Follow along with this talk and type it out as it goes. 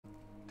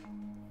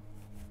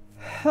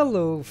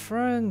Hello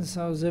friends,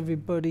 how's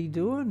everybody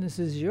doing? This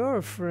is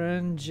your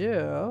friend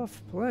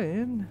Jeff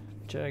playing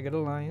Jagged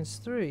Alliance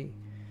 3.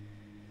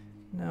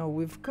 Now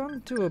we've come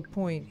to a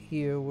point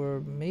here where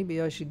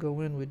maybe I should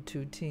go in with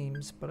two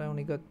teams, but I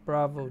only got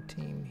Bravo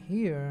team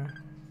here.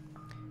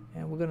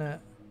 And we're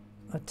gonna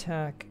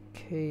attack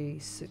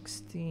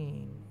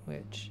K16,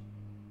 which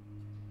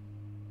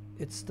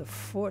it's the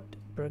Fort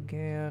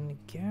Brigand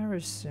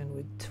garrison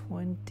with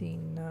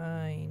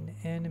 29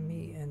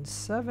 enemy and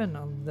 7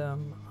 of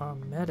them are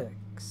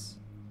medics.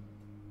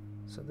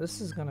 So this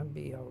is gonna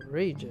be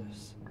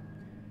outrageous,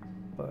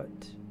 but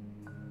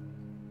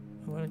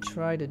I'm gonna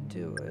try to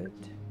do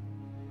it.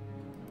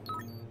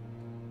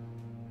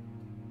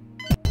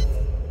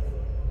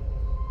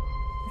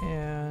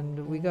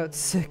 And we got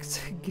 6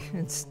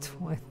 against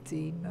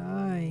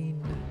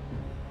 29.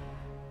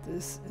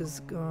 This is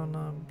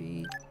gonna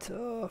be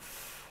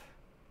tough.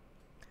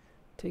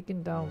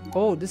 Taking down,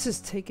 oh, this is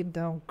taking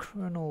down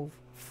Col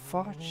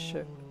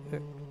Faucheux,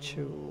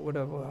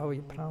 whatever, how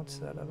you pronounce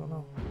that, I don't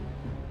know.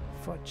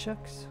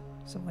 Faucheux,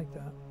 something like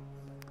that.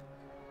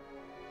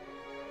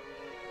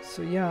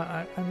 So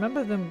yeah, I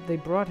remember them, they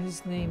brought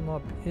his name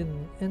up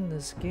in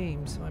this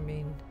game, so I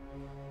mean,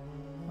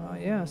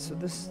 yeah, so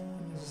this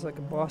is like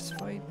a boss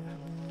fight.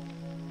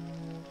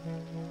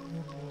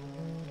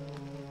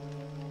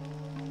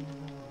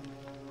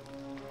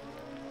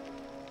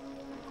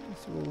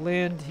 So we'll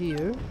land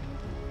here.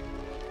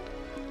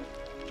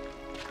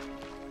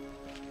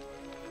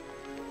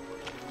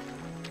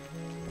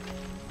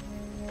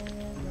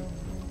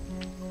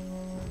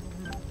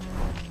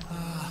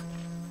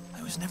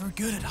 I was never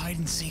good at hide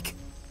and seek.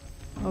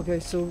 Okay,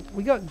 so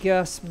we got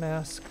gas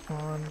mask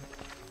on.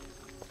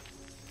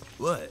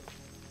 What?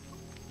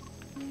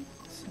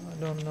 So I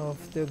don't know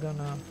if they're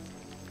gonna...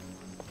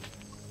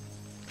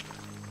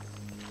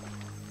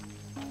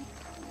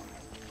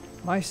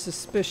 My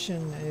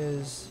suspicion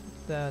is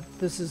that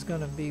this is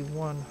gonna be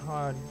one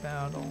hard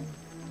battle.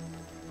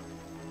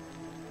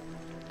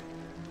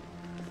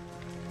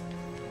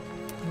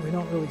 We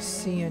don't really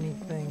see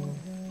anything.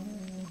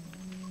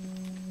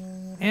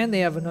 And they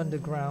have an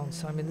underground,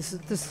 so I mean this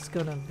is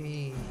gonna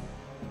be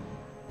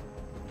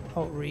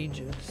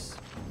outrageous.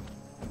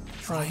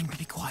 Trying to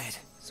be quiet.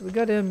 So we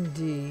got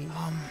MD.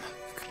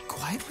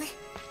 Quietly?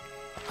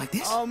 Like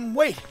this?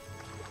 Wait!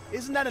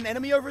 Isn't that an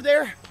enemy over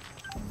there?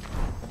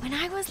 When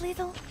I was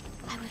little,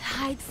 I would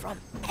hide from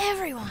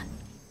everyone.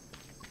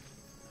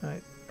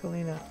 Alright,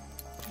 Kalina,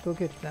 go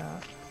get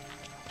that.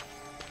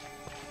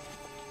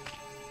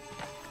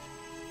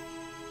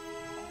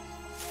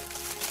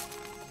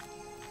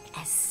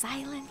 As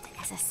silent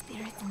as a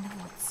spirit in the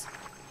woods.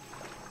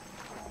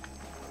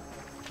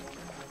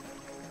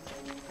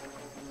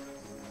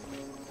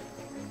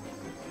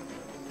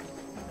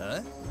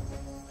 Huh?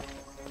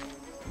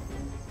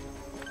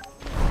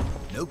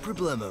 No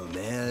problemo,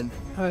 man.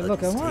 Alright,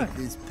 look, I want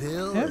this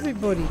pill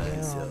everybody and down, make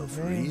myself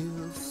okay?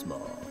 real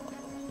small.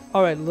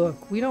 Alright,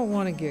 look, we don't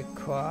want to get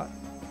caught.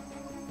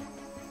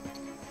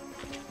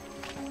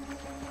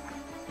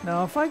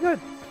 Now, if I got...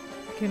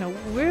 Okay, now,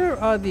 where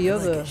are the I'm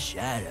other... like a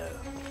shadow.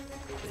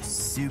 A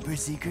super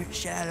secret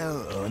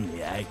shadow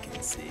only I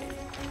can see.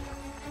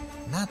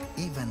 Not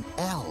even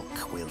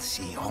elk will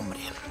see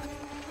Omrin.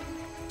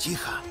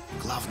 Тихо,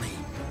 главный.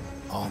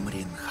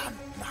 Omrin hunt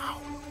now.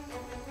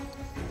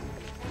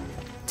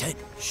 Ted,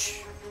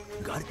 shh.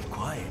 Gotta be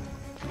quiet.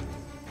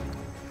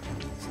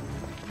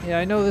 Yeah,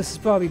 I know this is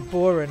probably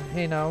boring.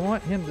 Hey, now, I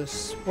want him to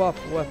swap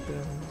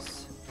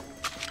weapons.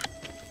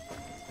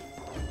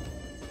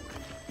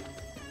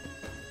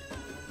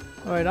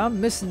 Alright, I'm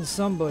missing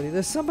somebody.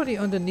 There's somebody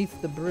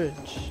underneath the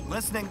bridge.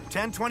 Listening,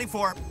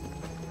 1024.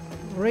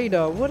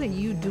 Radar, what are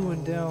you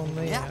doing down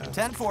there? Yeah,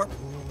 10-4.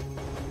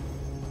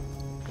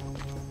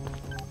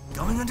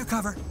 Going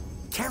undercover.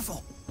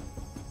 Careful.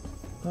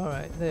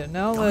 Alright, there.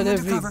 Now Going that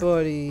undercover.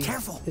 everybody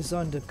Careful. is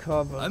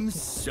undercover. I'm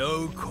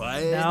so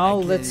quiet. Now I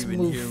can't let's even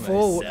move hear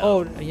forward.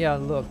 myself. Oh, yeah,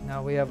 look.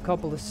 Now we have a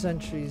couple of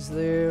sentries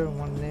there,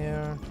 one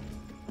there.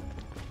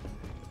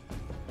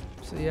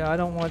 So yeah, I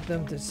don't want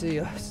them to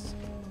see us.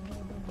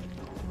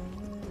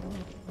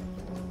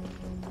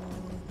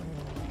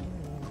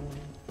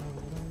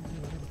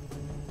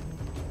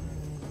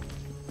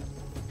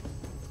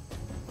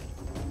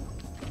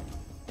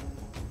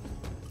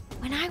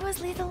 When I was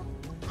little,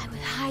 I would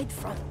hide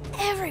from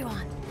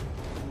everyone.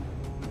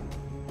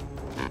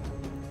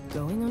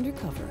 Going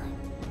undercover.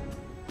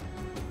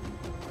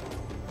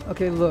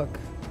 Okay, look.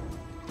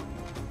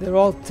 They're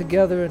all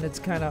together and it's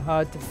kind of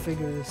hard to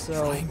figure this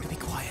out. Trying to be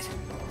quiet.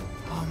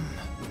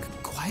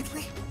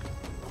 Quietly?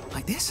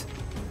 Like this?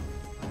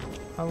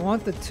 I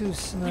want the two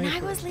snipers.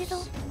 When I was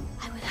little,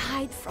 I would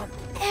hide from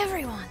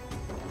everyone.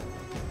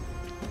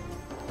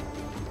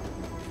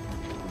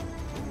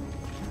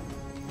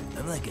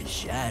 I'm like a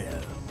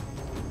shadow.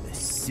 A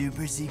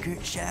super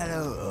secret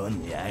shadow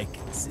only I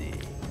can see.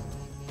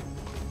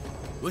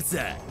 What's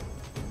that?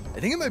 I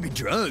think it might be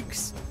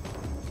drugs.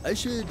 I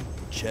should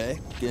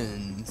check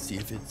and see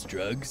if it's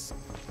drugs.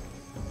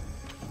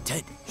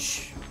 Ted,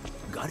 shh.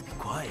 Gotta be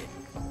quiet.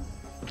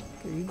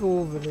 Okay, you go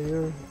over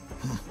there.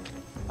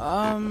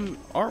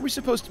 Aren't we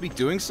supposed to be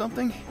doing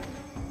something?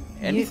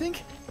 Anything?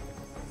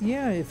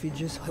 Yeah, if you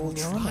just I will hold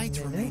on a try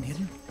to remain minute.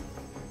 hidden.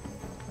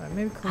 Alright,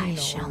 maybe clean I out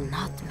shall over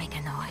not here. make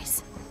a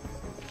noise.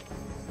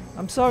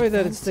 I'm sorry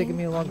that it's taken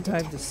me a long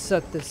Advancing time to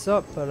set this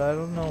up, but I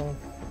don't know.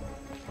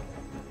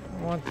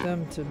 I want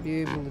them to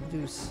be able to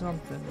do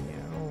something,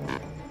 you know.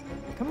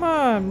 Come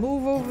on,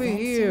 move over Advancing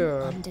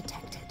here.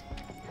 Undetected.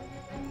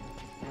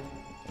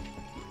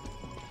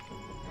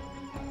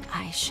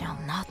 I shall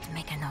not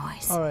make a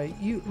noise. Alright,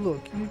 you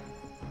look,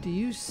 do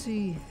you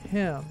see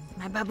him?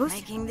 My baboose.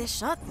 Making this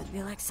shot would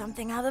be like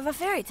something out of a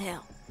fairy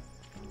tale.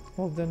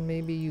 Well, then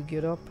maybe you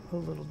get up a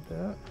little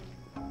bit.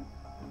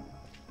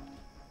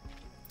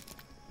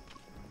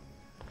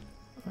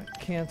 Alright,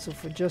 cancel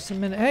for just a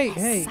minute. Hey, As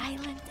hey,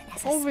 silent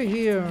as a over spirit in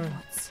here. the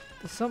woods.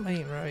 Something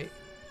ain't right.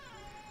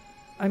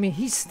 I mean,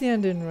 he's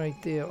standing right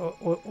there,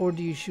 or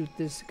do you shoot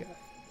this guy?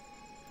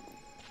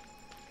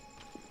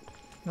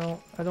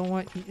 No, I don't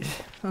want you.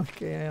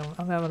 Okay,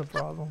 I'm having a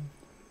problem.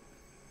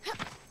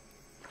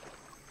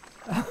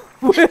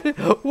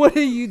 What are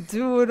you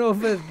doing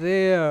over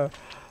there?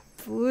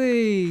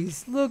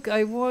 Please, look,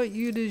 I want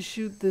you to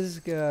shoot this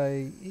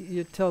guy.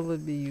 You're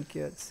telling me you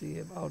can't see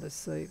him out of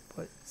sight,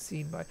 but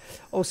seen by.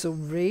 Oh, so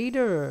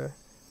Raider.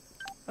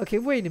 Okay,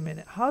 wait a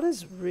minute. How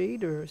does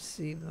Raider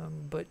see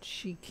them, but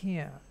she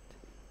can't?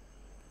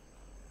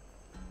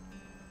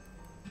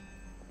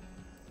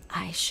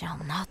 I shall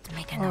not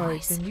make a Alright,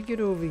 noise. then you get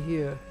over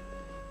here.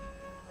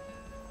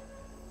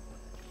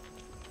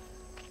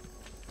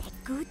 A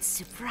good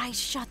surprise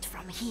shot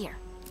from here.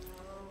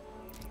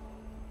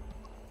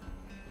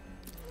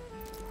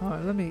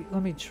 Alright, let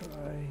me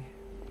try.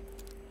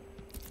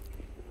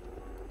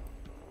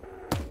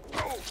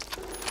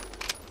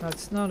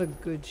 That's not a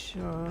good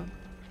shot.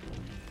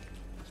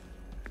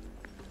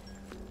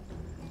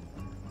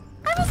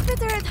 I was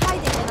better at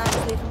hiding when I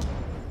was little.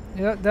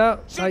 Yeah, that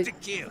Shoot to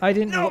kill. I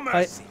didn't No know.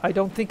 mercy. I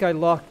don't think I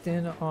locked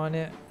in on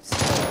it. So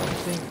I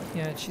think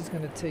yeah, she's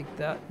gonna take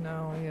that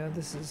now. Yeah,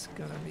 this is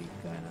gonna be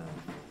kind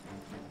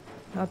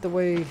of not the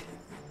way.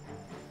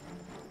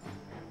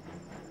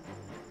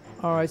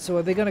 All right, so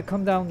are they gonna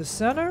come down the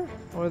center,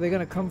 or are they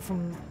gonna come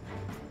from?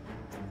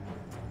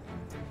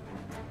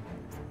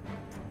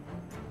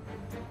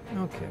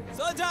 Okay.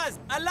 Soldiers,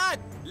 alert!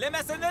 Les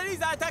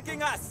mercenaries are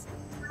attacking us!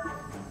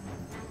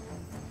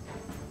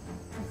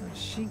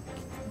 She.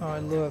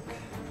 Alright, look.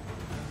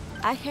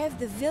 I have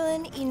the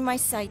villain in my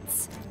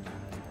sights.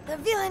 The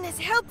villain is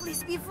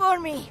helpless before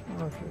me.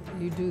 Okay,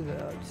 you do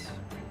that.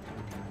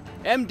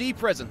 MD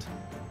present.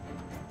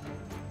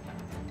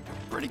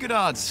 Pretty good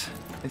odds,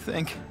 I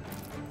think.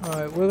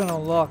 Alright, we're gonna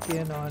lock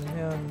in on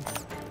him.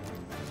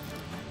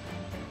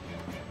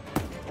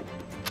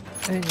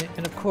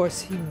 And of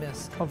course he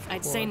missed, of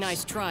I'd course. say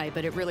nice try,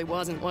 but it really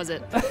wasn't, was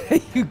it?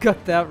 You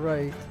got that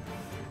right.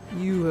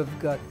 You have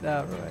got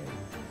that right.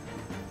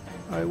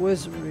 Alright,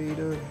 where's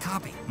Raider?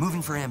 Copy.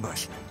 Moving for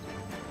ambush.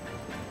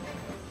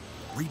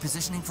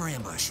 Repositioning for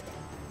ambush.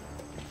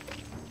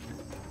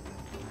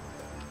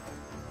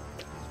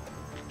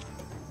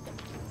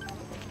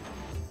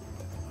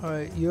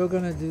 Alright, you're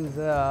gonna do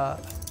that.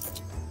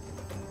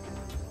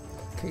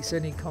 In case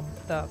any come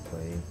that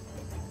way.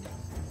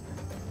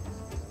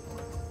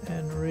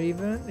 And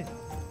Raven,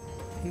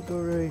 you go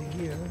right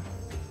here.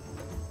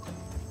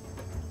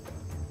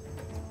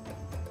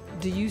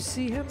 Do you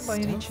see him by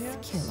any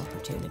Stealth chance? kill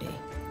opportunity.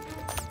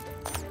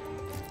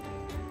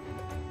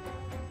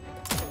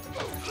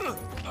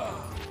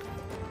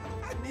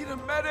 I need a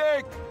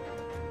medic!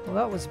 Well,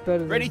 that was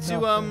better Ready than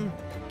to, nothing.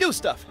 do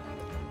stuff.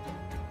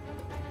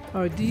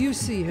 Alright, do you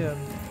see him?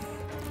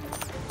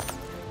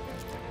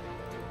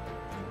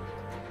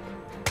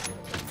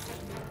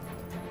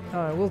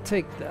 Alright, we'll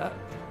take that.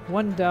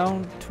 One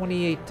down,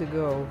 28 to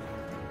go.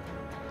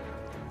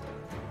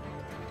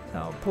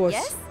 Now, poor,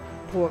 Yes?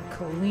 poor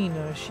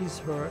Kalina, she's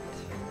hurt.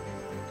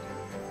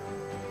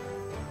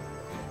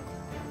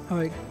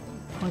 Alright,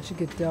 why don't you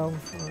get down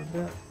for a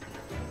bit?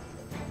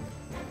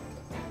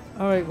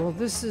 Alright, well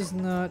this is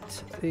not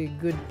a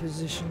good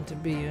position to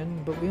be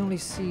in, but we only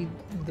see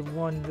the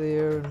one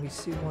there, and we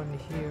see one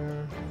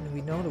here, and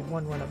we know the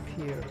one went up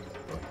here.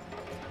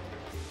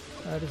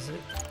 That is it.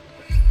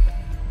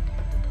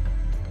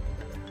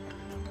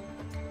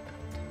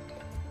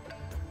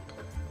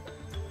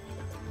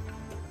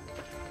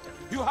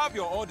 You have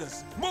your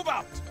orders. Move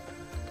out!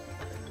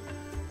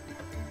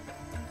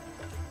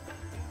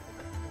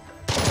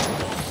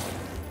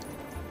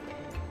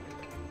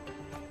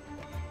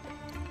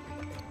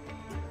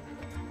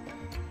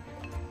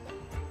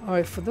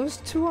 Alright, for those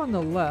two on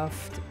the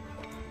left,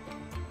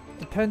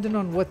 depending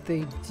on what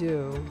they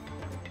do,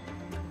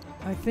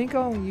 I think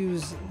I'll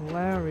use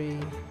Larry.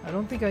 I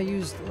don't think I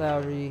used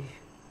Larry.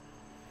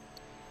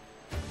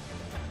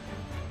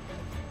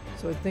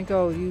 So I think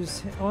I'll use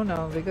him. Oh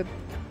no, they got...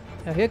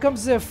 Now here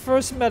comes their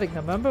first medic.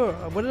 Now remember,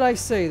 what did I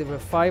say? There were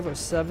 5 or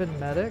 7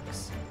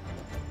 medics?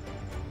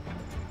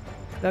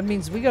 That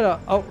means we gotta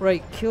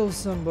outright kill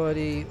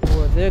somebody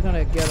or they're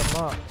gonna get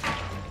them up.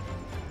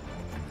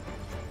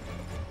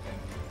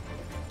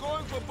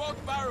 for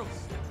both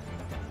barrels.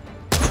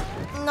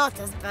 Not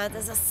as bad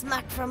as a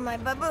smack from my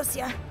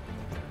babusia.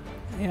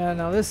 Yeah,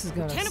 no, this is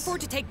gonna. Can't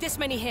afford to take this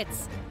many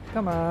hits.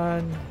 Come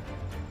on.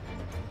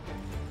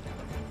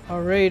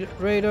 Our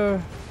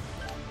raider.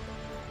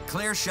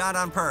 Clear shot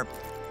on perp.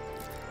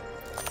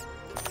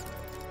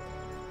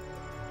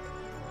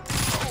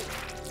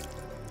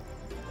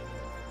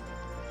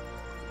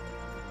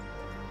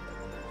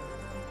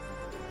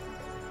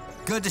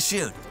 Good to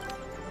shoot.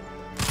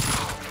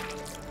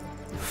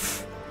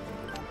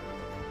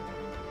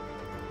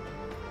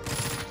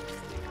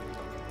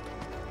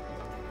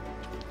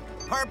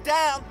 Perp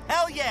down!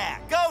 Hell yeah!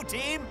 Go,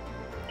 team!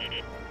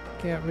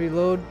 Can't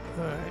reload.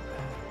 All right.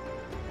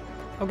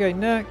 Okay,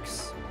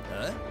 next.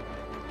 Huh?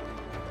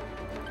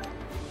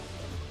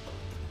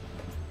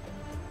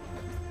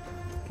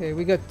 Okay,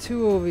 we got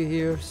 2 over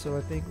here, so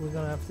I think we're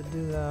gonna have to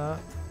do that.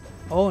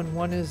 Oh, and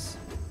one is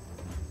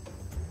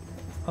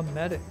a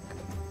medic.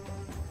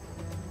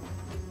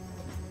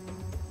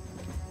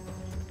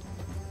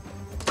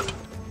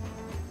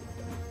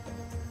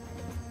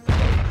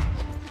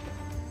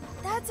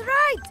 That's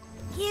right!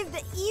 Give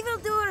the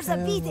evildoers a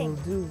And beating.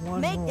 we'll do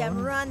one Make more.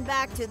 them run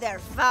back to their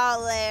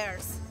foul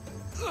lairs.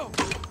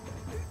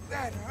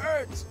 That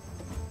hurts.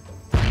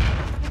 All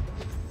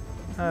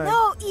right.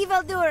 No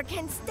evildoer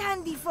can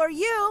stand before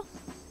you.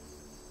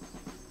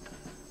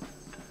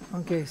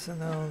 Okay, so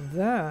now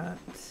that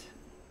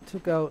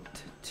took out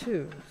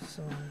 2,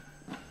 so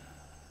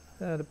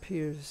that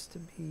appears to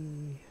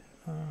be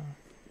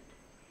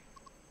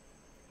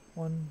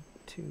 1,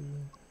 2,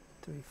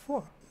 3,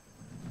 4.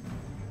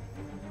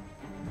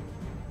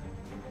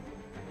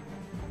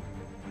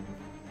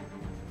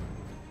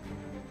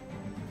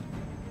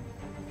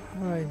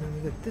 Alright, then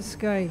we got this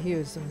guy here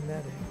is a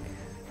medic.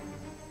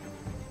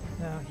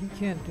 Now he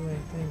can't do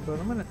anything, but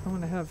I'm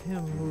gonna have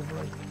him move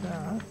like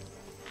that.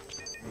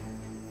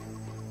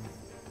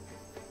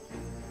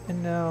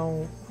 And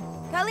now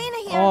Galena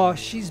here. oh,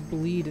 she's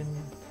bleeding.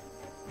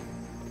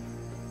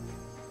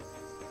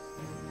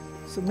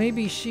 So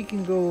maybe she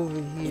can go over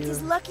It here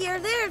is luckier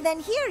there than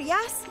here,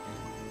 yes?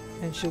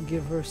 and she'll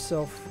give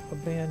herself a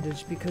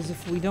bandage, because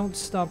if we don't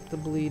stop the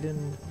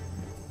bleeding,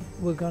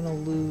 we're gonna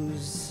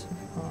lose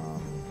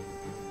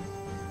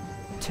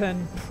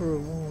 10 per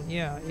wound.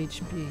 Yeah,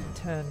 HP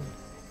 10.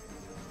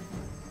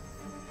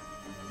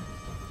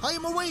 I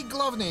am awake,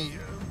 Glovney,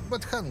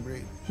 but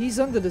hungry. He's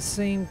under the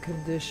same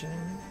condition.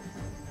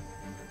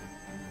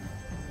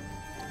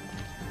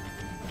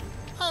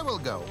 I will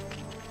go.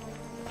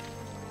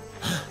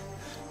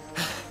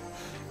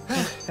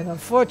 And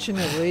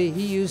unfortunately,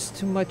 he used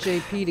too much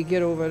AP to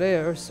get over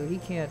there, so he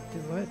can't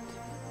do it.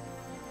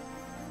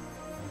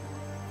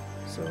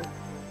 So,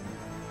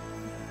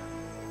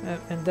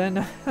 and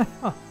then,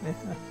 oh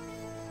man.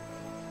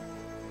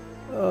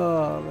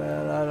 Oh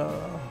man, I don't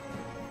know.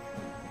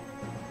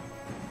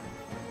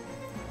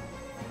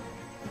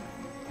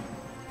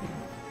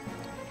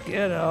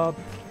 Get up.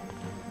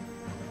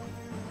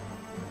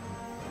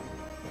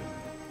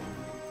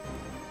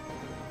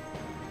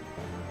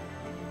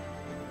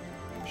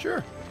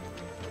 Sure.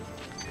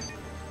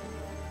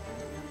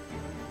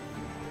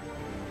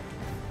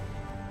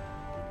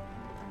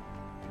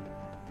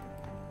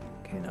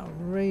 Okay, now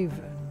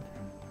Raven.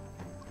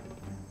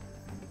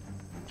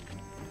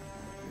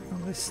 Oh,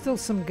 there's still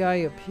some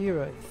guy up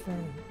here, I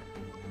think.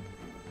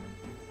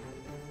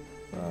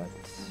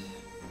 But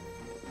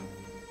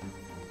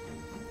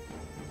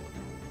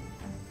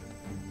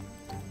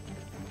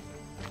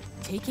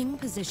Taking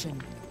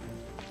position.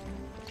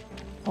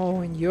 oh,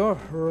 and you're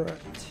hurt.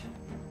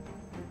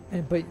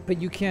 And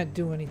but you can't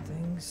do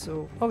anything.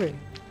 So okay.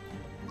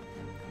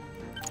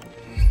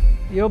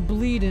 You're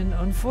bleeding.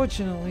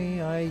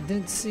 Unfortunately, I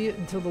didn't see it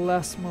until the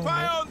last moment.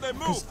 Fire on the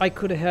Because move. I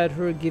could have had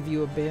her give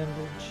you a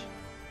bandage.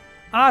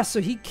 Ah,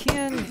 so he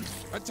can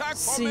Attack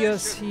see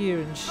us formation. here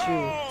and shoot.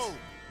 Go!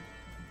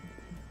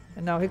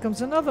 And now here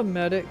comes another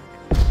medic.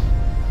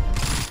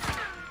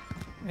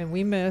 And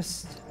we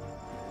missed.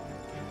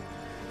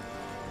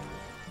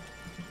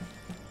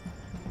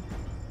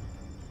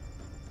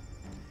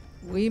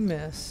 We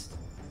missed.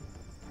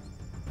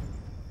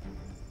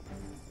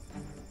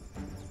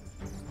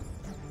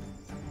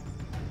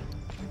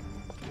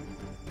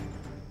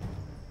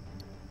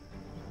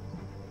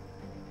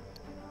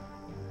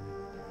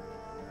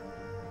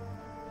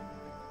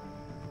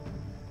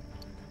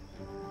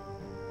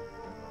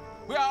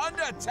 We are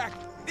under attack.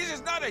 This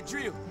is not a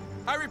drill.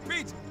 I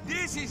repeat,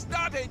 this is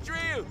not a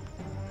drill.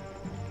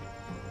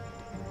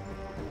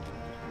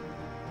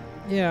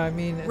 Yeah, I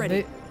mean,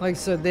 Ready. they, like I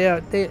said, they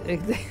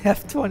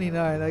have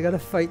 29. I gotta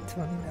fight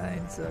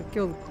 29, so I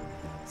killed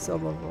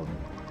some of them.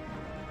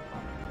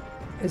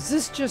 Is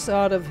this just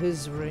out of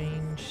his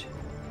range?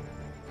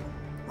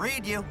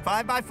 Read you.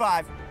 5 by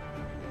 5.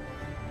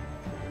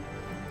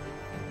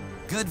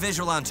 Good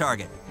visual on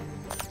target.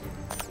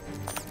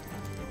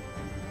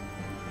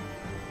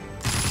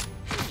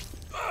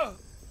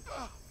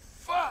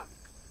 Fuck.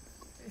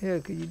 Yeah,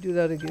 could you do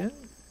that again?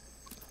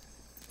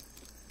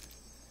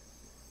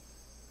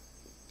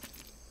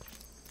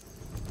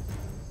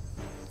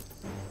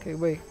 Okay,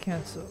 wait,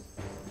 cancel.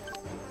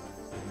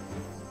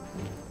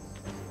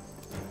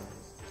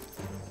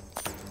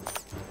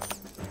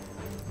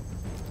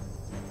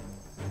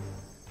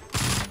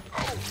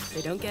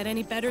 They don't get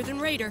any better than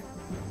Raider.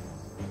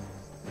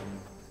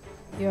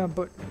 Yeah,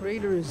 but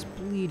Raider is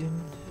bleeding.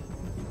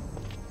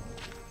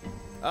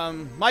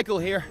 Michael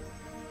here.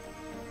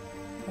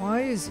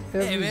 Why is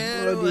Hey everybody...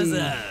 man, what's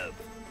up?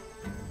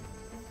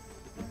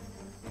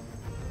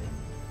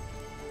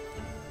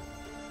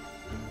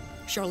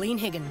 Charlene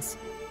Higgins.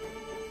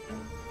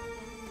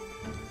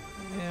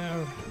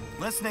 Yeah.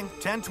 Listening,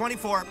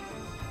 1024.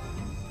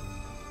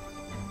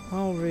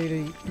 Well,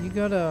 Raider,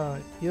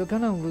 you're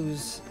gonna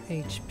lose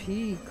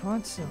HP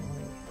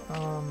constantly.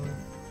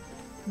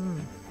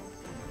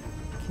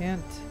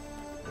 Can't.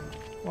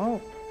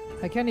 Well,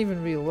 I can't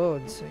even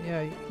reload. So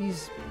yeah,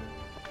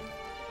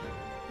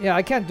 yeah,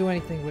 I can't do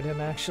anything with him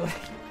actually.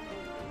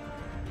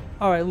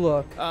 All right,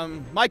 look.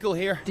 Michael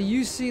here. Do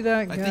you see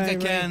that guy I think I right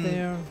can,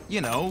 there?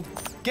 you know,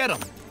 get him.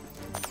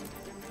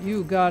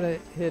 You gotta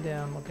hit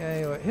him,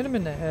 okay? Or hit him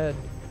in the head.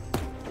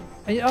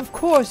 And of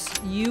course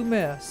you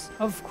miss.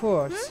 Of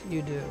course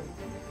you do.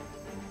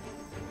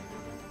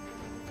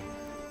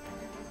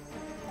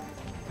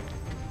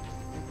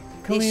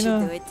 This should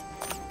do Kalina, it.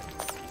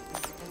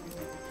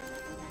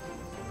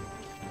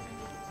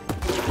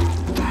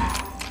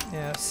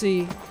 yeah,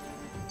 see,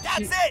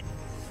 That's it!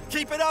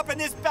 Keep it up and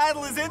this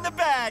battle is in the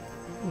bag!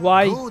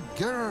 why? Good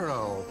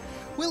girl.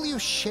 Will you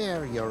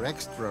share your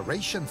extra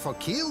ration for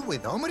kill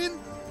with Omerin?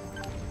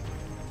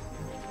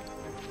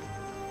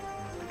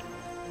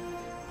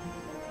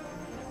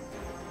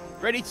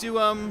 Ready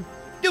to,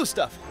 do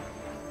stuff.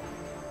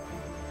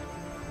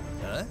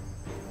 Huh?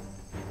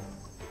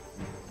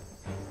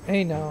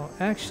 Hey now,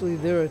 actually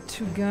there are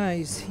two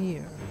guys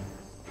here.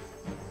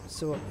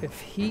 So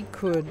if he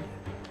could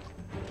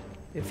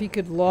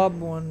lob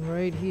one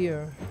right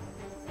here.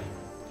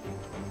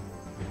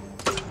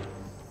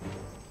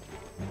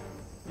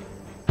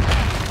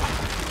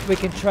 We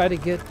can try to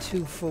get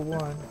 2 for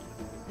 1.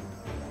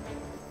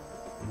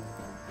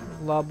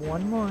 Lob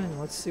one more and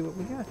let's see what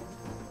we got.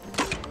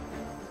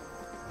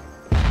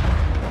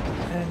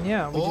 And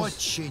yeah,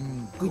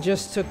 we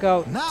just took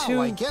out Now 2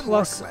 I can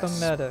plus work a less.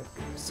 medic,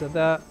 so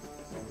that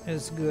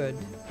is good.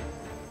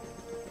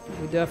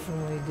 We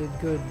definitely did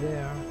good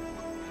there.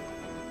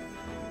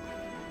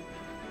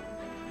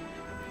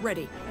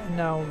 Ready. And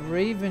now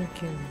Raven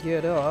can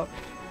get up.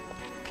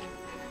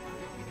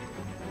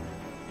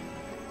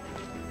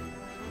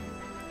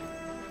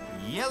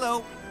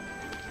 Yellow.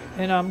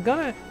 And I'm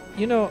gonna,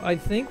 I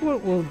think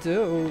what we'll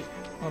do,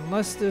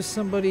 unless there's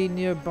somebody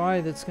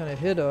nearby that's gonna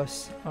hit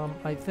us,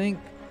 I think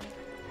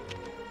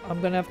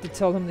I'm gonna have to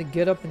tell him to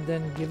get up and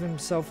then give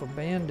himself a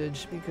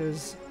bandage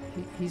because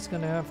he's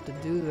gonna have to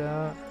do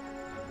that.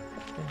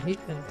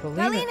 And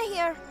Paulina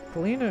here.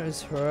 Paulina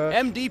is hurt,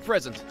 MD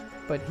present.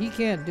 but he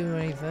can't do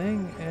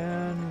anything,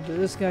 and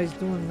this guy's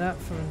doing that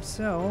for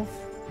himself.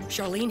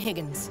 Charlene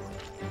Higgins.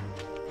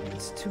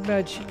 It's too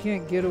bad she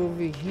can't get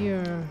over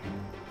here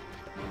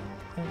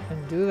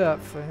and do that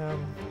for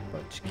him,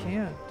 but she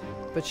can't.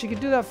 But she could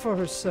do that for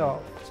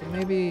herself, so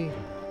maybe...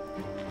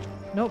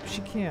 Nope,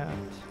 she can't.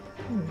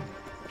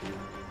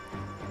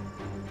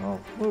 Well,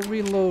 we'll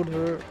reload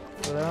her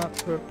for that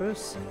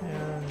purpose,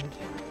 and...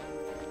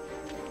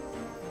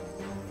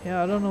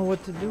 Yeah, I don't know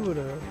what to do with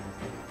her.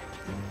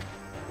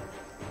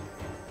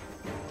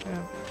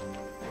 Yeah.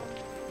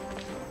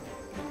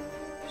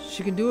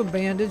 She can do a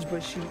bandage,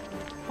 but she...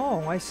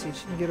 Oh, I see.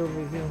 She can get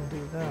over here and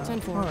do that.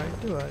 10-4.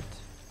 Alright, do it.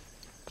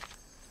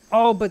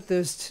 Oh, but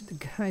there's the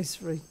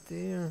guys right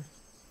there.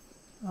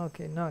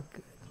 Okay, not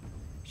good.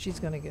 She's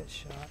gonna get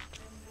shot.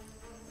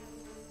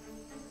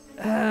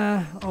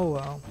 Oh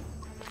well.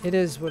 It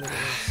is what it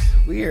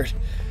is. Weird.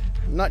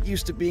 I'm not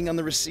used to being on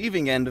the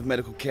receiving end of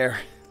medical care.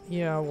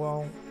 Yeah,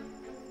 well...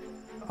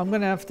 I'm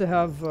gonna have to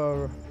have,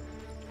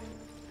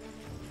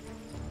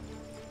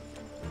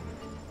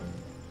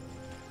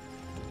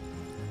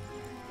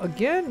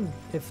 again,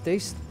 if they...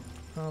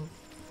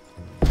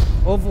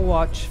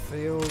 Overwatch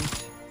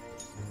failed.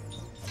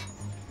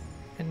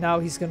 And now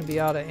he's gonna be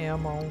out of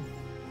ammo.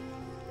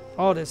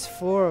 Oh, there's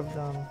 4 of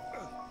them.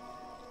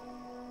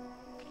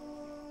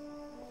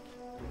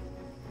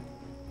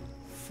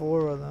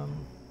 4 of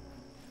them.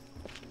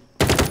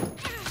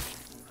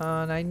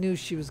 And I knew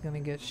she was gonna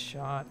get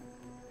shot.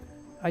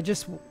 I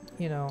just,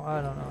 I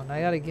don't know. And I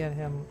gotta get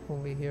him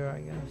over here,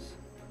 I guess.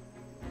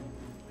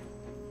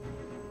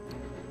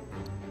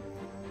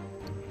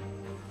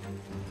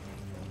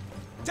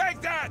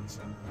 Take that!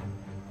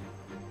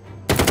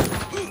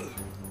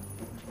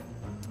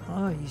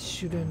 Ah, he's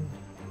shooting.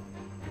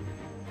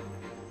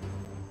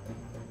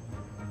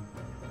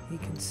 He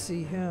can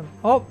see him.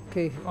 Oh,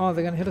 okay. Oh,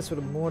 they're gonna hit us with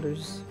the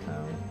mortars.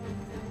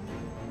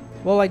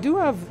 Well, I do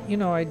have,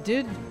 I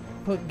did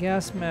put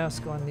gas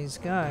mask on these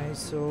guys,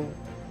 so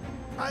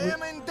I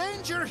am in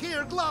danger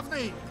here,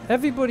 Glovny!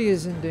 everybody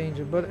is in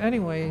danger. But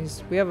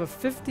anyways, we have a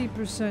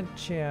 50%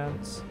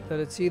 chance that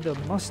it's either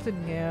mustard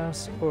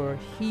gas or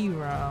he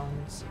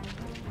rounds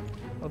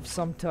of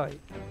some type.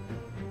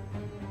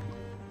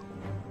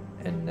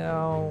 And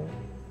now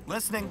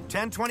Listening,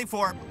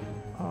 1024.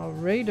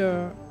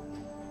 Raider.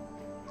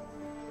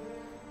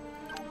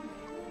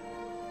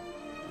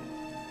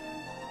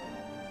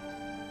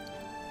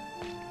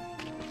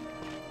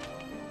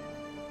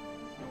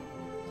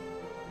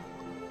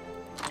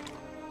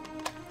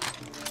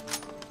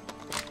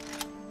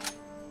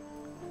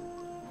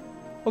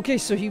 Okay,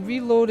 so he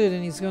reloaded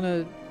and he's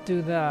gonna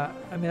do that.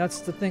 I mean,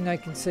 that's the thing I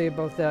can say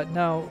about that.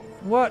 Now,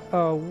 what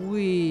are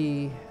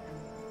we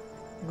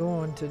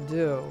going to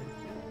do?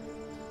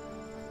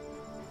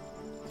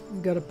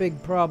 We've got a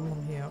big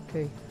problem here.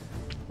 Okay.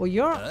 Well,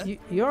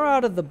 you're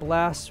out of the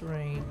blast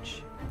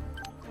range,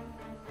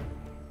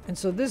 and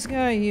so this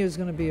guy here is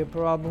gonna be a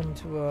problem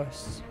to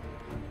us.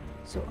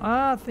 So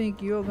I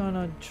think you're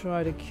gonna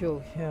try to kill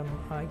him,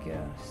 I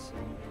guess.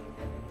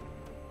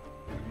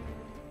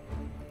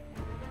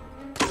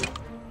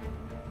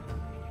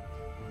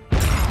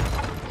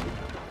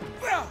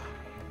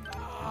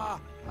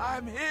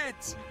 I'm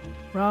hit.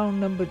 Round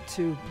number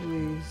 2,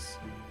 please.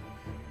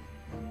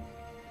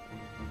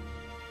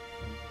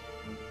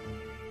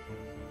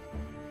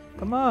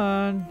 Come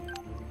on.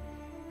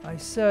 I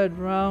said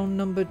round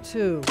number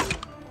 2.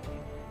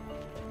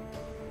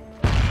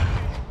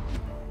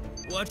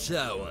 Watch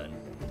that one.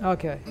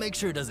 Okay. Make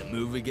sure it doesn't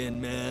move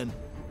again, man.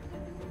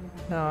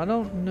 Now, I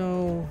don't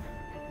know.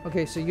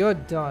 Okay, so you're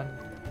done.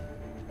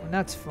 And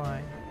that's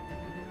fine.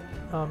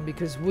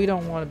 Because we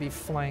don't want to be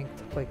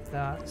flanked like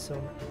that.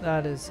 So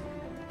that's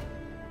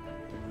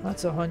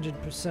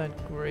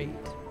 100% great.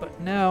 But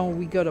now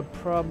we got a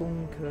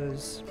problem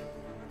because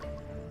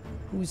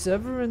who's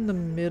ever in the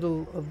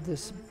middle of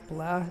this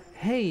blast...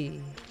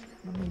 Hey!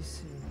 Let me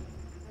see.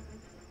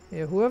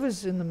 Yeah,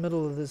 whoever's in the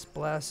middle of this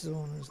blast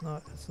zone is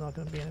not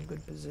going to be in a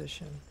good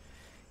position.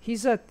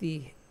 He's at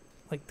the,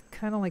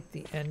 kind of like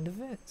the end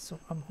of it, so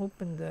I'm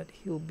hoping that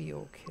he'll be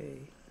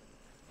okay.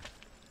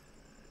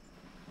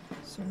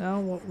 So now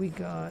what we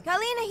got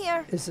Galena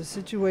here. is a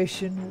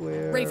situation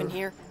where... Raven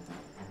here.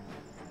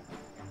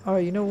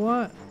 Alright, you know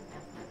what?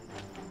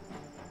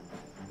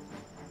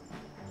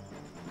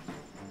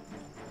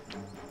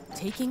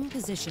 Taking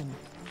position.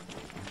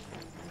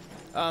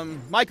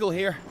 Michael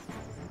here.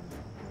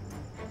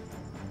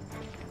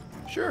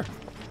 Sure.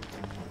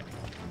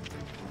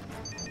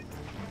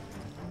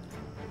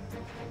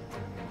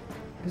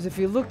 Because if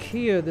you look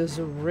here, there's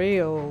a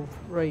rail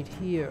right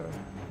here.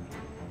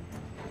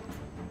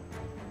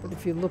 But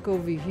if you look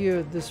over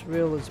here, this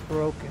rail is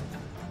broken.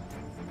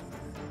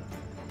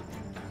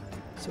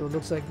 So it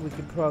looks like we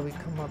could probably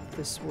come up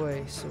this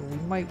way. So we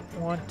might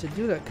want to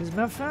do that. Because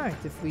matter of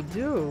fact, if we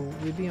do,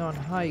 we'd be on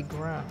high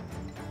ground.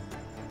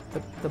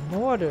 But the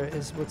mortar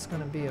is what's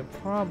going to be a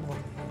problem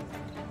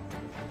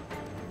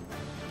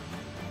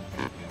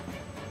here.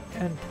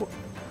 And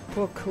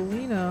poor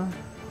Kalina...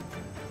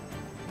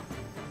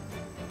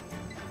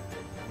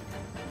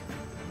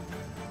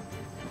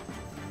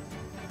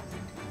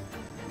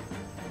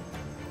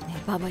 May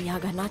Baba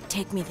Yaga not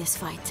take me this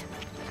fight.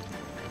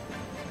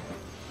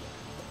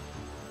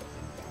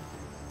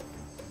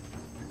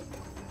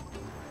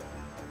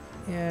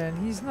 And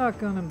he's not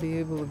going to be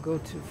able to go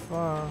too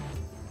far.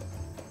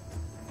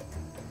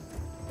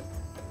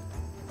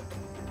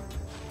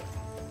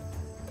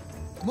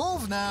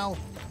 Move now.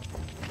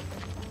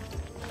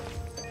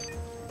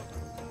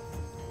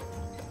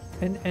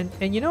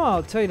 And you know,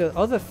 I'll tell you the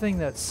other thing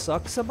that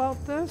sucks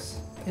about this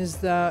is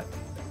that,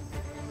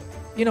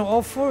 you know,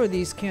 all 4 of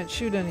these can't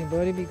shoot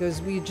anybody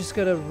because we just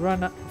got to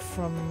run up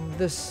from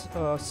this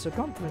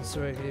circumference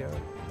right here.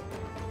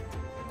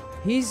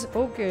 He's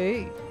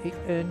okay,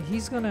 and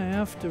he's going to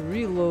have to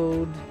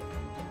reload,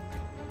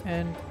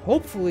 and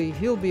hopefully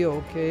he'll be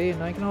okay,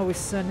 and I can always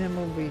send him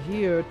over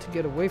here to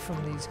get away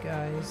from these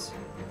guys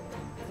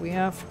if we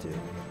have to.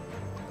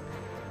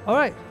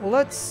 Alright, well,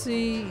 let's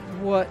see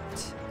what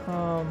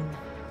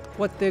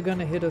they're going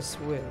to hit us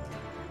with.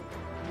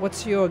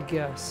 What's your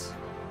guess?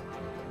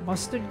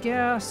 Mustard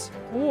gas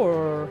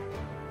or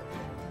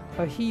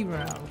a he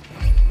round?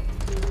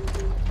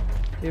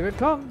 Here it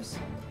comes.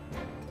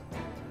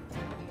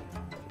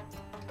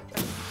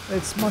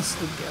 It's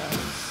mustard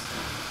gas.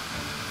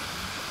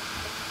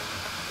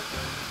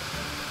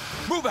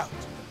 Move out.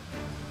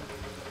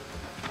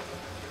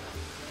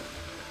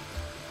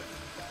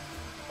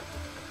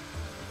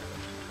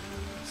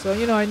 So,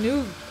 you know, I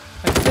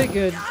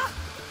figured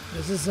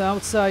this is an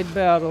outside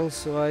battle,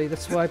 so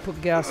that's why I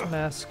put gas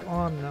mask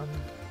on them.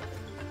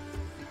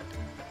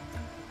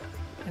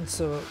 And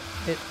so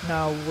it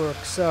now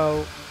works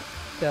out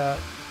that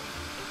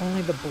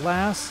only the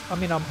blast, I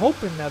mean, I'm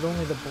hoping that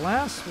only the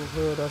blast will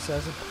hurt us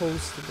as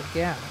opposed to the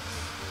gas.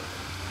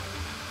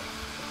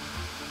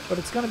 But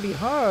it's going to be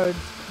hard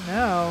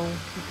now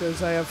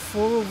because I have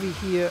 4 over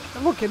here.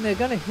 And look, and they're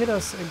going to hit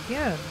us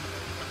again.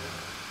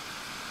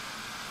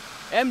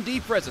 MD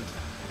present.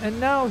 And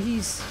now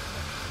he's...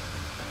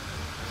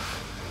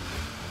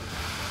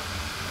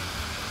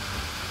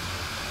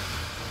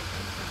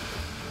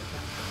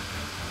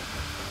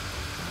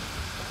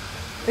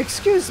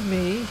 Excuse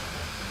me.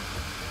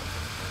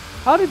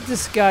 How did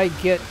this guy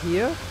get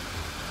here?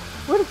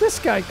 Where did this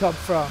guy come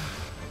from?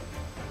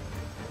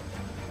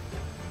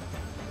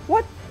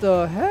 What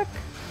the heck?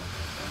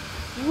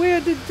 Where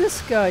did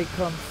this guy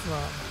come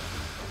from?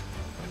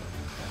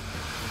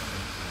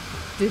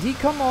 Did he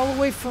come all the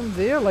way from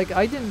there? Like,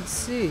 I didn't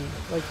see.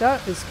 Like,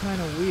 that is kind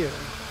of weird.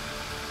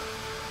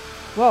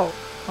 Well,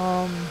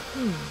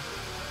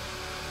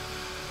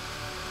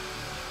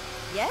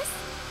 Yes?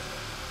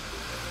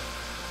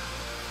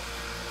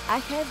 I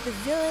have the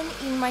villain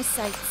in my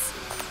sights.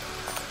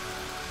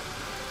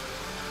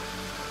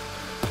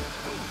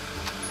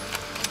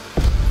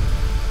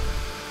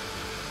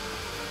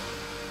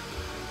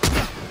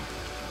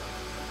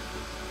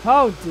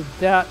 How did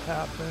that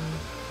happen?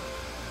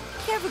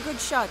 Have a good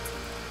shot.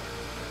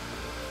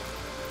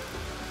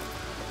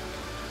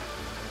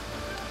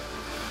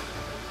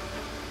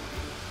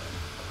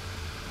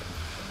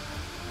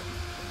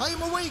 I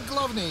am awake,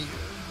 Glovney,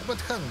 but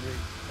hungry.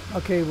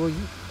 Okay, well,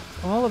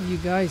 all of you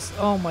guys,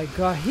 oh my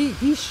god,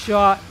 he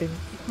shot, and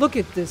look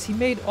at this, he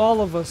made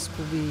all of us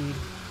bleed.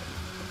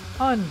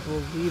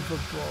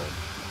 Unbelievable.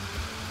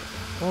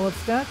 Well,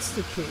 if that's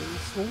the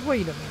case, well,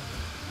 wait a minute.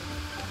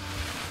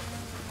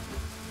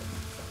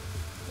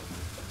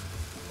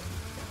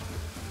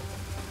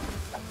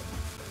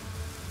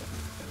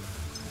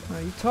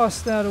 Alright, you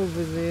toss that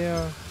over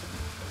there.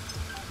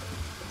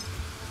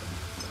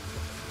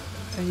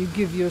 And you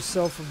give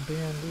yourself a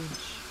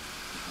bandage.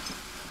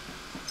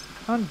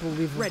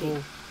 Unbelievable.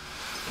 Ready.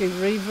 Okay,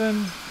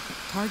 Raven.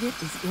 Target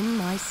is in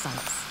my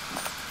sights.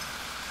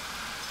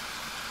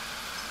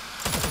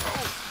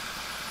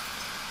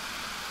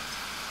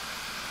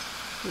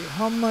 Okay,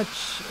 how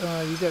much?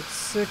 You got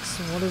 6,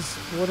 and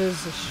what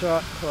is the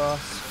shot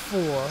cost?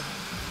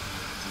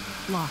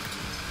 4. Locked.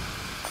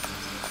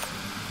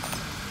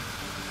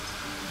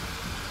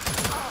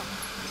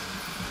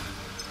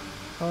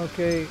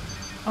 Okay.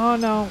 Oh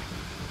no.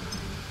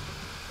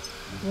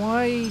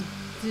 Why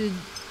did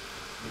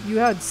you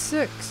had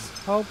 6?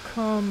 How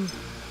come?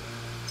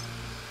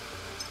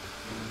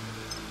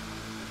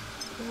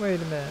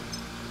 Wait a minute.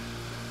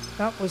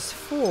 That was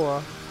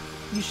 4.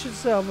 You should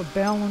still have a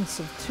balance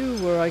of 2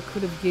 where I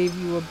could have gave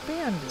you a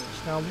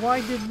bandage. Now,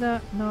 why did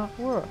that not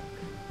work?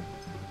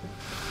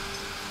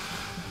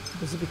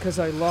 Was it because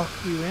I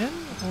locked you in,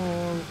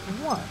 or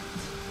what?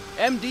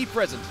 MD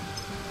present.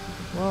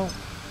 Well,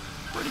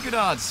 Pretty good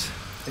odds,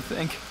 I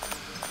think.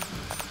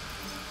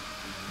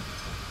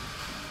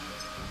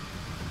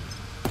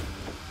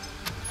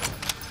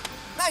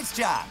 Nice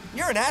job.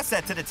 You're an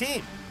asset to the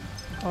team.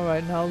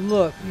 alright, now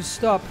look, you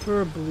stop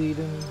her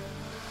bleeding.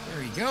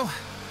 There you go.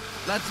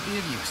 Glad to be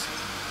of use.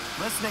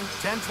 Listening.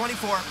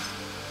 1024.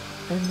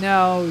 And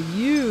now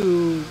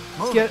you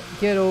Move.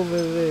 get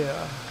over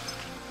there.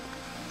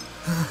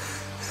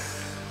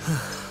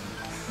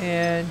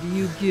 And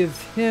you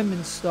give him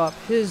and stop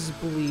his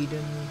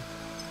bleeding.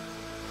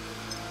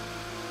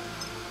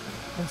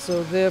 And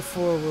so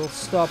therefore we'll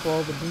stop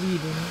all the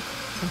bleeding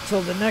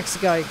until the next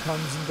guy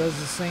comes and does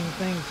the same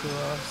thing to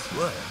us.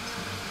 What?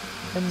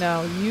 And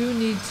now you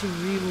need to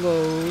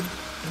reload.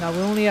 Now we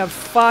only have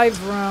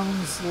 5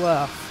 rounds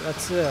left.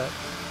 That's it.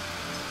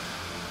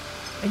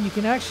 And you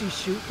can actually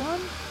shoot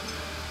one?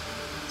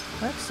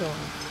 Excellent.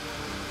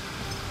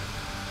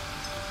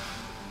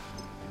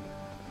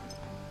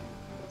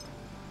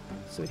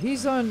 So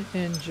he's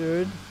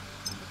uninjured.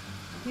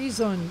 He's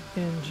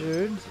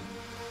uninjured.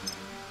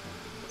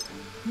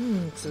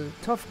 It's a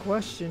tough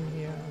question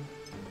here.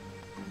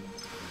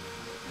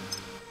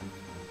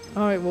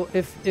 Alright, well,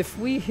 if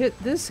we hit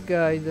this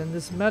guy, then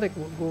this medic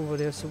will go over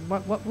there. So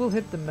what we'll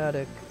hit the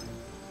medic.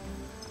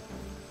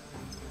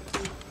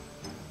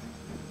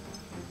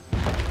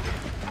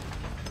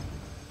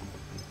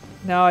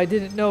 Now, I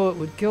didn't know it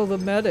would kill the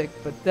medic,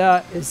 but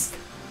that is...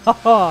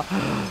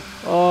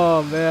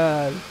 oh,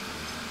 man.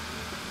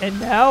 And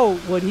now,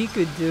 what he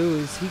could do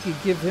is he could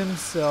give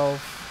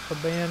himself a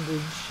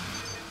bandage.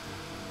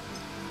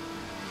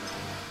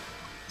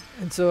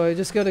 And so I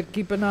just gotta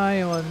keep an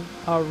eye on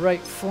our right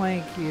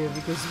flank here,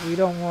 because we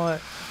don't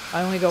want...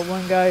 I only got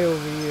one guy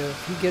over here.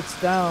 If he gets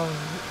down,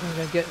 we're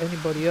gonna get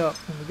anybody up.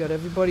 And we got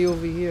everybody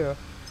over here.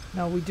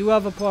 Now, we do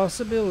have a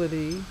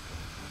possibility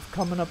of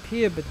coming up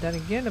here, but then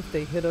again, if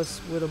they hit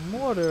us with a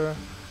mortar,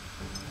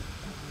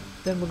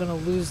 then we're gonna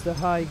lose the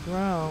high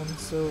ground.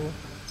 So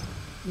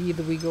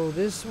either we go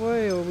this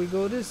way or we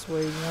go this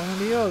way, one or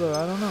the other,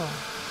 I don't know.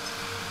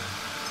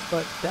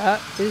 But that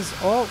is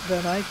all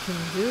that I can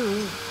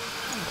do.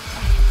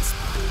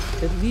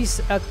 At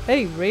least at...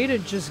 Hey, Raider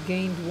just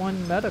gained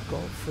 1 medical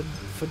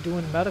for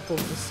doing medical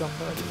for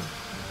somebody.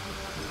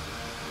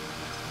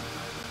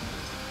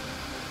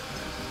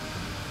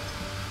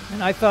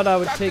 And I thought I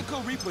would take...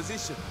 Tactical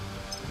reposition.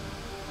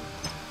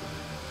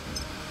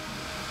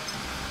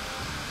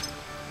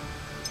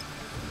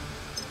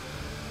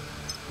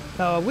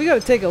 Now, we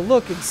gotta take a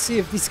look and see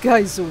if these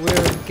guys are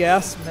wearing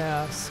gas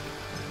masks.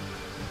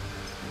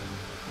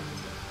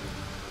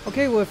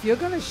 Okay, well, if you're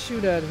gonna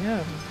shoot at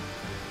him...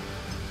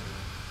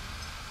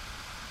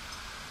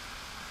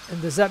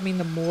 And does that mean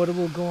the mortar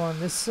will go on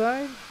this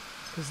side?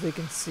 because they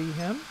can see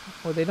him,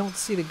 or they don't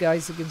see the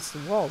guys against the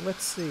wall.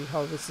 Let's see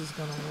how this is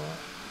gonna work.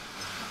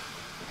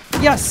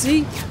 Yeah,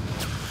 see?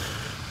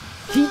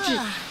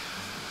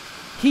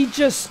 He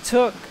just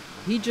took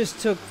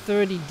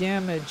 30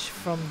 damage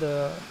from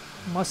the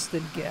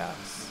mustard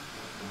gas.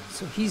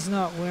 So he's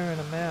not wearing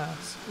a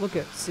mask. Look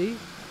at, see?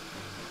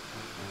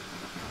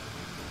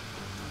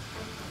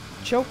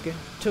 Choking,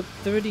 took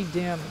 30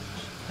 damage.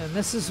 And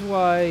this is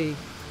why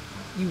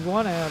you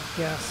want to have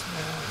gas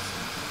masks.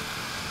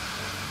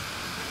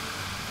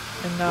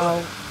 And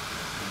now...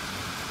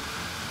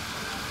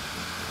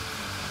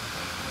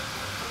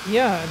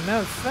 Yeah, as a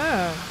matter of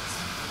fact,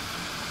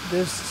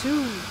 there's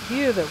 2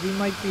 here that we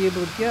might be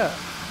able to get.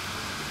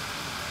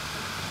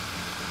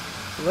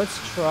 So let's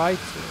try to.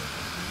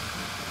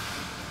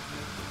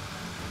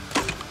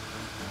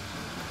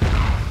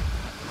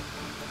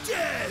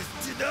 Death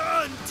to the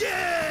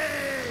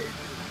undead!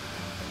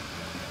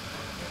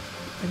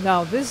 And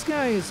now this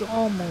guy is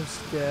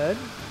almost dead.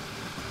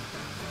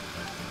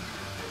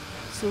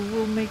 So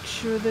we'll make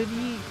sure that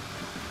he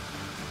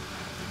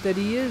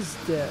is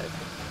dead.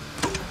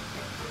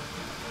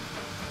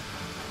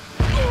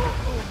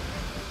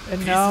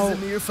 And now Pieces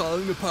of me are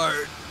falling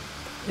apart.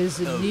 Is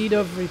in need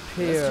of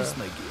repair. That's just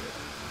my gear.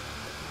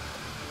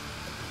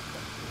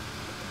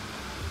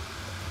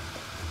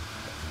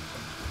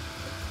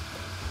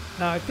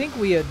 Now I think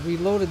we had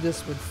reloaded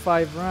this with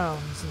 5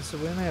 rounds, and so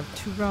we're gonna have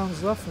 2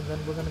 rounds left, and then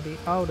we're gonna be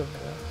out of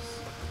this.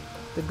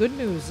 The good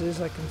news is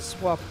I can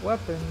swap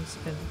weapons,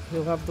 and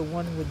he'll have the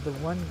one with the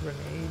 1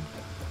 grenade,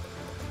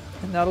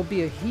 and that'll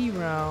be a he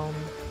round.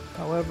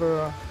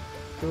 However,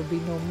 there will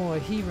be no more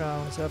he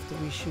rounds after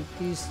we shoot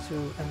these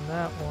 2 and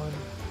that one.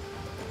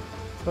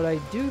 But I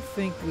do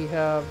think we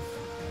have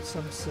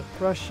some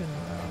suppression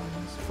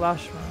rounds,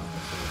 flash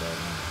rounds, or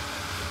whatever,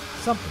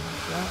 something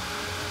like that.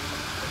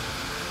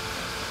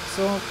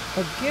 So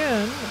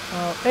again,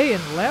 hey,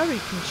 and Larry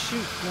can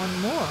shoot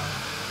 1 more.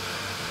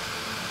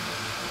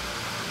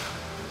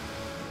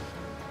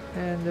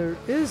 And there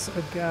is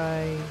a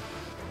guy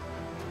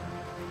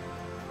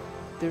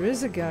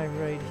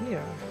right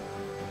here.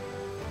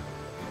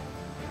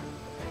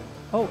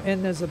 Oh,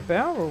 and there's a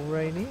barrel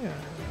right here.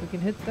 We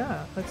can hit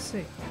that. Let's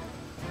see.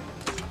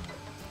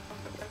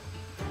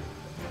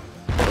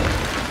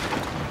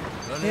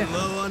 Running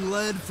low on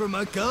lead for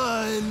my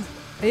gun.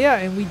 Yeah,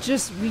 and we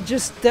just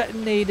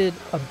detonated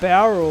a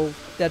barrel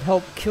that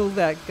helped kill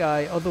that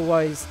guy.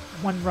 Otherwise,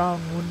 1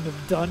 round wouldn't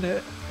have done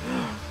it.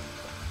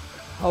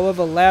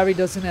 However, Larry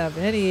doesn't have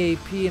any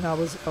AP, and I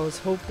was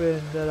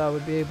hoping that I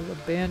would be able to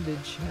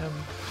bandage him.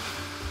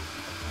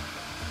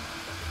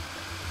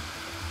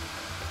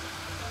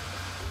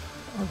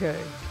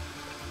 Okay.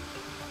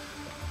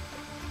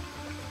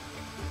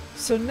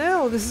 So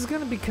now this is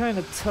gonna be kind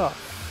of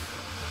tough.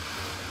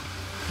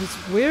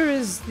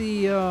 Where's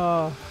the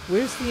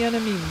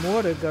enemy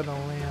mortar gonna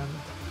land?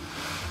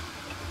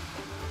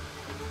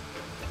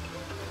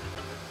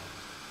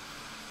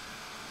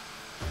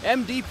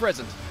 MD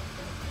present.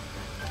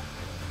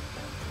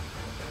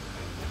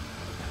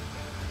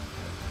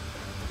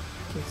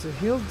 Okay, so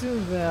he'll do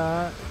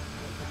that.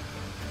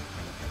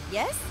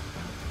 Yes?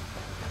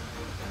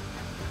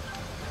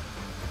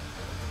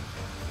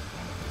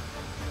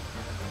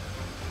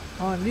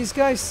 Oh, and these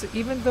guys,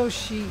 even though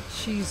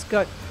she's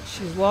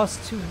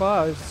lost 2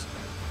 bars,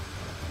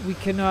 we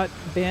cannot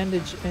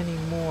bandage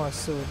anymore.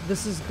 So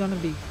this is gonna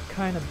be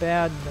kind of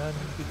bad then,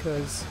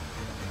 because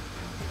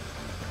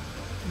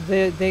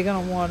they're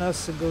gonna want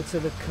us to go to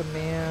the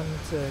command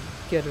to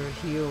get her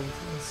healed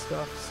and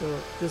stuff.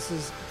 So this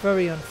is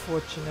very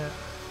unfortunate.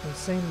 And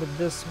same with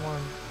this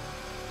one.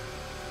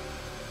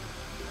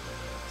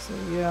 So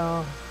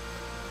yeah.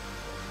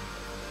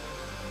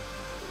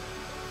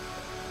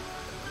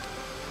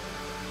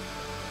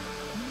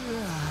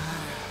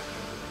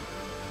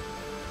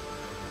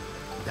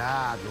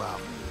 Dad,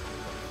 love.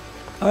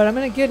 All right, I'm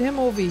gonna get him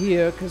over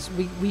here because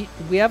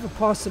we have a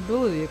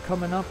possibility of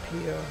coming up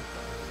here.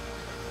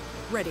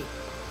 Ready.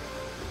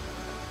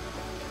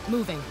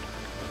 Moving.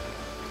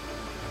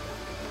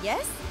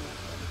 Yes?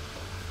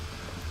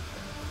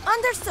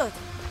 Understood.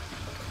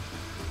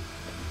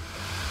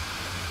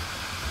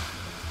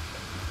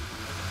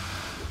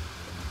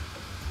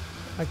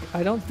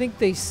 I don't think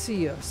they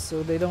see us,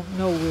 so they don't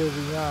know where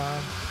we are.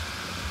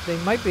 They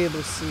might be able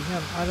to see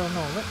him. I don't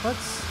know.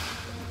 Let's...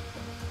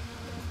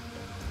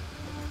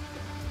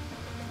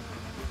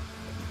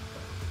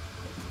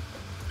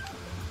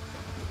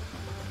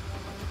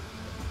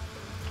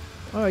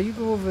 Alright, you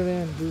go over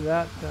there and do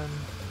that then.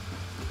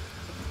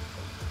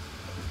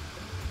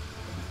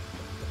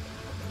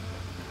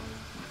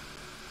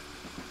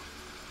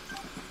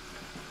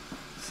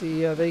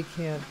 See, yeah, they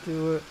can't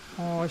do it.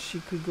 Oh, she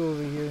could go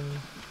over here and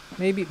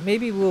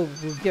maybe we'll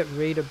get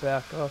Raider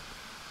back up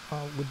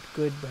with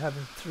good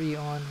having 3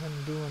 on him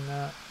doing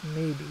that.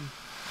 Maybe.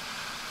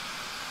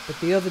 But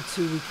the other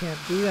 2 we can't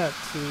do that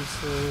to,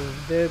 so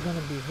they're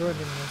gonna be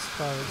hurting as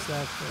far as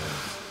that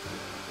goes.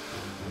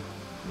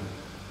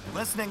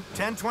 Listening,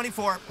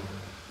 1024.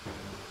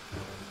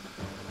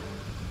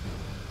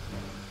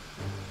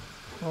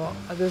 Well,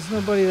 there's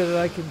nobody that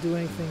I can do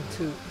anything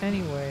to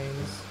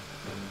anyways.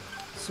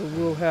 So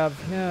we'll have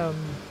him.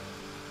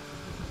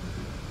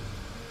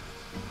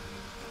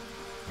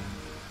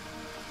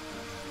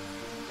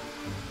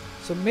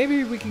 So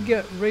maybe we can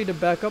get Raider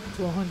back up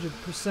to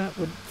 100%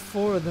 with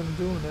 4 of them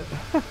doing it.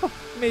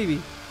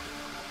 Maybe.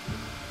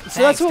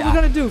 So that's what we're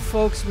going to do,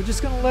 folks. We're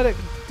just going to let it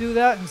do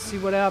that and see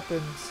what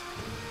happens.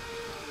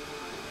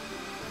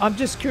 I'm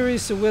just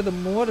curious to where the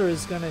mortar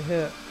is going to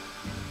hit.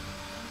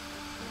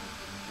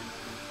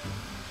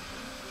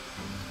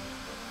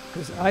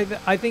 Because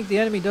I think the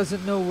enemy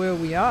doesn't know where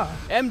we are.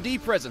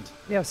 MD present.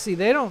 Yeah, see,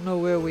 they don't know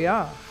where we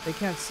are. They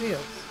can't see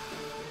us.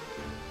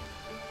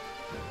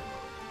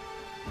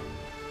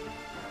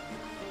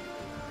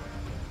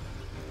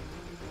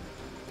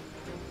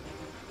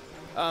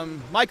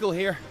 Michael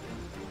here.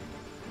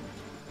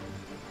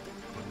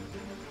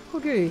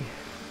 Okay.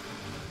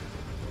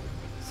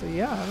 So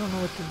yeah, I don't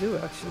know what to do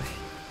actually.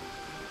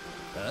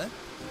 Huh?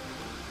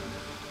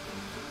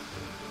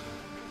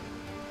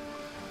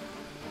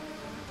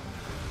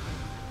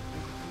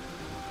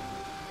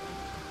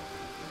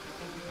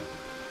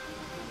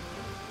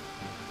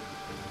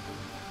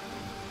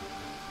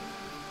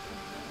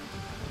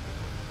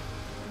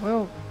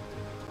 Well,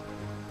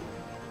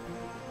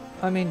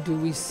 I mean, do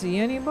we see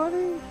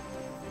anybody?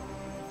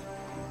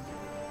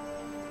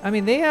 I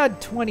mean, they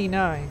had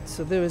 29,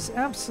 so there is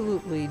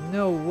absolutely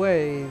no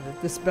way that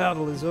this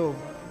battle is over.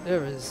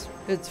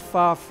 It's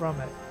far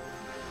from it.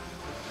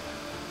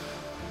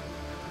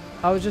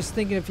 I was just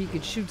thinking if he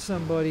could shoot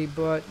somebody,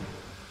 but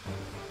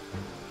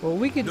well,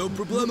 we could. No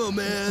problemo,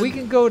 man. We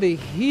can go to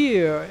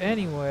here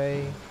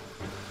anyway,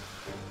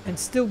 and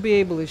still be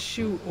able to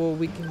shoot, or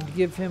we can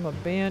give him a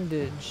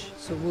bandage.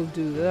 So we'll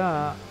do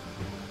that.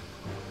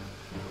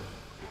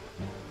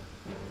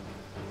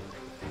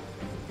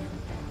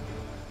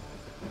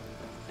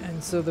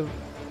 And so the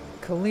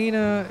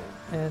Kalina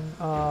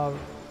and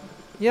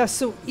yeah,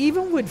 so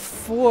even with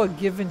 4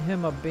 giving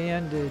him a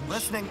bandage,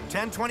 Listening,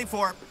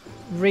 1024.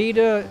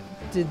 Raider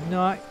did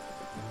not.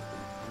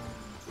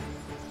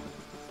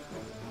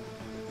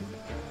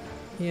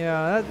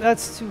 Yeah,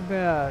 that's too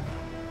bad.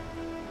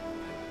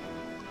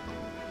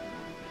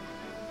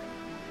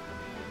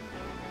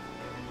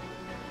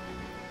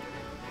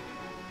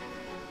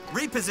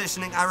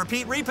 Repositioning, I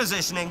repeat,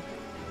 repositioning.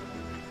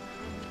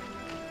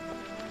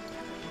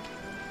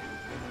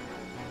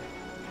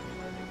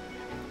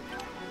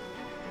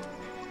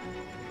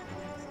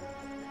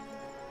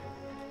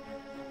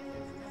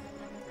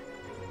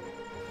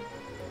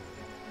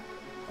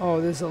 Oh,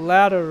 there's a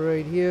ladder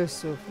right here,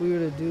 so if we were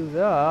to do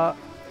that,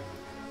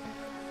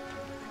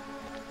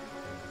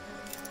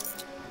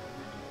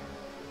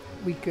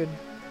 we could,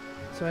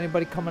 so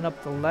anybody coming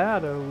up the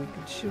ladder, we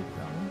could shoot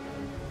them.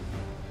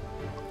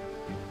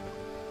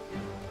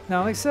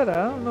 Now, like I said, I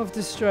don't know if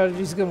this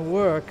strategy is going to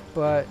work,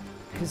 but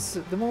because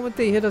the moment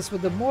they hit us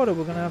with the mortar,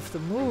 we're going to have to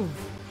move.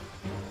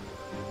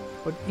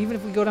 But even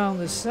if we go down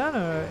the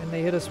center and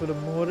they hit us with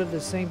a mortar, the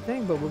same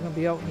thing, but we're going to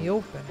be out in the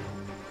open.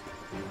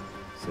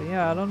 So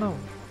yeah, I don't know.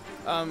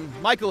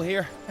 Michael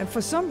here. And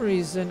for some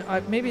reason,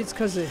 maybe it's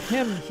because of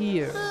him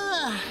here.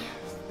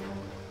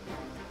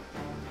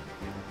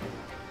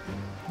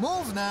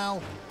 Move now.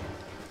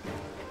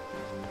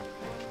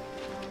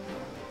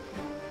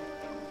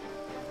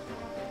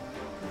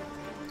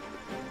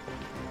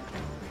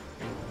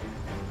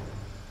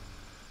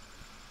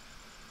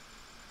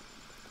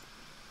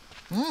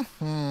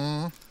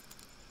 Mm-hmm.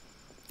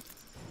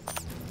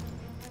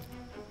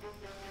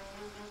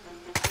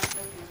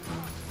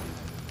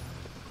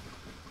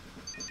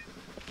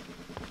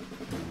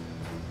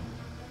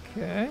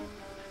 Okay.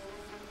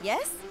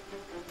 Yes?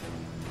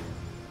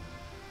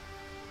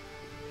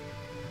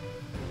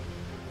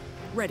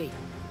 Ready.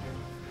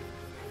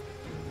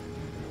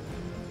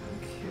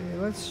 Okay,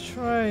 let's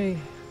try.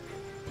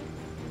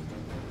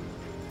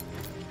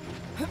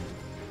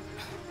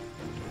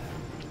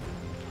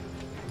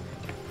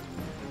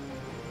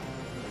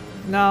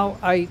 Now,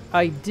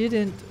 I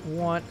didn't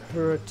want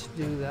her to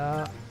do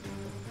that.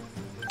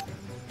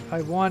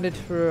 I wanted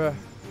her.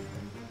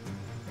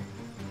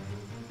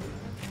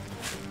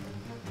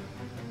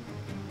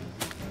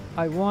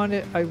 I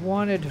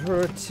wanted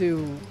her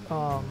to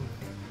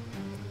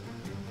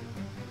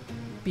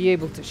be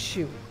able to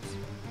shoot.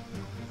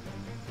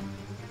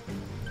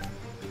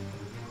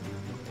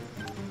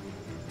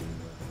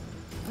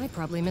 I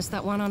probably missed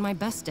that one on my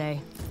best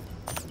day.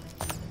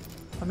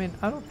 I mean,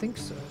 I don't think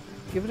so.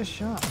 Give it a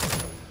shot.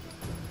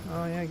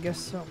 Oh yeah, I guess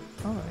so.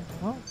 All right.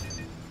 Well.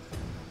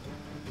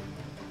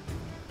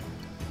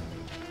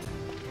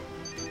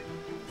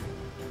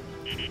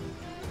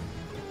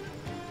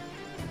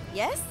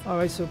 Yes? All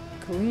right. So,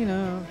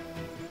 Kalina.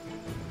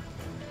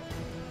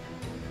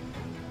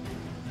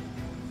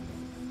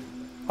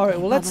 All right.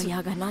 Well, let's. Baba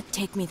Yaga not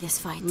take me this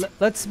fight.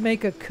 Let's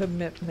make a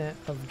commitment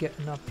of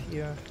getting up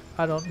here.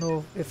 I don't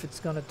know if it's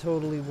gonna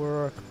totally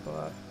work,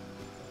 but.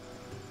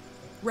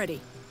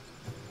 Ready.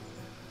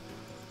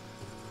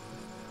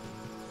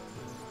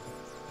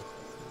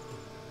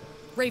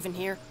 Raven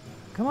here.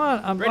 Come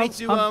on, Ready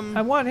to,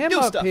 I want him do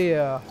up stuff.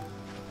 here.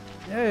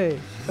 Hey.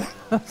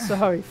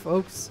 Sorry,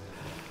 folks.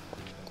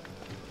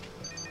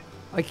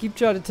 I keep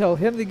trying to tell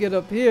him to get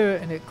up here,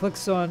 and it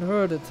clicks on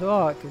her to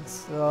talk and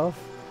stuff.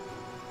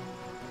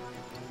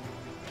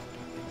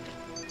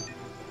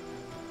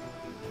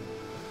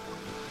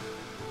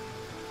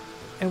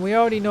 And we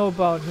already know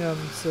about him,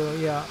 so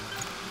yeah.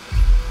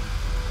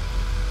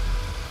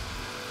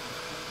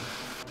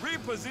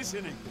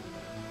 Repositioning.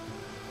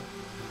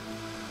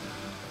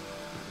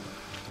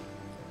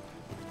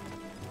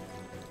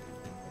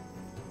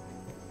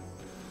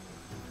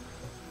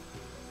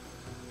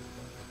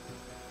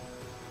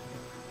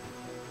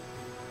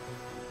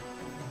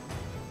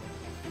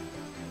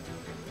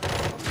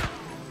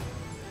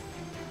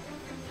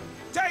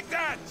 Take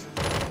that!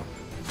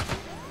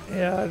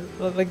 Yeah,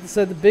 like I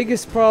said, the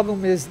biggest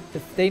problem is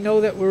if they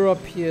know that we're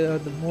up here,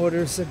 the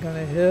mortars are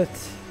gonna hit.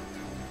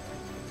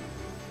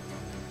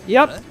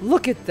 Yep, What?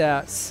 look at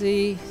that.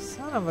 See?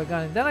 Son of a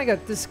gun. And then I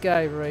got this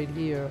guy right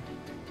here.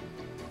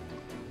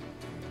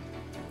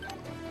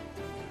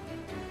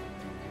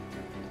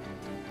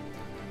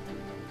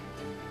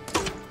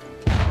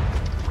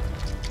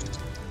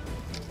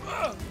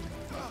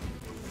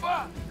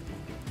 Fuck!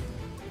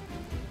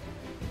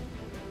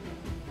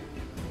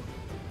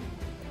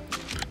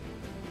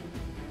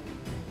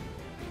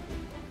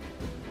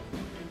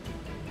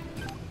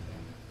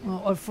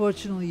 Well,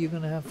 unfortunately, you're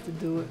gonna have to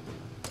do it.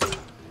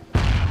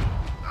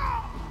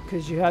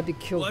 Because you had to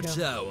kill Watch him.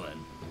 that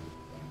one.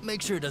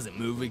 Make sure it doesn't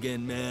move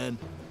again, man.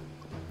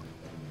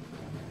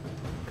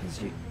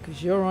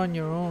 Because you're on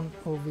your own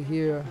over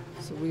here.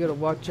 So we gotta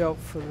watch out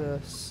for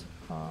this.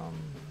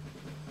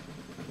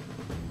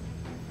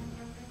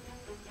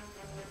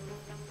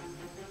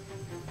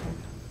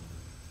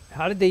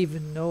 How did they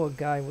even know a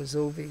guy was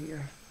over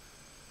here?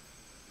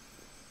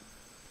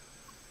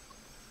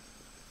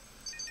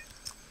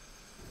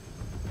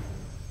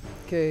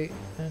 Okay,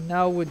 and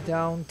now we're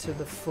down to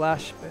the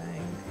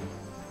flashbang.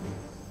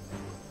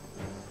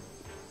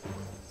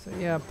 So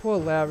yeah, poor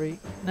Larry.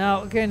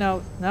 Now, okay,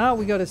 now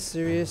we got a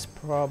serious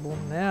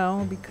problem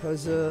now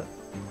because of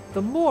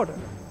the mortar.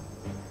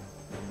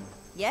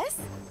 Yes?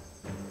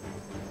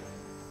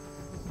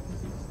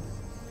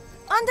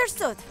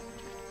 Understood.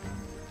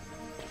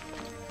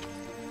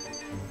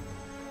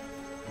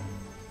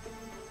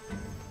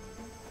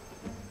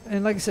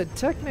 And like I said,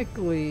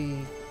 technically,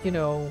 you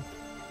know,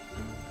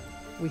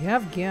 we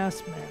have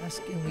gas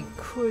mask and we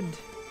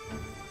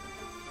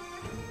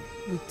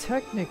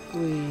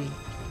technically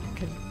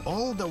can.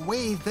 All the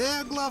way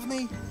there,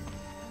 Glovney?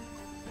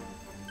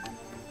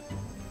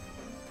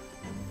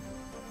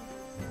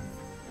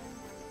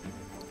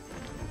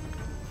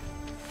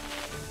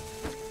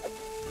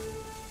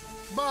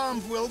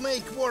 Bomb will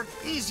make work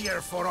easier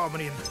for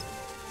Omrin.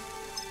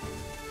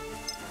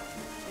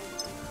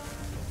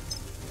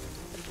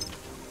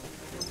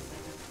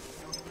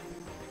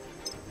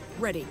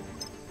 Ready.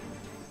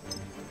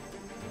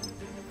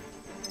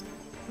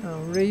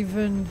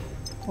 Raven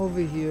over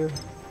here.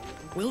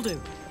 Will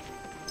do.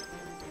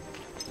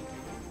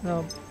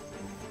 Now,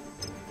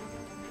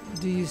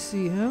 do you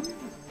see him?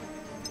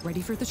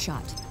 Ready for the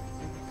shot.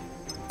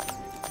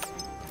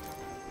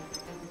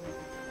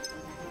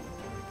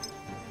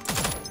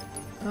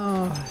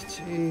 Oh,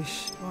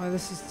 jeez. Why,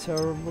 this is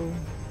terrible.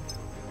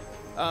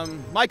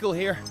 Michael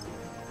here.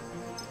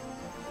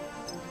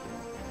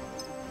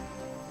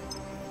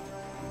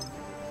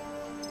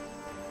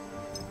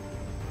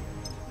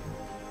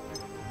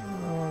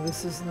 Oh,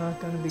 this is not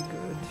going to be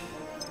good.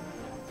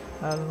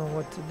 I don't know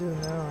what to do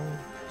now.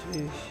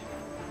 Jeez.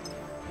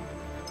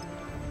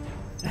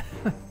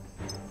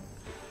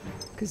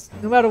 Because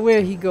no matter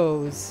where he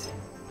goes,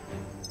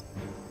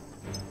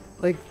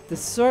 like the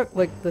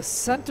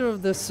center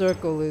of the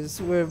circle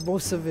is where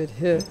most of it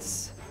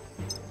hits.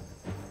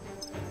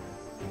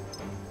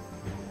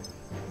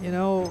 You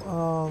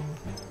know,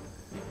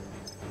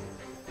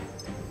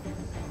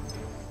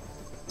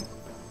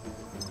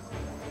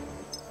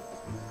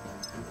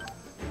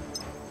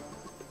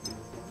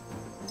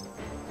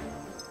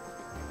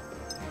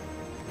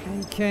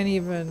 he can't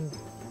even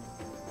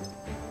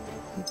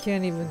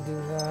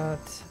do that.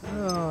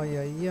 Oh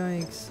yeah,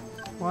 yikes.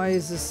 Why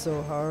is this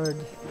so hard?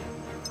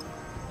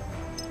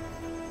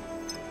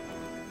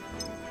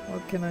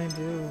 What can I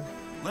do?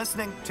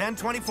 Listening,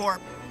 1024.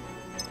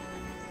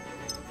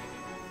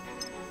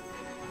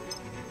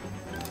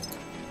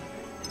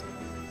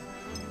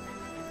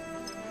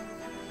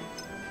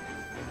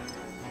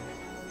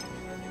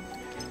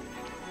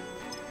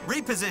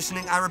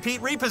 Repositioning, I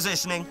repeat,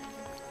 repositioning.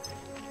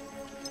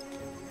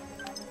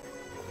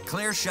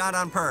 Clear shot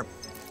on perp.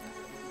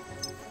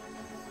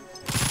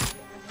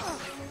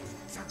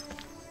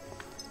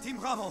 Team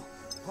Bravo,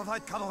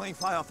 provide covering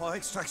fire for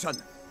extraction.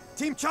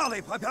 Team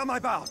Charlie, prepare my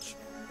barge.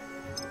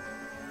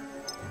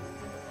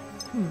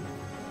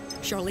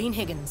 Charlene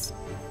Higgins.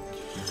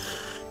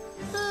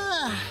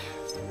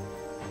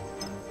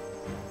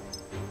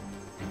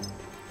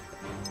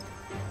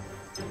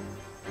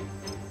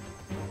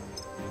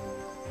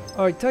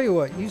 Alright, tell you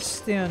what, you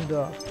stand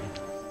up.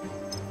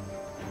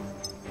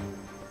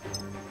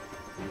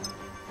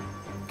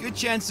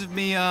 chance of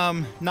me,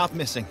 not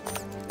missing?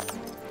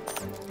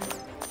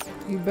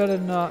 You better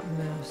not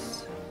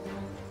miss.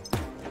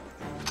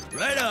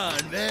 Right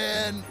on,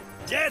 man.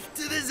 Death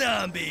to the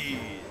zombies.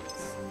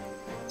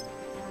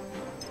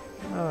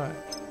 Alright.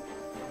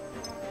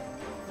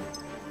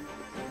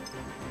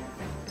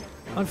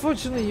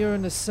 Unfortunately, you're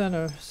in the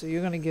center, so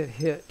you're gonna get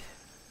hit.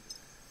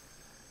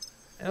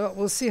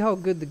 We'll see how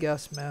good the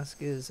gas mask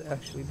is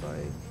actually by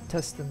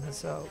testing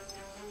this out.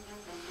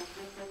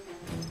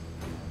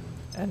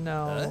 And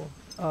now,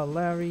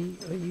 Larry,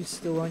 are you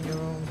still on your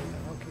own?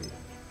 Okay.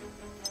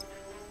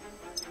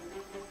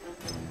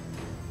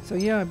 So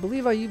yeah, I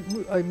believe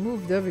I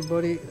moved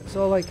everybody. That's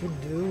all I can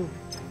do.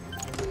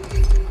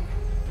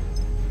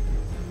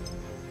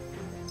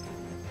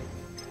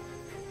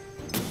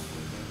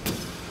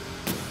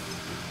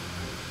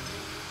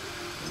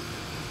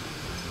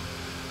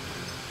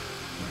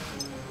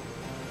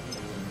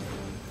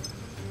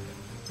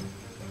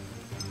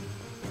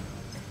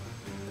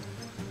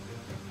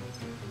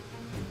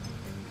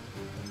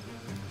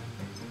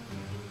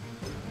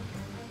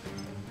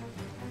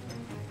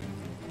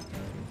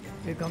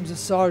 Here comes a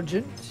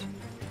sergeant.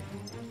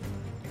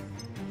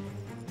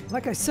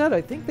 Like I said,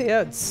 I think they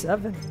had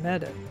 7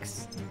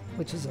 medics,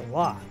 which is a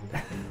lot.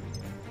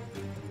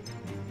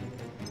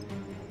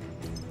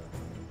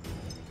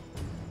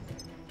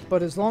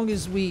 But as long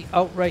as we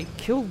outright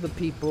kill the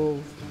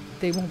people,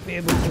 they won't be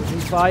able to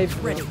revive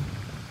them. Ready.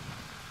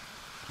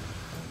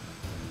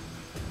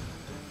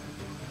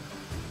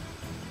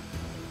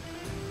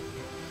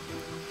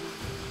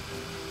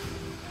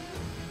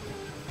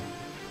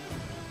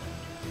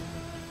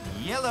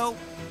 Yellow.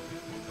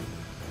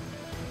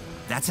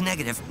 That's a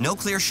negative. No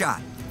clear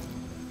shot.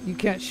 You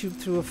can't shoot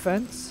through a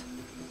fence?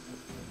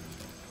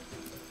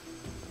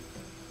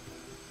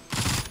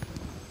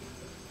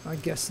 I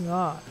guess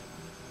not.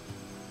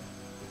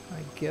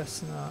 I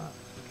guess not.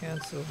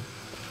 Cancel.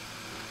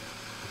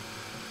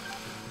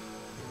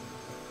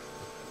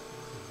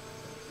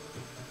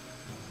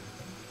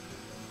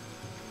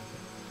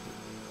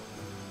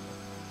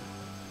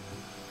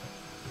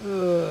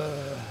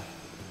 Ugh.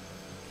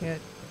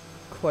 Can't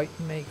quite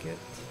make it.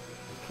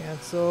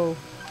 Cancel.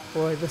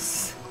 Boy,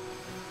 this...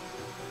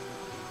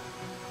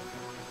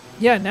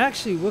 Yeah, and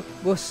actually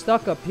we're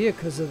stuck up here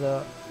because of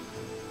the...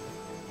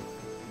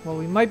 Well,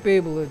 we might be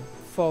able to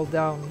fall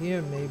down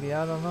here maybe,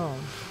 I don't know.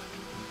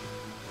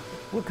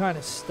 We're kind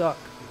of stuck.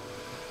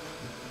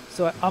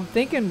 So I'm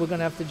thinking we're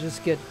gonna have to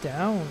just get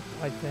down,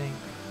 I think.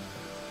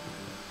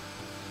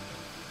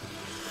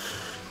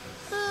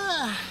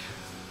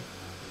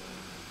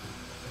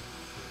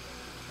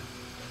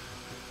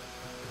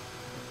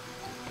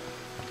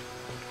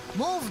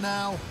 Move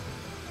now.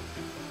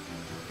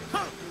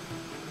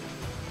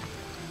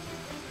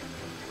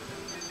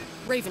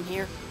 Raven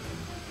here.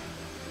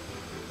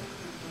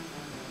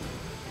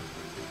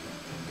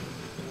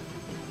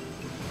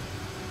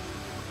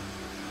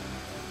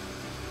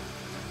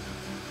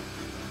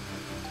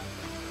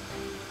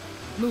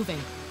 Moving.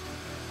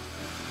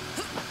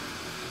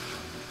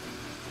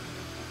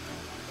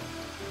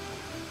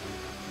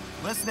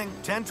 Listening.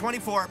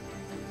 1024.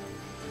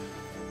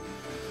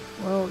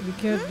 Well, you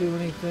can't do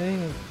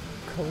anything.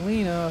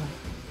 Kalina.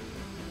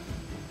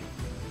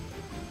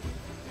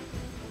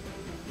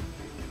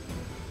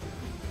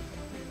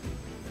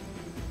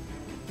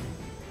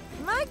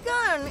 My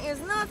gun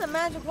is not a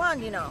magic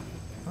wand, you know.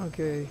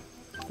 Okay,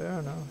 fair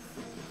enough.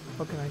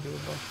 What can I do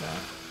about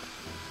that?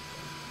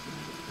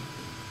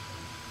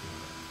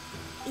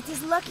 It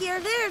is luckier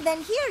there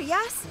than here,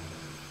 yes?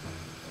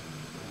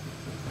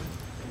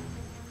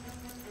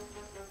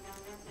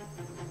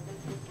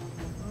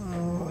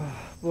 Oh,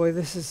 boy,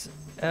 this is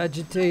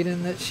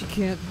agitating that she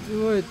can't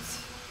do it.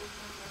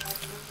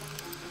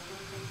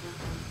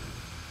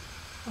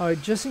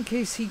 Alright, just in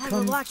case he I will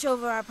comes... watch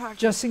over our party.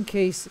 Just in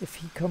case if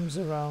he comes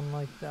around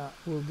like that,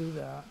 we'll do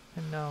that.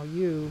 And now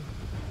you...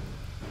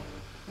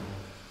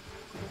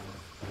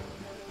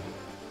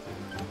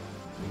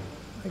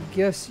 I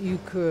guess you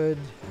could...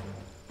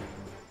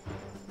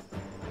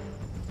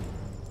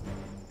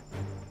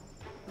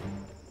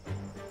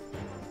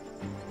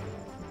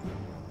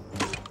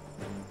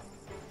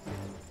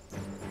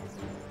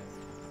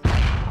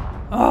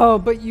 Oh,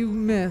 but you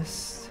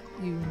missed.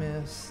 You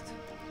missed.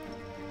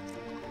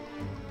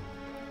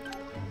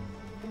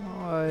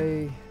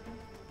 I...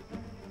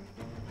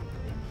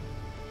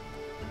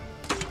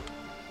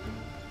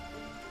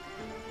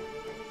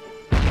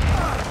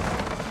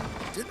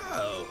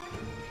 Dunno.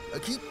 I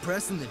keep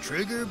pressing the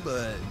trigger,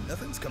 but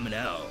nothing's coming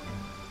out.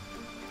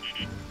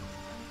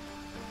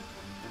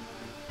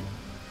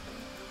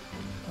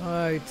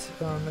 Alright,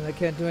 and I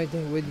can't do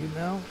anything with you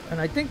now. And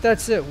I think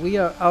that's it. We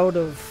are out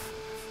of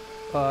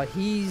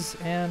He's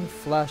and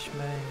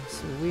Flashbang.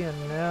 So we are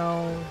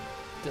now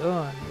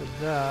done with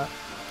that.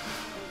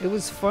 It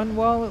was fun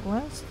while it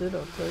lasted,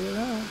 I'll tell you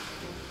that.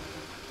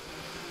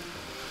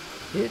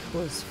 It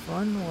was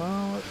fun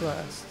while it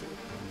lasted.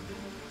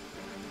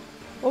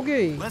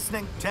 Okay.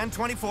 Listening.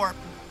 1024.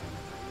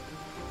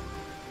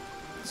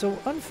 So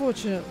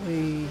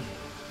unfortunately,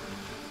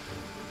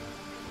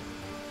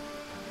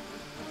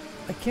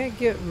 I can't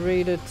get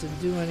Raider to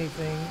do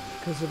anything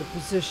because of the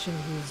position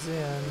he's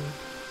in.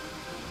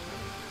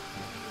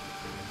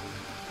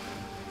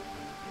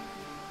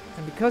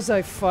 And because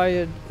I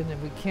fired, and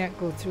then we can't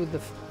go through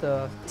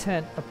the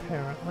tent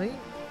apparently.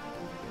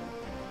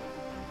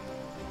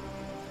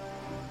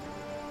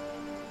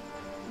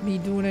 Me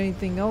doing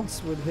anything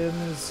else with him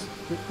is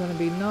gonna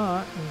be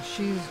not, and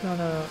she's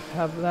gonna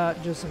have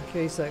that just in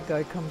case that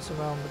guy comes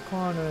around the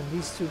corner, and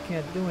these two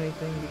can't do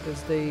anything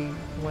because they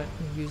went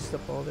and used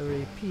up all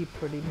their AP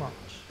pretty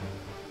much.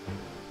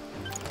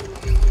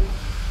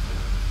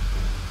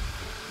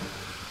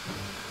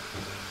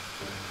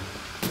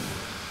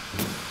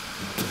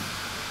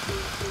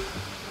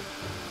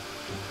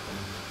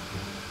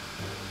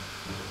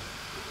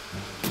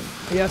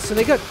 Yeah, so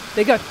they got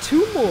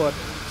two mortars.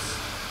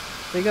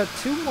 They got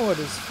two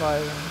mortars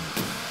firing.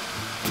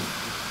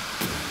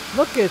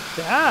 Look at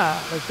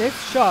that! Like they've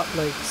shot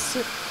like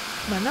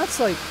man, that's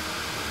like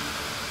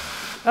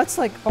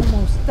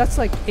almost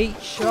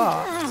 8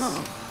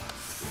 shots.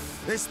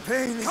 This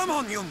pain. Come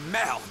on, you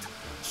melt!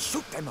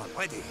 Shoot them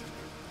already.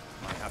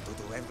 I have to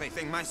do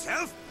everything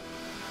myself.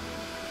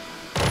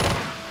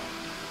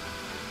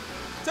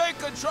 Take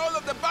control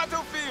of the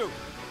battlefield.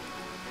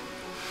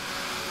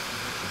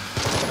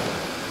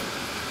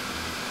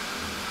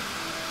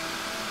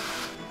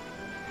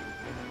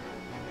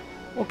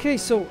 Okay,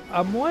 so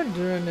I'm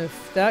wondering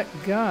if that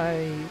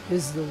guy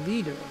is the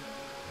leader.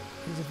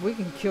 Because if we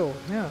can kill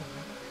him.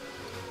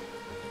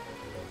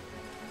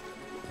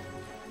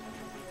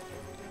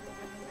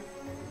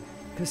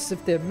 Because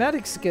if their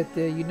medics get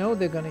there, you know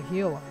they're going to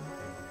heal him.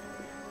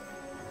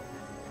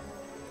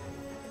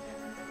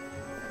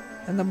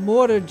 And the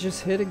mortar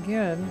just hit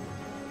again.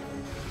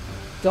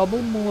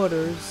 Double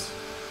mortars.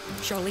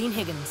 Charlene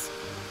Higgins.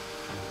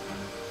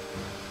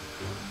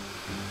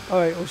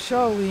 Alright, well,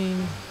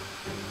 Charlene.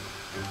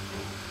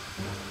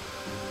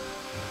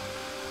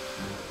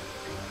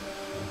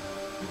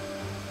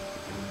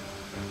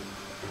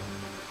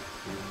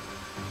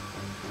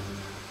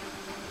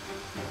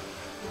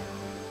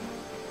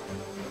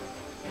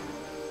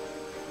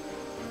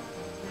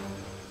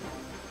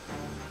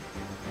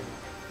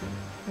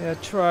 Yeah,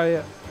 try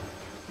it.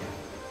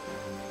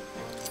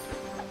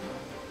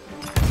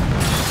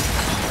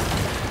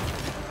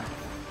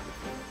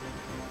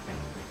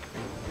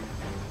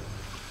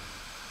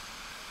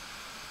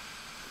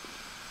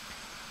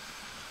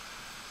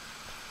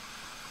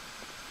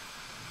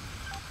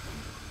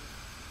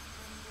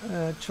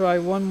 Try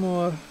one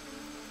more.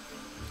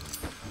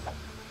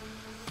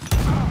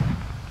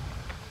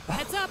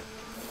 Heads up!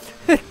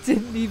 It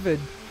didn't even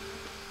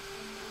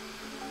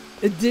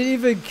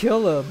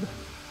kill him.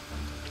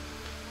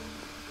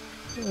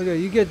 Okay,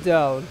 you get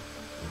down.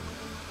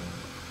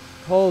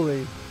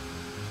 Holy.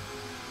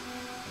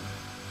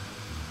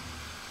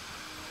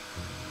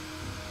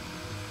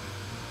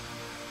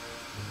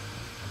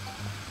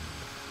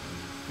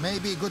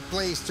 Maybe a good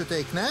place to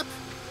take nap?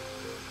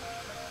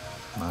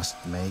 Must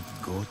make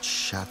good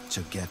shot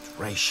to get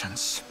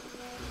rations.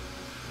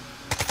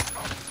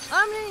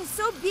 Armlin is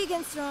so big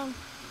and strong.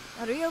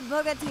 A real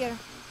bogatir.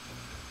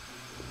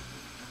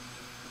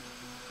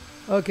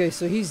 Okay,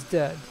 so he's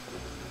dead.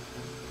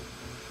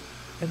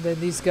 And then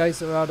these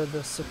guys are out of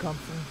the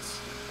circumference.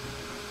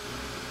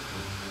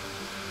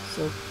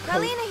 So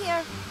Kalina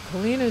here.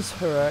 Kalina's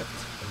hurt.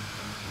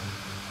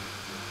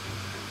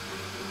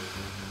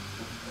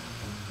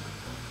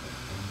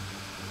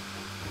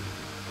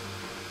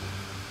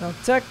 Now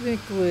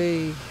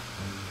technically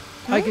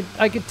I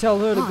could tell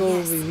her to go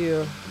over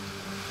here.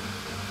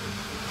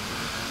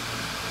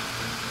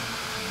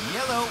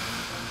 Yellow.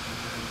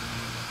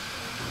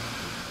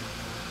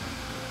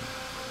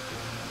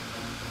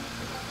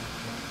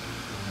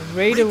 And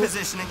Raider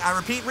Repositioning. I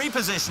repeat,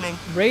 repositioning.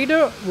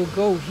 Raider will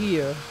go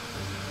here.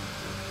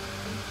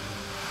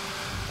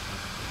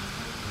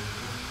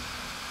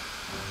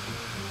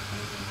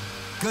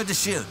 Good to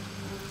shoot.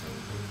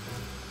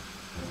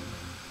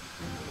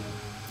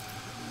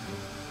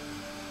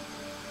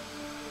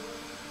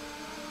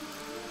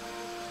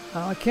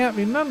 I can't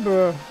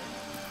remember.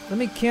 Let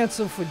me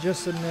cancel for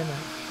just a minute.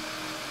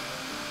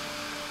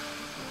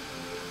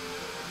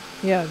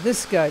 Yeah,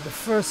 this guy, the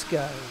first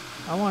guy.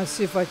 I want to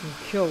see if I can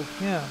kill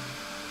him.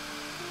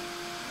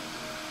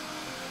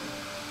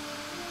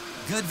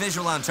 Good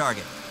visual on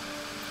target.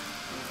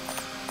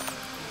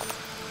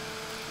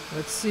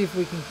 Let's see if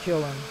we can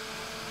kill him.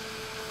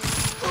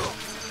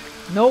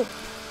 Nope.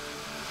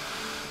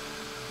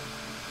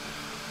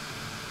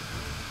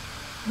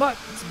 But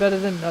it's better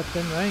than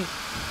nothing, right?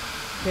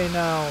 Okay,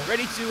 now.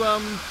 Ready to,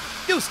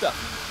 do stuff.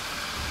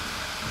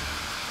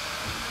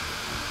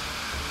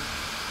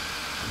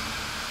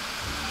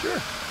 Sure.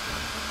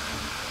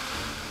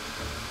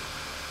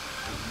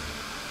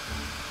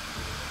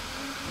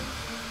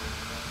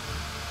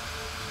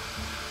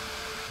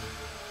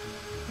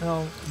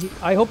 No,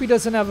 I hope he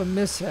doesn't have a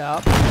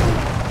mishap.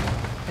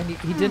 And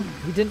he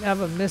didn't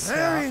have a mishap.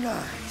 Very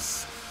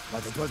nice.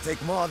 But it will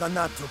take more than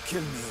that to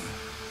kill me.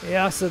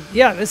 Yeah, so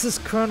yeah, this is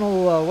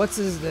Colonel what's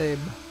his name?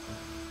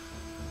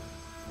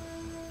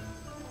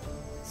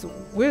 So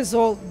where's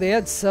all? They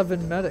had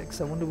 7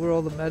 medics. I wonder where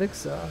all the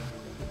medics are.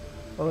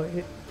 Oh,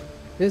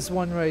 here's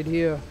one right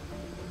here.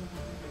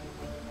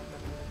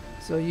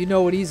 So you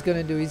know what he's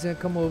gonna do. He's gonna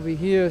come over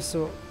here.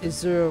 So is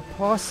there a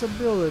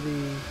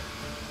possibility?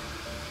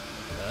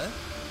 Huh?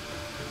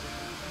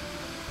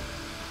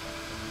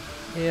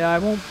 Yeah, I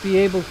won't be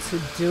able to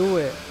do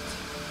it.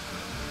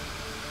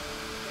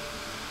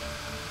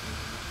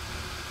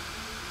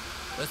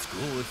 That's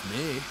cool with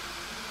me.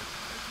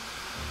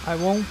 I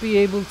won't be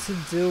able to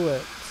do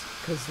it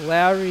because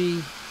Larry,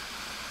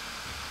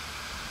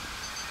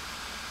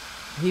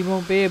 he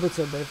won't be able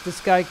to. But if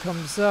this guy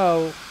comes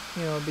out,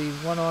 you know, it'll be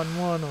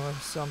one-on-one or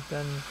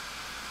something.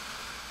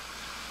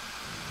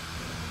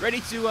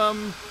 Ready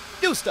to,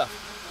 do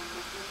stuff.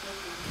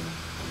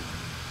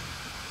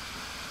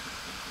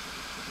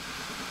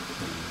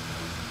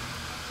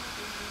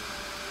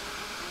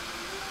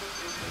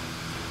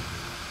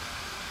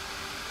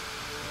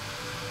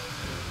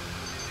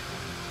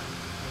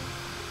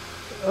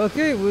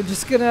 Okay, we're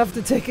just gonna have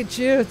to take a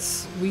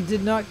chance. We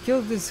did not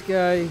kill this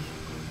guy.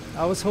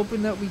 I was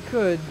hoping that we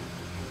could.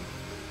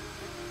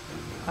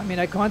 I mean,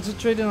 I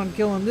concentrated on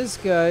killing this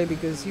guy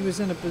because he was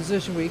in a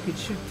position where he could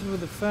shoot through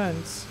the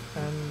fence,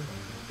 and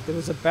there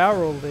was a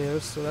barrel there,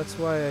 so that's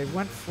why I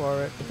went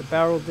for it, but the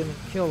barrel didn't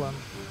kill him.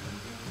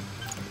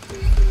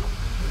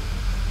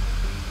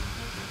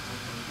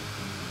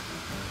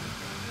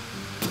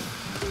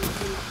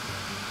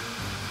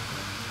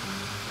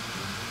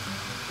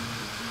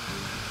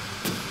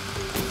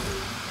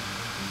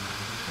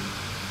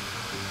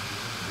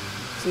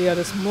 So yeah,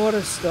 this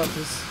mortar stuff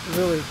is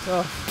really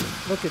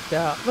tough. Look at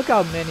that. Look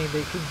how many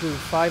they can do.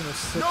 5 or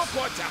 6. No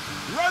quarter.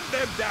 Run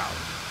them down.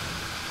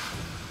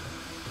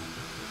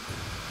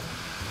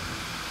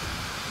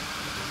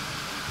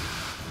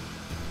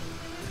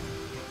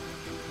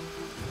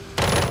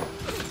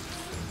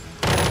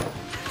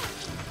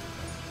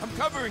 I'm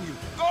covering you.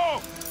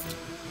 Go!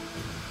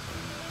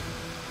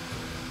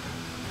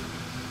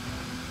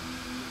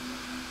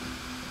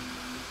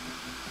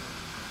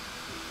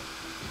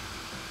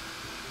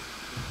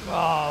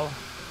 Wow.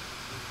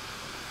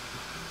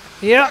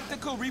 Yep.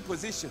 Tactical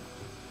reposition.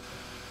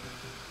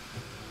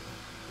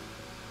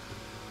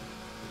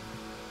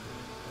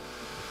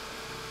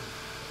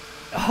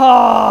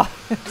 Ah!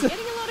 I'm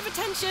getting a lot of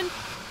attention.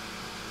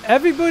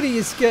 Everybody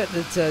is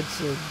getting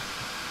attention.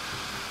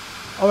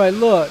 Alright,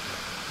 look.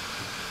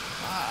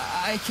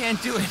 I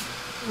can't do it.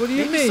 What do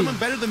you Maybe mean? someone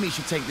better than me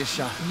should take this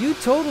shot. You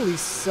totally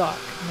suck,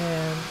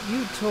 man.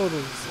 You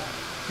totally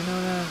suck. You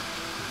know that?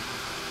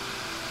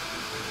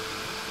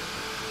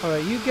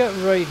 Alright, you get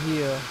right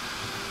here.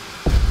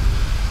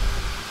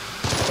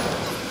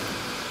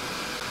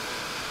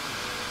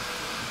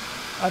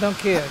 I don't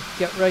care.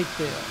 Get right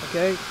there,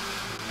 okay?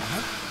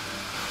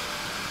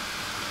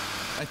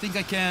 I think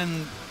I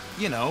can,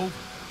 you know,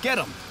 get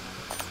him.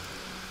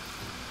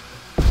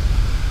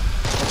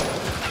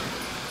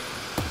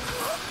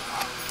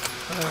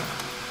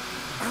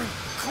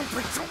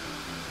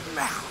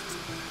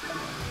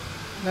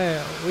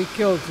 There, we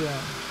killed him.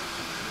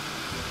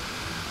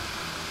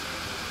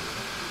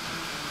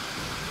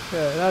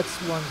 Okay, that's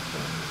one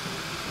thing.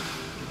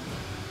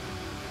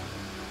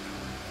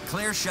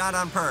 Clear shot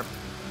on perp.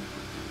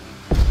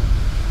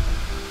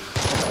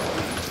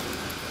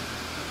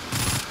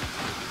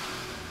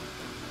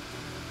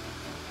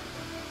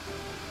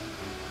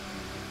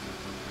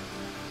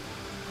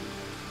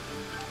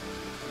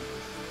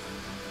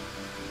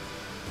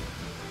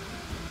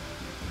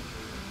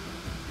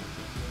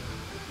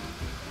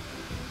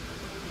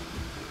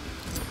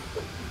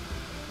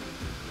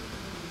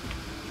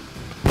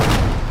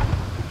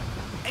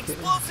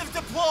 Explosive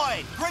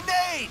deployed!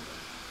 Grenade!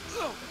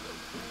 Ugh,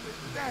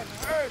 that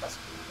hurts.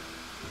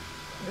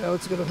 Yeah,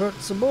 it's gonna hurt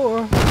some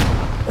more.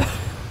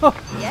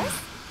 Yes?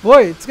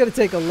 Boy, it's gonna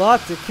take a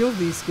lot to kill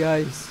these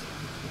guys.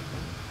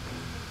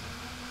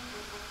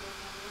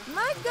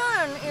 My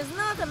gun is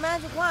not a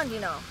magic wand, you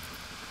know.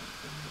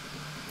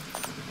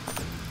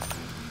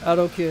 I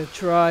don't care,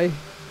 try.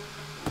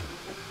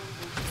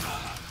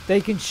 They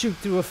can shoot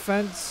through a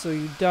fence, so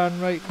you darn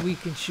right we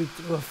can shoot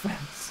through a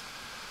fence.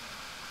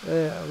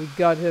 Yeah, we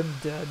got him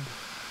dead.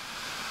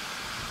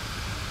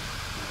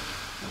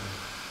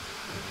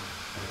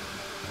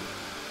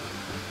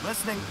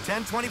 Listening,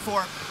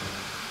 1024.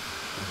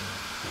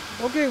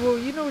 Okay, well,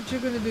 you know what you're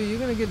gonna do. You're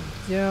gonna get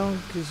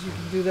down, because you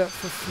can do that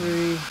for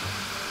free.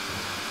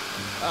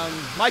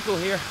 Michael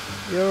here.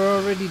 You're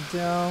already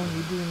down.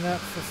 You're doing that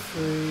for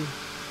free.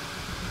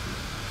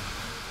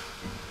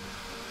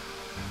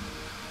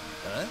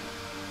 Huh?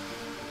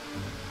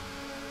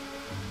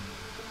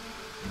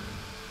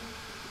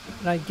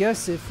 And I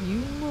guess if you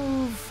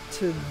move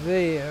to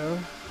there...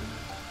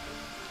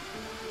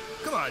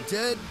 Come on,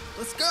 Ted.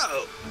 Let's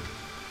go.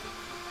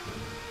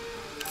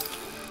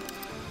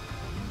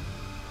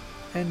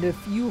 And if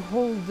you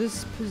hold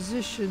this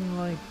position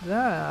like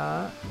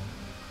that...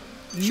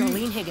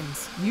 Charlene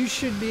Higgins. You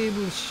should be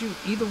able to shoot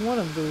either one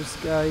of those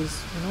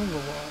guys in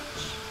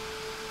Overwatch.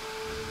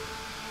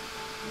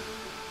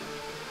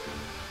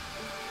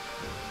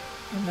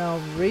 And now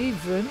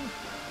Raven,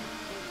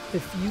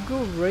 if you go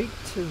right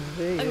to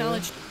there...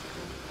 Acknowledged.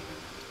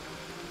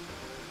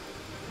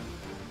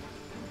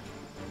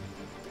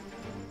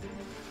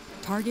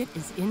 Target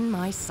is in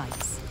my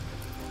sights.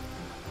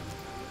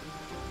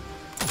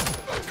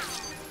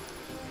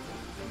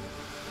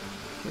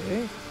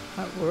 Okay,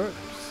 that works.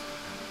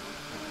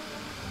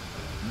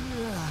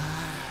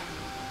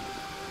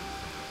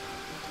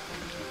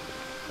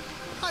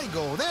 I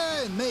go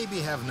there and maybe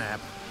have nap.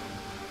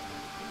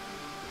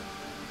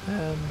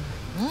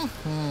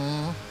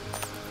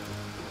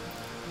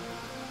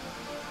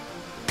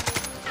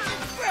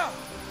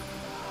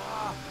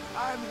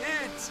 I'm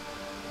hit.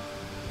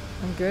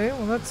 Okay,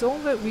 well that's all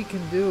that we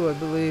can do, I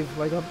believe.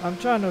 Like, I'm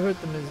trying to hurt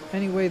them as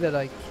any way that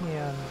I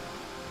can.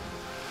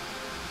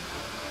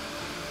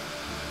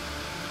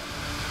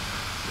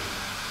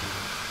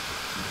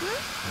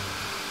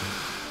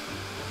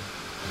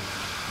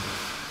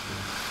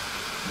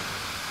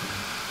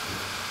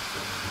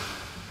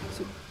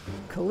 So,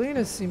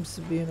 Kalina seems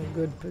to be in a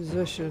good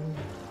position.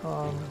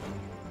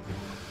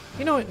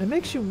 You know, it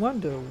makes you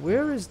wonder,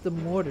 where is the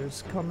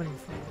mortars coming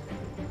from?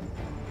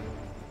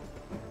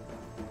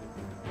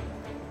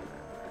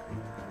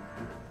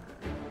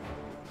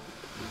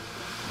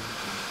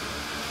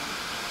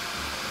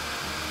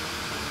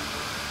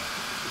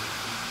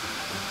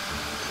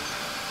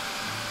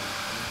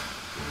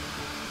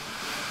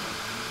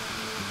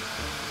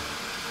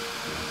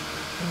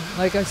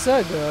 Like I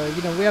said,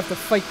 you know, we have to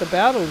fight the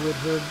battle with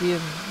her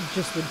being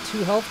just with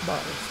 2 health bars,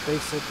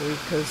 basically,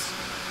 because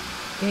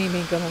game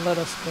ain't gonna let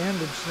us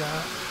bandage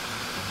that.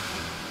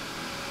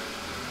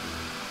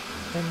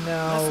 And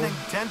now... Listening,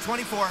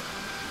 1024.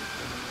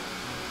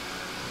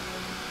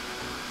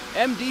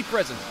 MD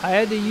present. I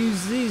had to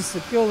use these to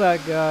kill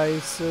that guy,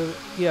 so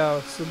yeah,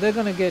 so they're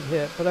gonna get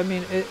hit. But I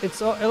mean,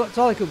 it's all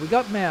I could. We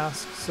got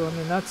masks, so I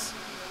mean that's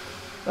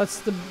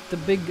the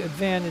big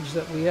advantage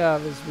that we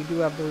have, is we do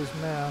have those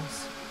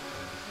masks.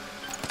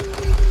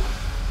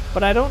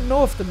 But I don't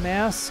know if the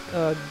masks,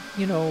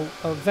 you know,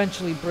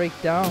 eventually break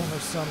down or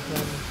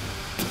something.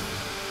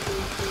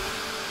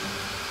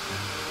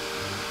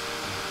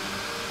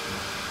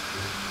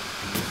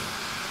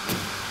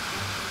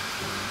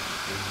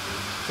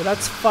 So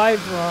that's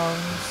 5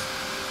 rounds.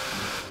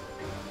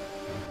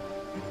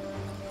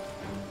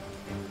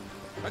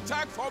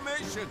 Attack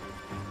formation.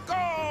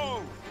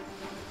 Go!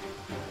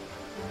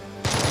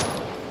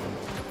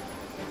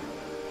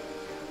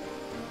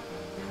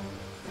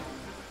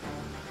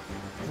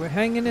 We're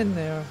hanging in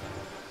there.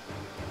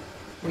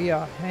 We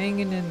are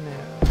hanging in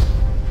there.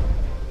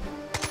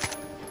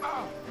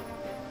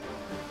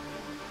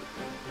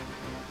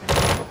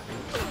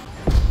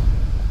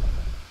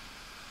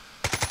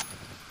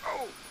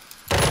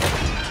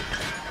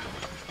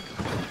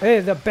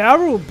 Hey, the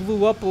barrel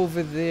blew up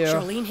over there.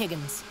 Charlene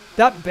Higgins.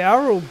 That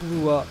barrel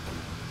blew up.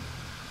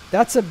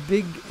 That's a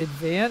big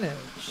advantage.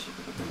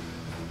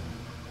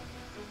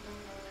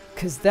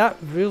 'Cause that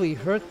really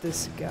hurt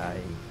this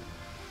guy.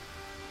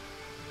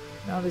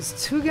 Now there's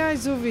 2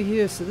 guys over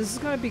here, so this is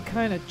going to be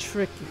kind of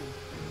tricky.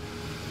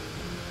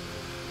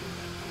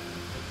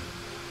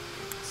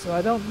 So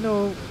I don't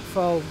know if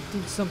I'll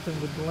do something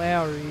with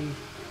Larry.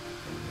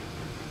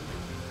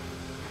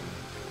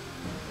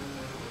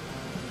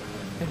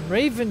 And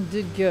Raven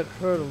did get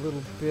hurt a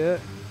little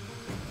bit.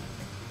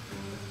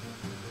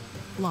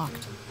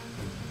 Locked.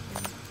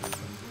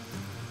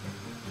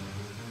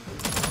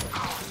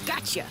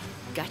 Gotcha.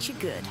 Gotcha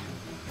good.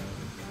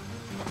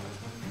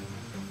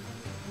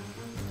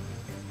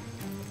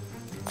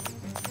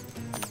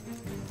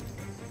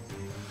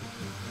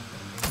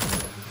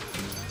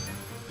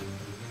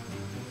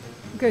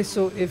 Okay,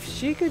 so if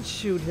she could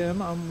shoot him,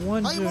 I'm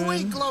wondering... I'm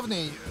awake,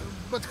 Lovney,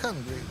 but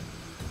hungry.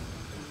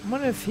 I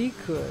wonder if he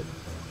could.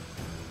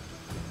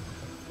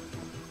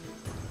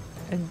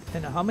 And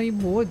how many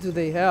more do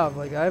they have?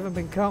 Like, I haven't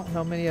been counting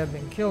how many I've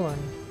been killing,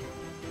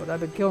 but I've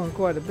been killing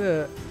quite a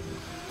bit.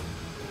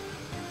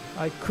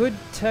 I could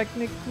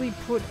technically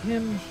put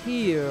him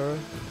here.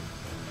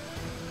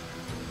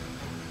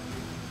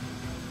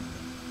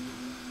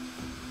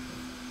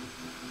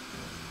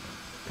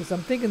 Because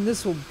I'm thinking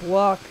this will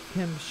block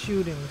him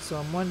shooting, so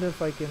I'm wondering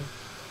if I can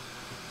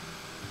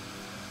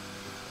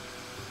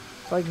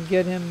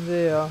get him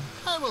there.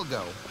 I will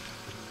go.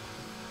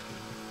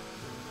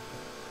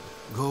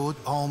 Good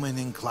omen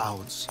in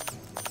clouds.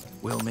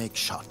 We'll make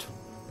shot.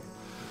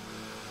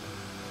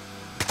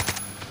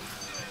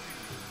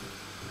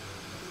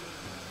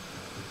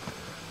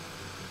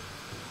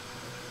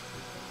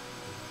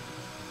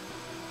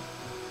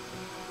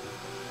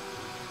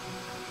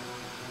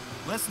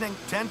 Listening,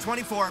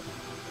 1024.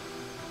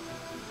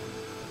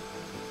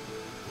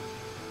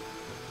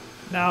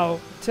 Now,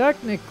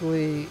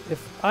 technically,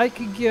 if I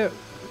could get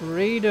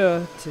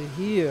Raider to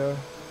here...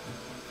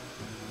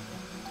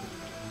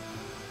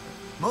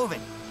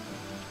 Moving.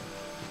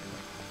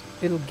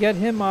 It'll get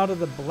him out of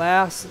the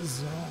blast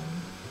zone.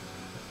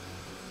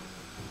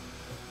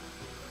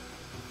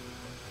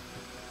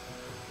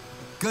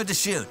 Good to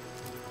shoot.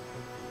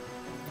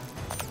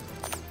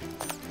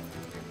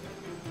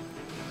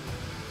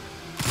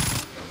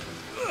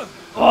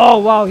 Oh, Oh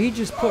wow, he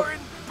just put Foreign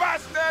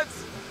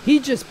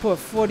bastards!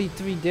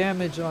 43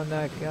 damage on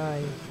that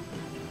guy.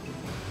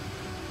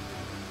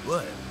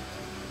 What?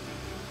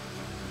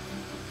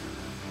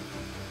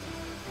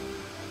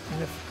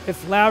 And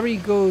if Larry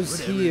goes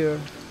Whatever. here,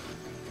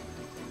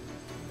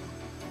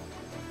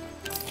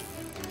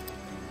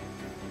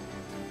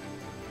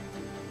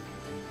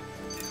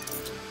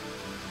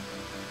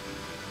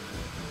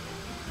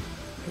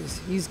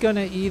 he's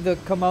gonna either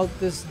come out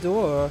this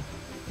door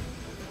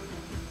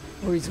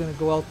or he's gonna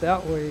go out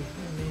that way.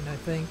 I mean, I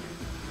think.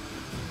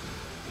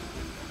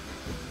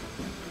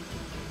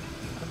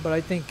 But I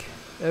think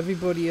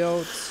everybody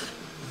else.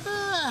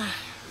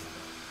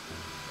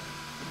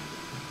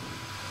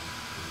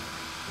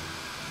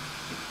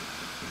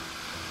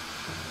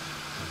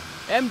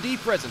 MD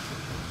present.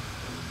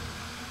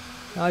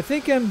 I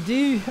think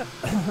MD,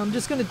 I'm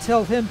just gonna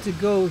tell him to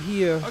go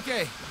here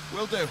Okay,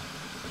 will do.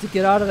 to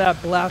get out of that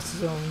blast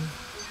zone.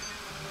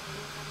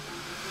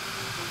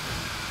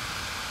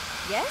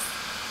 Yes?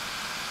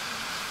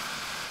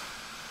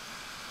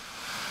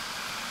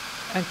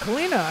 And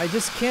Kalina, I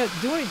just can't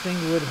do anything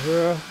with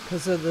her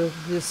because of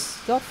this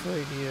stuff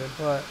right here.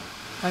 But,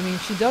 I mean,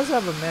 she does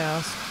have a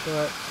mask,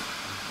 but...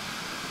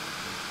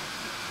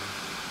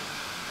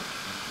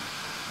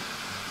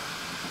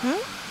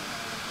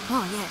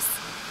 Oh, yes.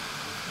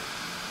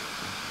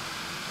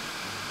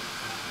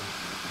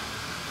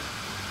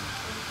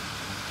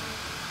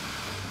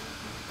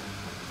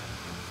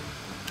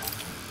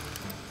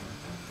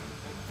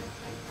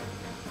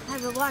 I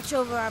will watch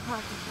over our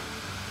party.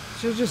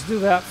 She'll just do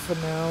that for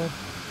now.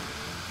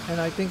 And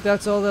I think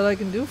that's all that I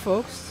can do,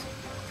 folks.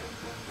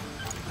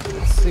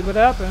 Let's see what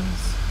happens.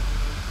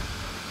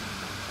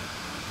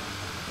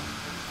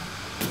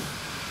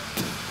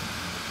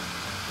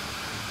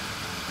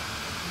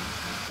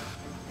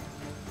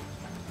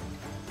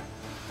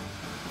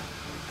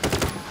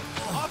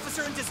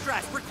 Officer in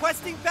distress,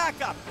 requesting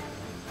backup.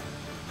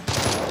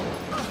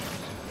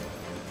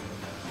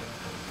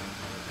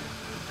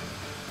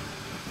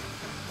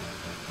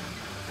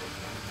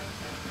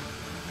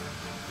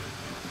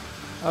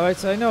 Alright,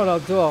 so I know what I'll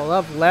do. I'll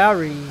have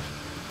Larry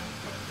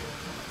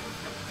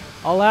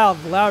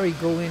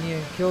go in here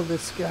and kill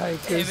this guy.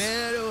 Hey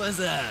man, what's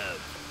up?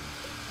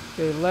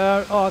 Okay,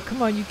 Larry. Oh,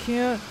 come on, you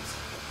can't.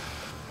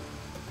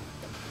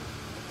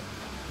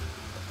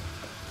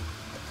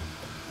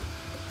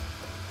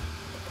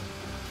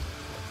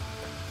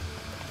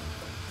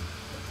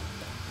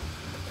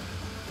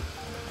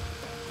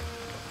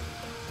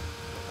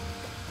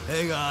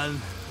 Hang on.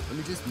 Let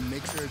me just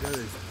make sure I got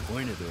this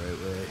pointed the right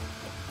way.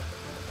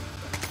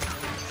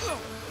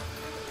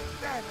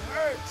 That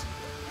hurts!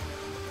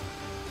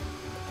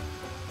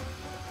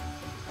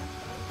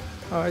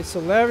 Alright, so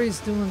Larry's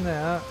doing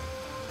that.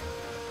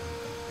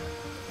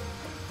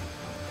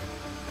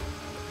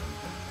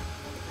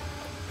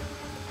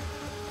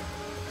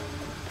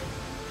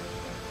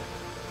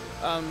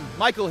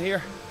 Michael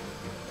here.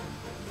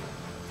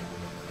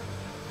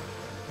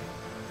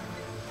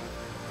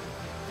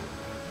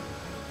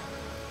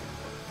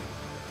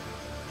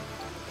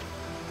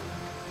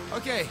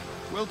 Okay,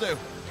 will do.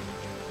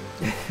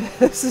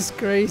 This is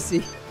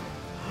crazy.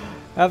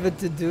 Having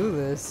to do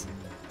this.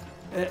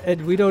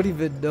 And we don't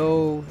even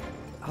know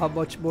how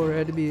much more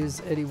enemy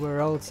is anywhere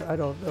else. I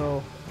don't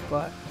know.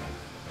 But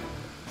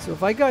so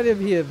if I got him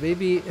here,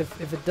 maybe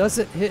if it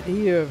doesn't hit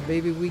here,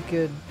 maybe we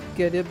could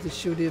get him to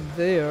shoot him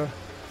there.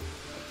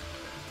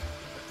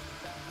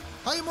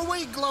 I'm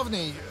awake,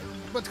 Glovney,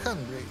 but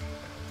hungry.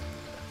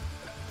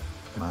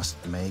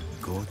 Must make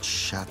good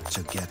shot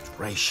to get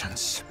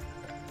rations.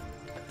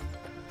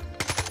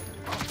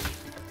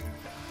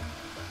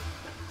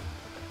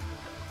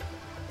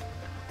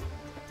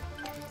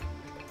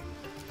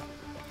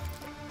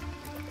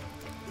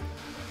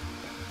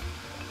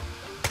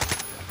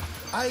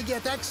 I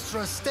get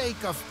extra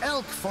steak of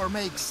elk for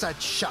make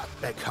such shot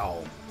back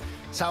home.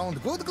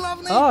 Sound good,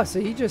 Glovney? Oh, so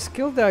he just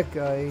killed that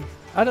guy.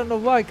 I don't know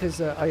why,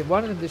 because I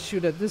wanted him to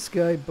shoot at this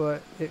guy,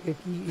 but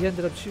he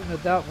ended up shooting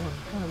at that one.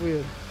 Kind of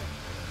weird.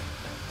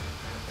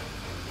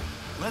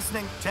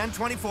 Listening,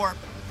 1024.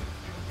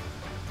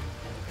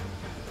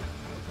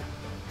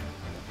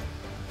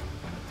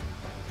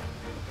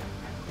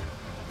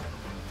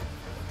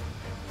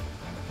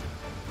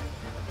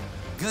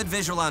 Good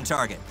visual on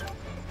target.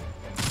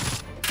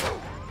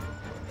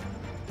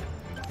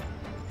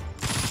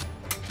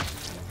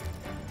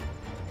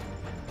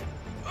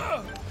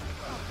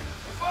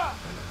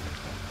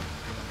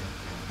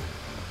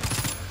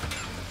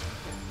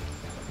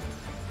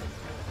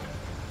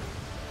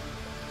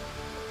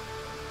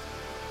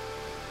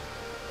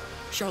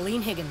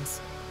 Charlene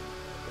Higgins.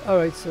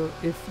 Alright, so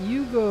if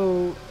you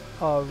go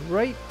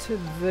right to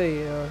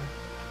there,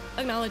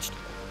 Acknowledged.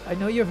 I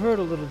know you're hurt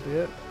a little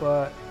bit,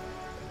 but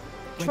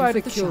Ready try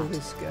for to the kill shot.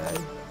 this guy.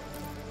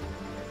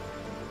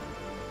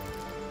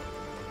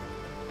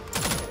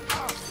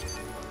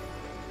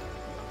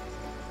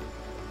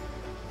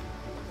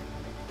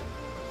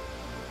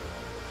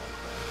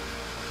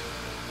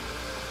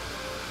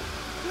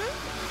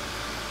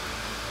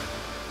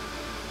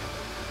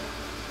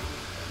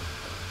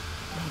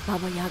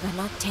 Baba Yaga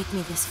not take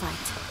me this fight.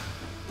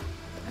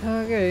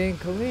 Okay,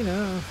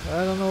 Kalina.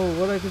 I don't know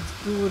what I could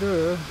do with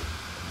her.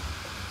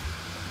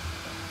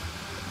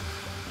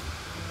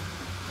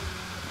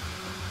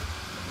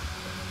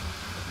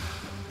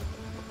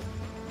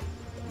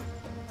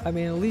 I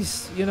mean, at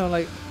least, you know,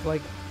 like,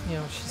 you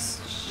know,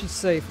 she's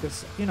safe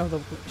because, you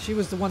know, she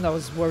was the one that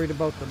was worried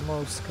about the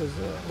most because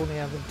only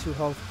having 2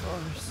 health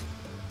bars.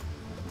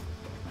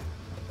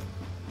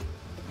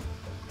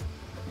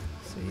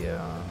 So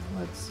yeah,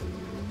 let's see.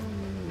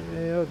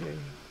 Yeah, okay.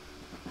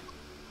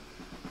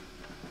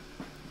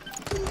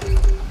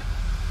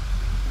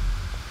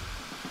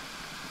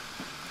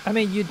 I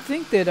mean, you'd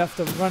think they'd have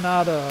to run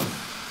out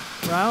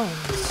of rounds.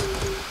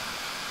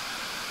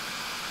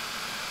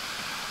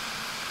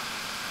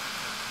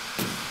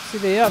 See,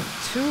 they have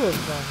 2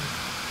 of them.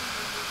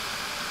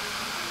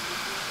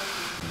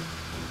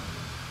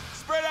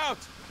 Spread out.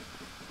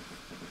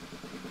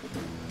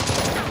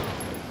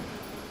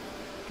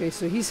 Okay,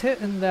 so he's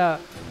hitting that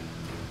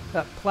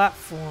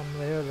platform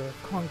there, the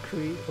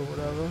concrete or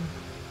whatever.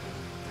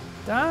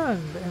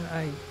 Damn,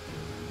 and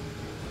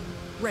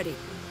Ready.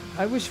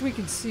 I wish we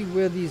could see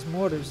where these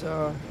mortars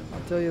are.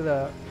 I'll tell you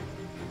that.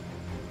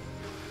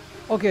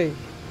 Okay.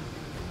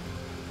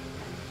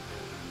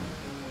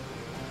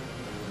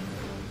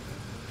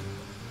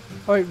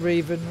 Alright,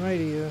 Raven, right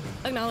here.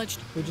 Acknowledged.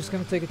 We're just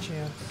gonna take a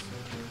chance.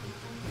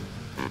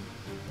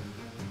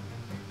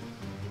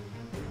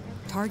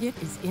 Target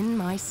is in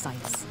my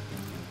sights.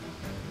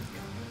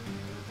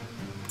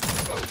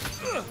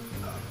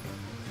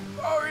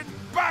 Foreign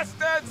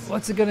bastards!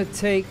 What's it gonna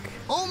take?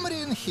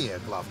 Omrin here,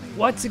 Glovny.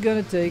 What's it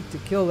gonna take to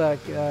kill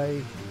that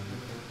guy?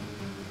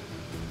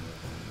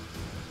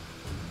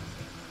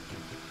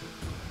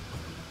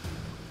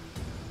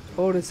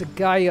 Oh, there's a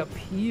guy up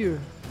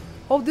here.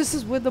 Oh, this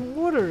is where the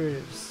mortar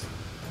is.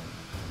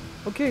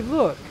 Okay,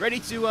 look. Ready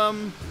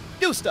to,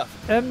 do stuff.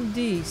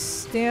 MD,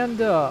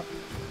 stand up.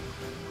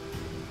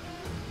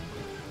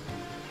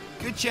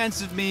 Good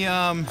chance of me,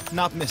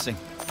 not missing.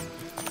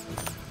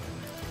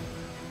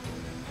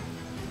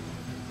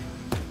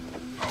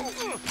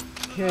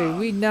 Okay,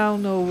 we now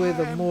know where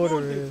the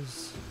mortar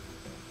is.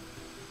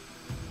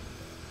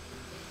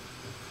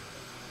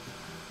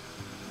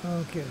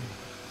 Okay,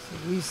 so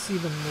we see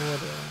the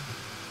mortar.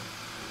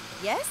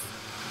 Yes?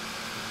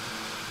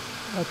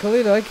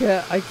 Khalida,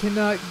 I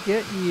cannot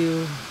get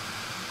you.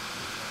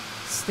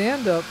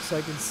 Stand up so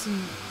I can see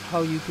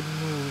how you can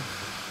move.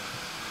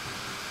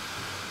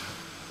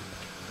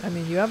 I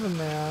mean, you have a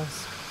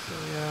mask, so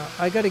yeah,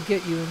 I gotta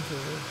get you into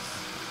this.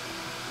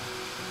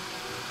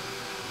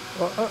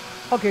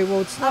 Okay,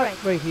 well, it's not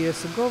right here,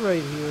 so go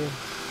right here.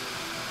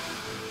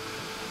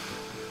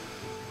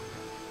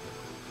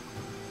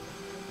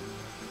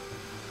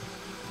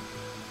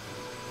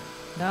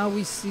 Now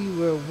we see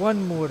where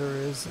one mortar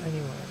is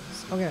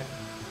anyways. Okay.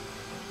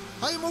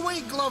 I am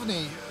awake,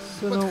 Glovny,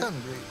 So but no,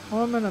 hungry.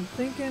 Orman, I'm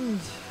thinking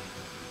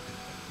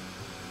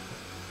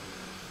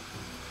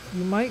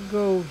you might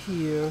go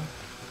here.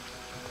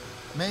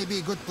 Maybe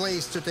a good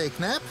place to take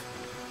nap?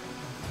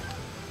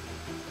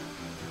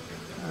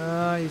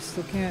 You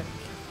still can't.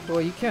 Boy,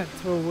 you can't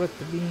throw with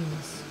the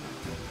beams.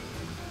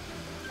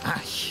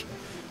 Ash.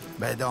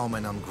 Bad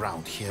omen on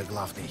ground here,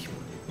 Glovny.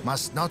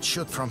 Must not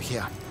shoot from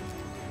here.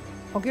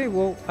 Okay,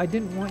 well, I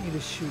didn't want you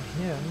to shoot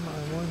him.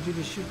 I wanted you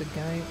to shoot the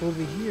guy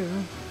over here.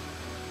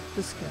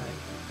 This guy.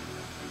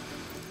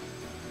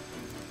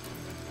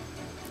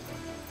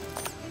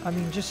 I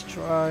mean, just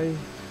try.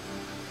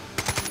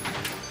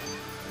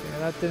 Yeah,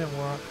 that didn't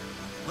work.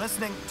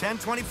 Listening,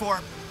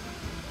 1024.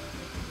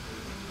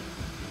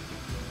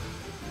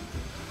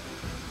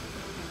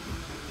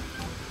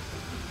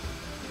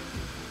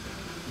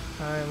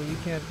 Alright, well, you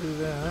can't do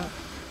that.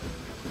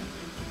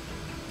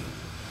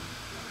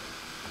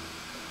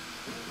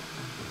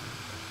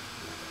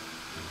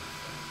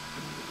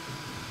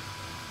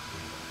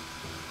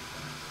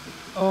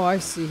 Oh, I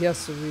see. He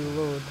has to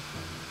reload.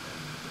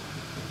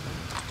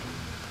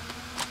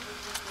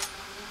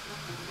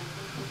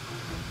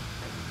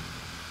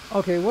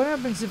 Okay, what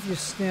happens if you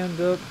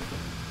stand up?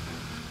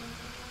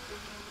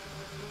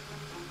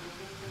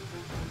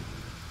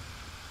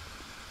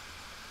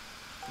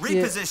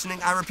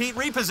 Repositioning, I repeat,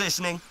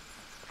 repositioning.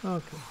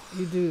 Okay,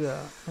 you do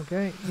that.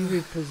 Okay, you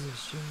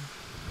reposition.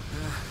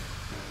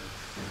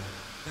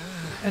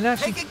 And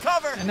actually, Taking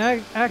cover. And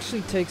I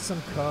actually take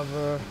some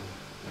cover.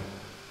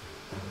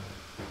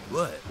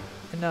 What?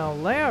 And now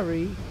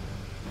Larry,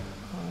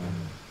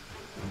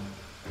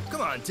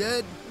 Come on,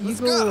 Ted. you Let's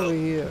go go. over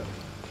here.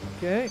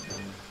 Okay.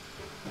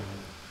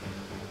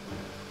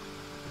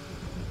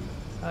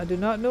 I do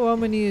not know how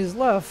many is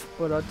left,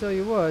 but I'll tell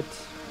you what.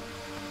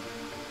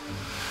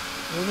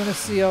 We're gonna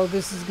see how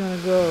this is gonna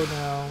go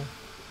now.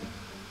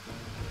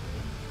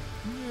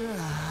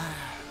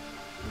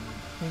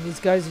 And these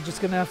guys are just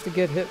gonna have to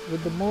get hit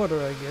with the mortar,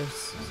 I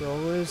guess. That's all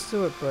there is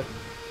to it, but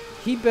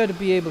he better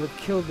be able to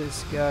kill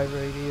this guy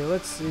right here.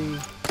 Let's see.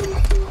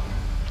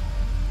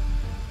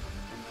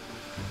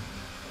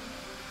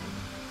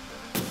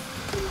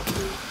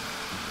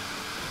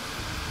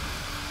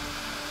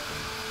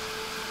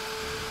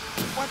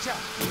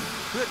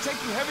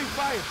 taking heavy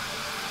fire.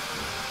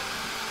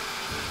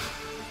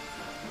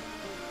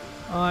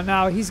 Oh,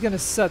 now he's gonna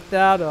set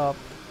that up.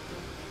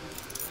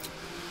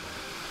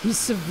 He's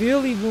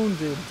severely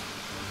wounded.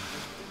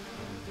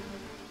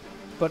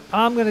 But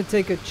I'm gonna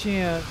take a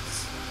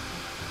chance.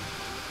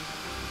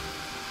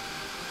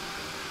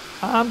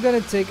 I'm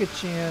gonna take a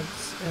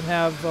chance and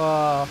have,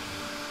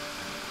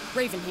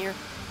 Raven here.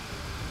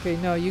 Okay,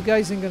 no, you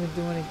guys ain't gonna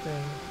do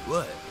anything.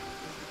 What?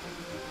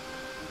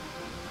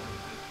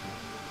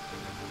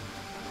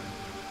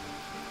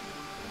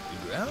 The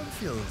ground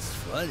feels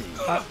funny.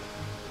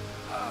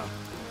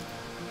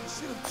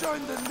 Should have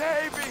joined the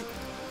Navy.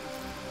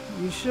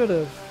 You should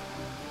have.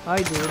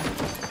 I did.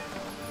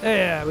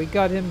 Yeah, we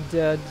got him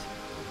dead.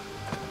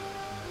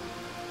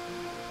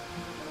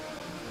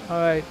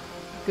 Alright.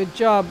 Good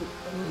job,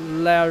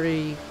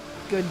 Larry.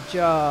 Good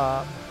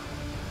job.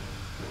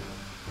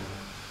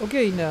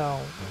 Okay,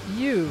 now,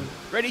 you.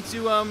 Ready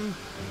to,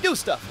 do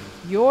stuff.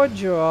 Your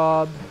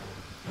job.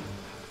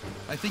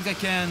 I think I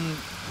can,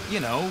 you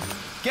know,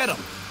 get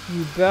him.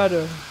 You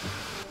better.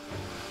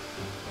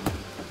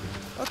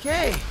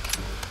 Okay.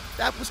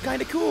 That was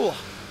kind of cool.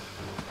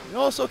 And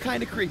also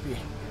kind of creepy.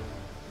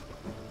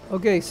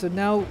 Okay, so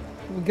now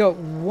we got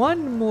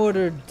one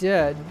mortar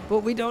dead, but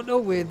we don't know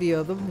where the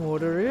other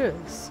mortar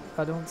is.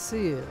 I don't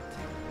see it.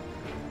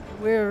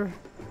 Where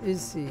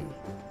is he?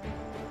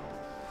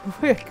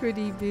 Where could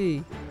he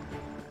be?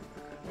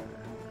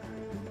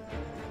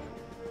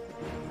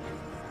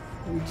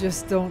 We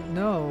just don't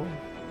know.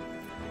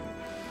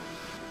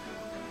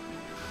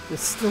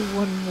 There's still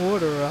one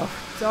mortar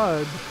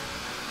outside.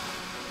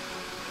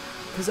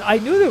 Because I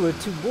knew there were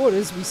two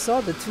mortars. We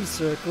saw the two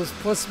circles.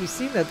 Plus, we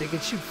seen that they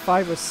could shoot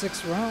 5 or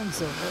 6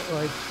 rounds of it.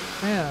 Like,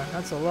 man,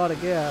 that's a lot of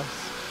gas.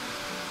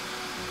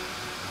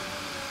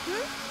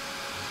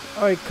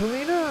 Alright,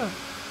 Kalina.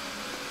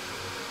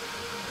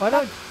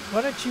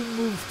 Why don't you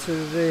move to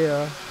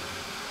there?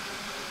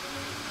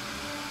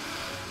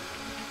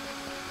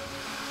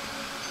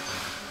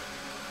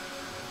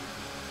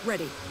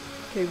 Ready.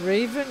 Okay,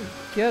 Raven,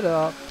 get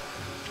up.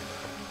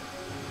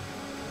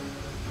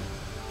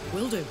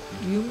 Will do.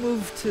 You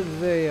move to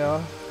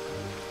there.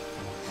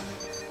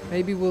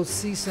 Maybe we'll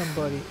see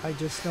somebody. I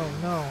just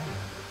don't know.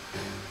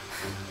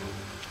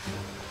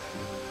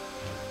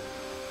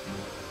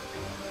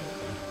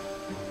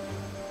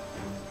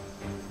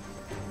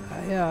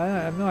 Yeah, I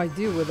have no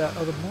idea where that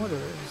other mortar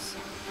is.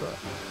 But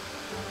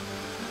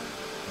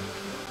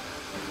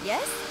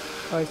Yes?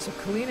 alright, so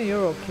Kalina,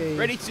 you're okay.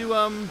 Ready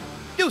to,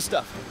 do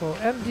stuff. Well,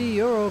 MD,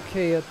 you're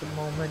okay at the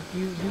moment.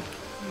 You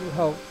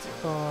helped.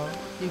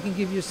 You can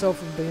give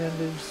yourself a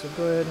bandage, so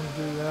go ahead and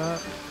do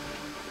that.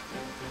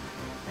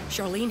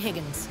 Charlene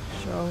Higgins.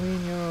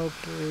 Charlene, you're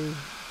okay.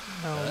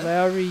 Now,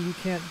 Larry, you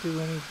can't do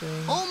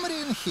anything.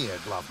 Omrin here,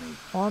 Glovney.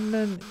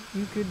 Onman,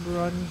 you could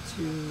run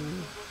to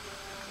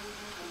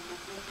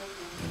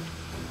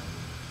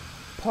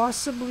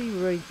possibly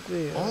right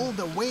there. All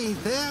the way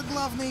there,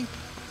 Glovney?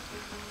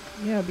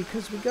 Yeah,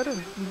 because we gotta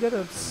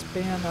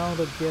span out,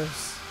 I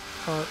guess,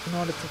 in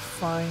order to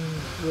find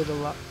where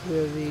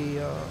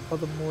the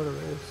other mortar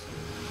is.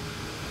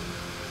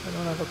 I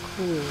don't have a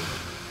clue.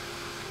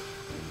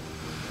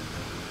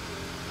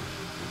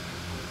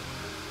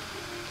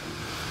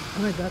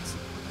 Alright, that's.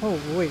 Oh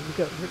wait, we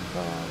got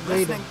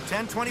Raider. Listening,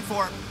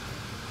 1024.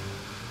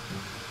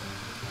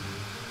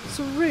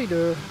 So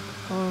Raider,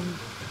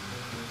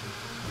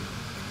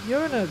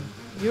 you're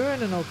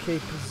in an okay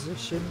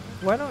position.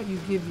 Why don't you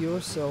give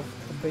yourself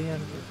a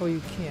bandage? Oh,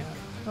 you can't.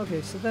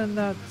 Okay, so then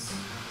that's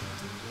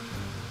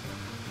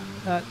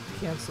that.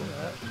 Cancel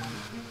that.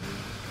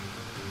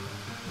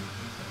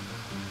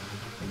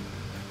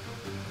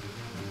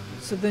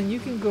 So then you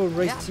can go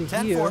right to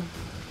 10-4. here.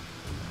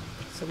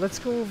 So let's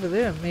go over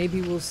there.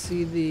 Maybe we'll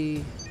see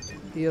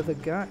the other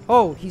guy.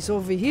 Oh, he's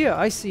over here.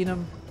 I seen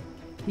him.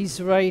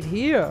 He's right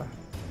here.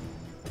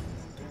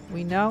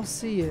 We now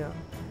see him.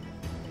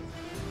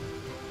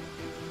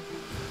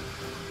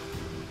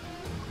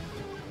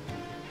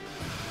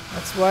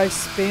 That's why I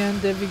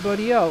spanned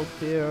everybody out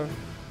there,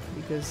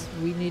 because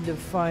we need to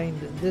find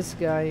this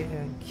guy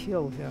and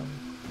kill him.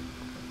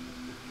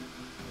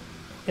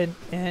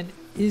 And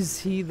is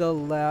he the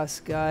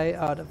last guy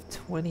out of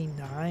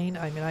 29?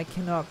 I mean, I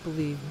cannot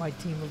believe my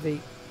team of 8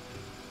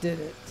 did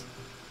it.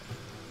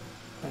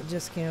 I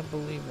just can't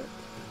believe it,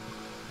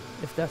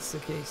 if that's the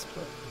case,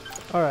 but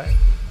alright.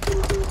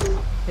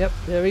 Yep,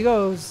 there he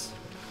goes.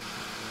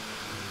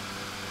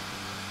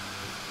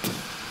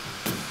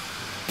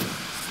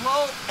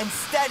 Slow and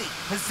steady.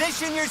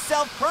 Position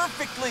yourself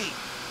perfectly.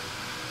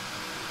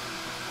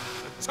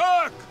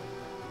 Attack!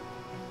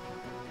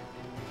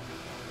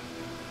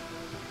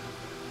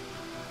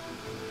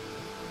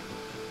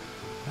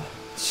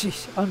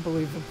 Sheesh,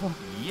 unbelievable.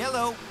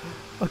 Yellow.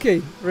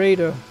 Okay,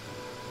 Raider.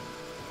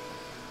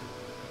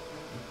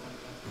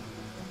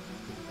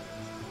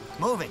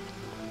 Moving.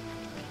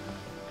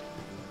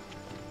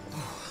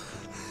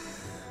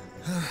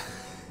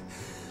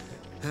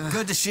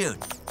 Good to shoot.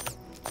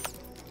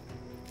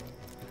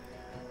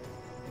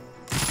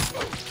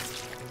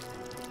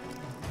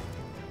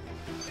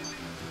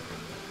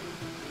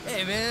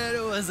 Hey man,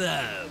 what's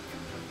up?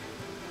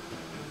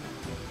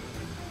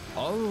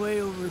 All the way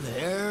over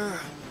there?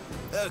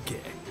 Okay.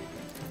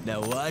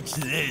 Now watch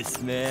this,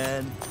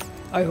 man.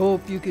 I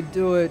hope you could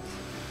do it.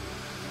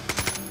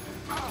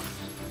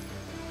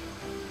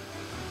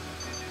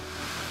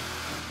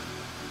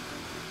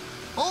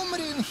 Over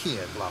in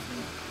here,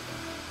 lovely.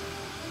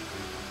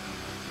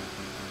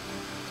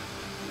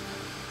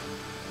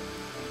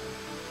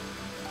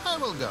 I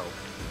will go.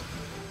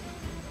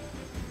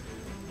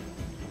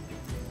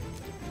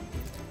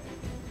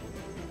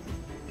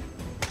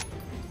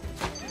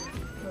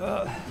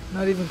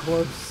 Not even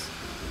close.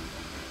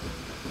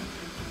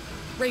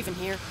 Raven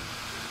here.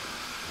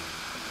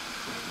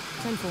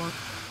 10-4.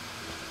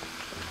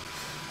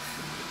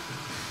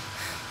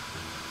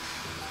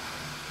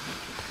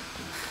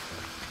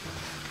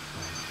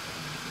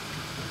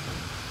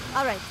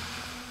 All right.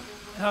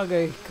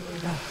 Okay,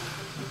 good.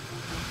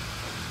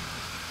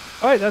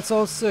 Alright, that's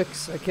all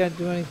 6. I can't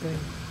do anything.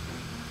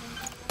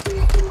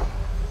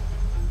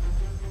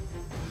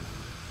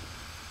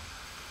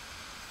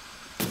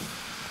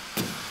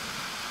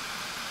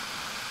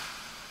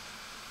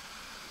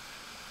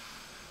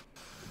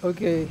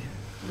 Okay,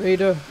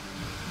 Raider.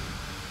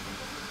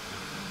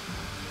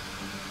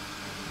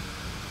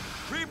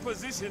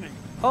 Repositioning.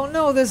 Oh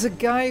no, there's a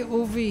guy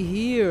over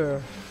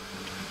here.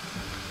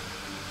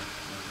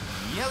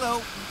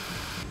 Yellow.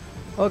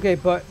 Okay,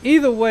 but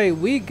either way,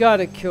 we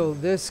gotta kill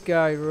this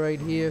guy right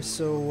here,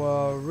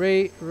 so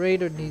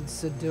Raider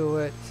needs to do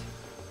it.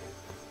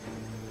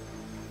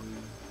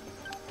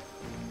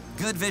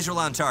 Good visual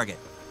on target.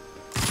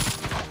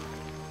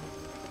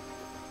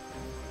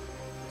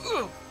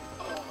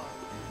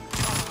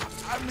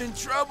 I'm in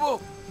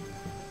trouble.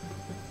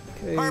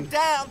 Okay. Perp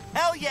down.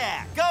 Hell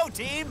yeah. Go,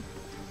 team.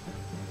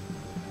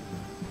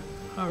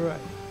 Alright.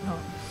 Oh.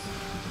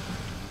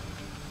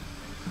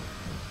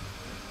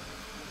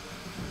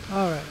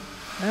 Alright.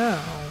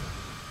 Now,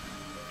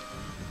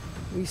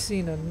 we've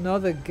seen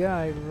another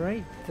guy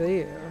right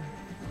there.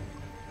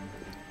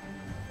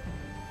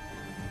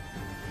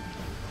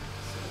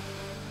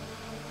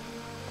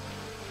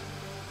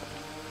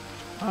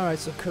 Alright,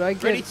 so could I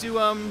get... Ready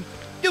to,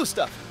 do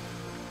stuff.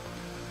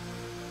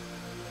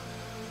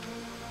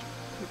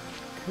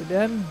 Could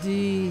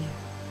MD...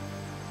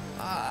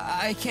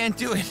 I can't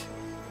do it.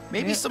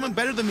 Maybe Yeah. someone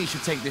better than me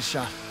should take this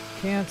shot.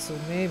 cancel,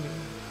 maybe.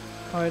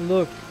 Alright,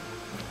 look.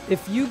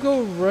 If you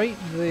go right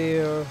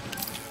there...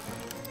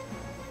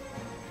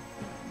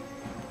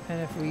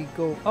 And if we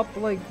go up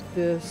like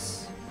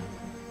this...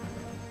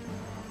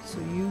 So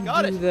you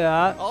Got do it.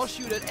 that. I'll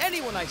shoot at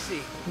anyone I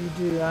see. You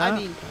do that. I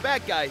mean,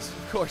 bad guys,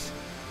 of course.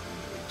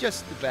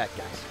 Just the bad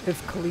guys.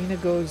 If Kalina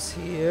goes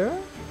here...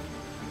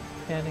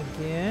 And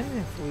again,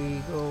 if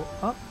we go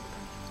up...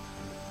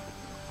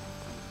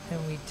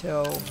 And we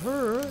tell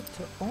her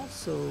to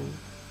also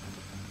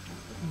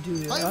do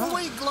that. I'm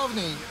awake,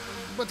 Glovney,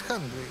 but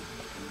hungry.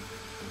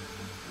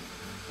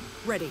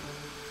 Ready.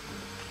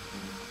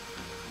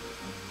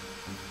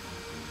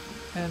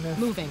 And if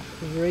Moving.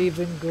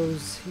 Raven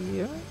goes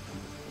here,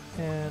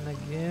 and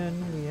again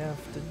we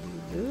have to do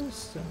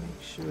this to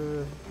make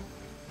sure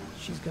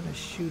she's gonna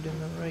shoot in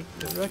the right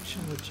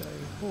direction, which I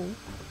hope.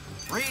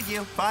 Read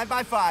you. 5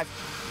 by 5.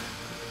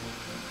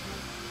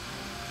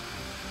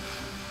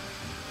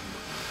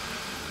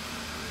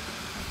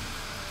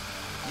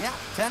 Yeah,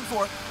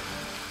 10-4.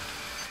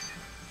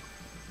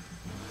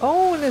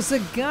 Oh, and there's a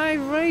guy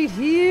right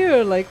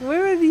here! Like,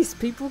 where are these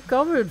people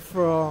coming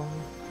from?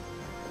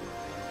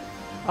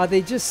 Are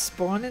they just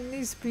spawning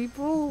these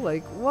people?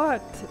 Like,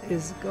 what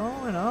is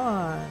going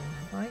on?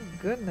 My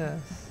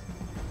goodness.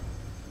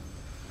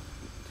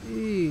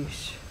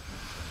 Jeez.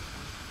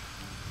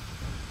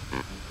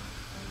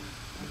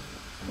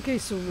 Okay,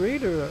 so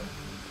Raider,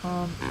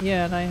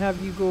 yeah, and I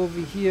have you go over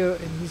here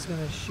and he's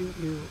gonna shoot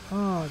you.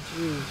 Oh,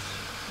 jeez.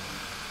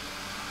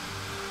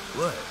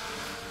 What?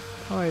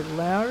 Alright,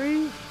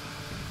 Larry?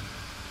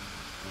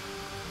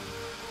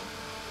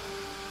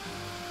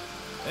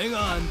 Hang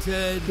on,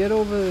 Ted. Get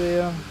over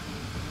there.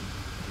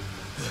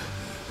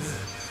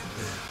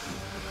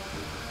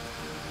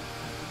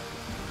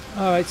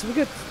 Alright, so we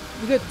got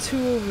 2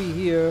 over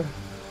here.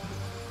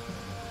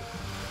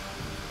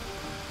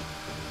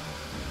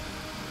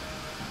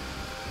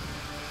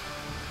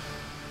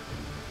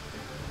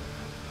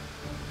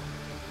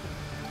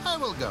 I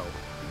will go.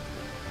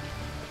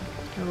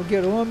 And we'll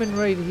get Orman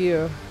right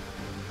here.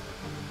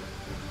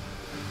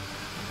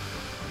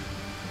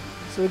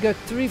 So we got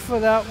 3 for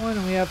that one,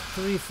 and we have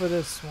 3 for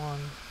this one.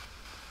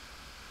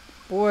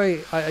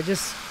 Boy, I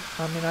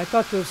mean, I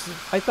thought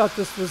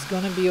this was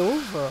gonna be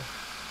over,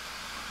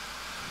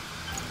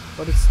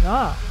 but it's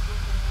not.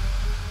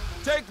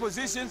 Take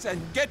positions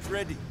and get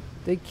ready.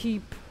 They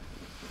keep.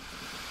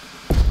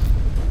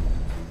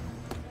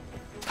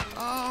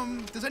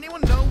 Does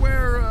anyone know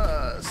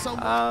where,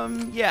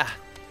 someone... yeah.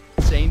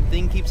 Same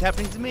thing keeps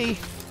happening to me.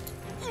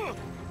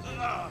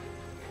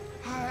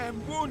 I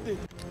am wounded.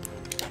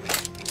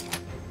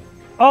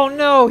 Oh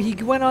no, he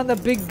went on the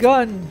big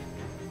gun.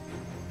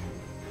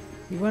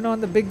 He went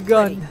on the big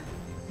gun. Ready.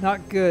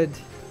 Not good.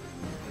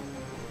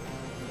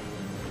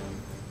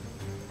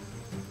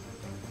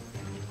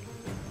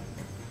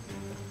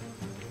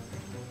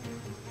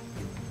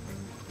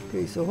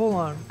 Okay, so hold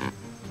on.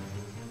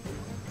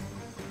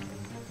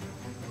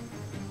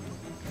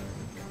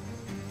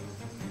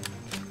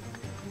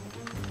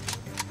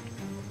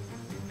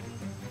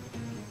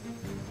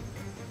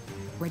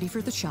 Ready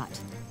for the shot.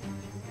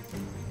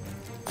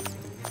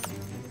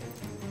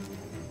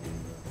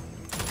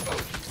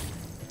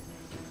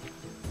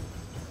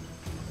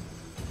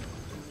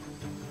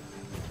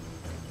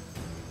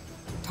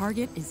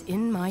 Target is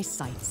in my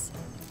sights.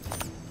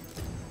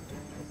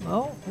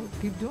 Well, we'll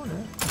keep doing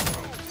it.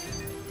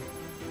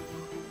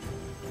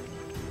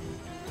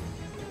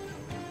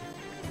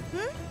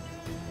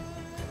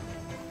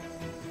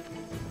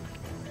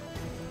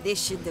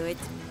 This should do it.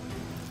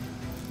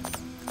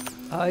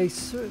 I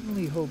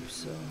certainly hope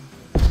so.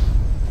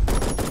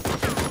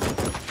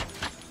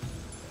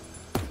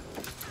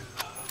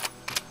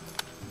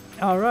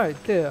 All right,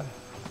 there.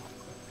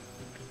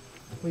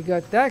 We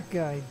got that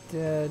guy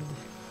dead.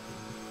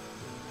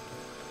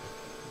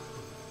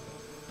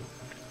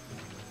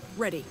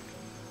 Ready.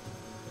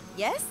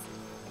 Yes?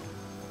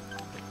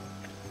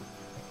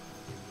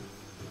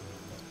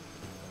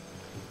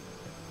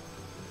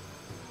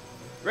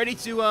 Ready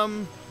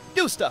to,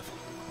 do stuff.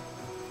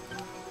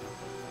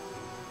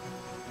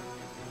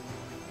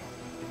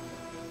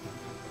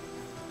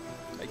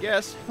 I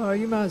guess. Oh,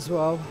 you might as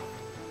well.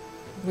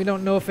 We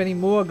don't know if any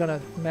more are gonna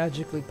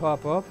magically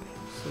pop up,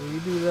 so you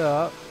do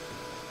that.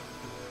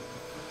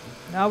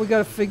 Now we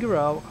gotta figure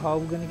out how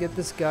we're gonna get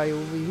this guy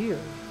over here.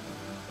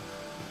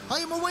 I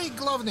am awake,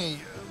 Glovney,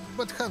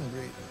 but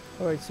hungry.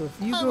 Alright, so if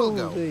you I go will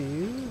go. over there,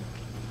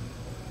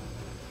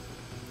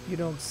 you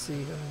don't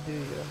see him, do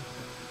you?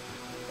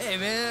 Hey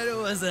man,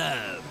 what's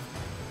up?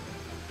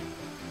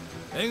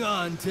 Hang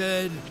on,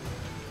 Ted.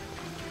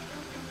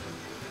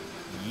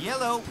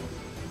 Yellow.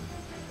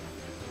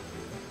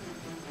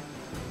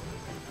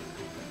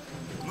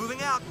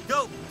 Moving out.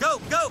 Go,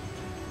 go, go.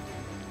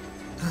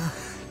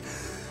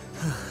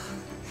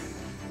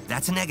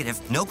 That's a negative.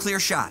 No clear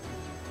shot.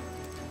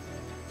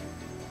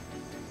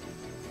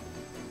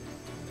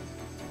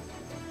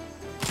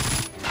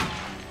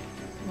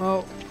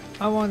 Well,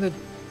 I wanted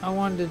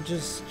to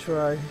just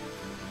try.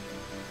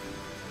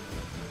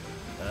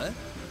 Huh?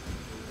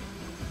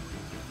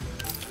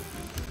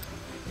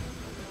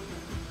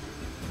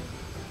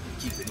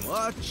 Keeping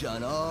watch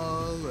on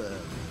all.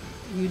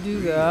 You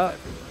do that.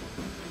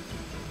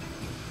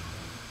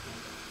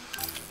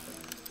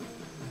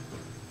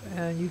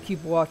 And you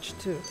keep watch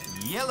too.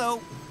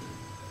 Yellow.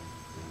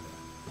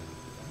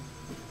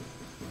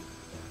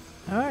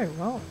 Alright,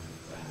 well,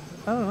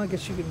 I don't know, I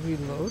guess you can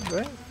reload,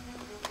 right?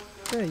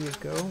 There you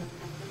go.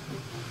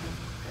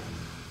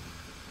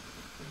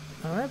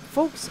 Alright,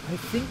 folks, I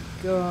think,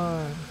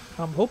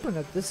 I'm hoping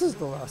that this is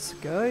the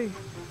last guy.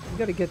 We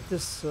gotta get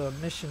this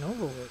mission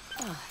over with.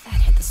 Oh,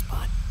 that hit the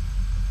spot.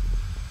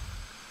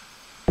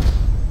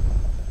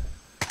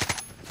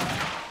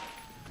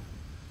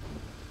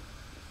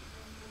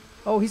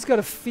 Oh, he's got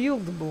a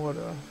field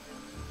mortar.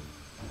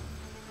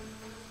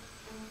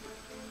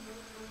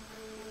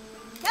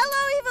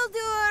 Hello,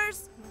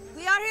 evildoers!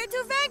 We are here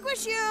to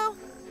vanquish you!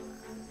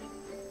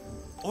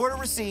 Order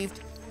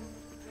received.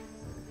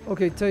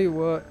 Okay, tell you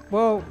what.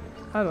 Well,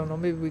 I don't know,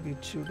 maybe we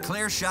could shoot him.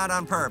 Clear shot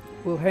on perp.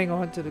 We'll hang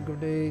on to the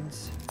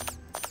grenades.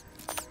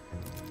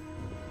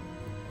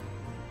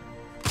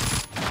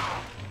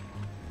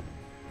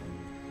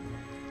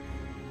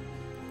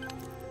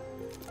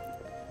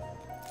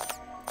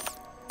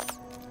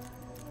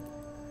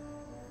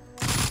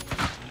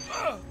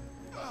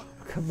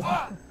 Come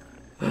on.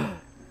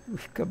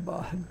 Come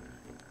on.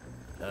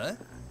 Huh?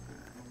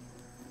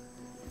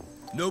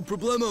 No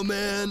problemo,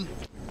 man.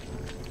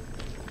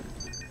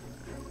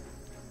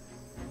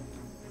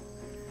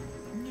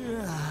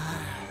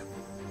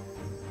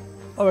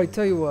 Alright,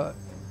 tell you what.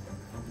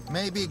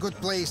 Maybe a good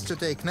place to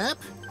take nap?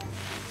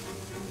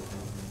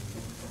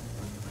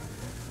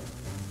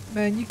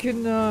 Man, you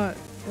can,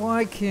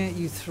 why can't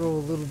you throw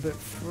a little bit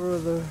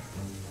further?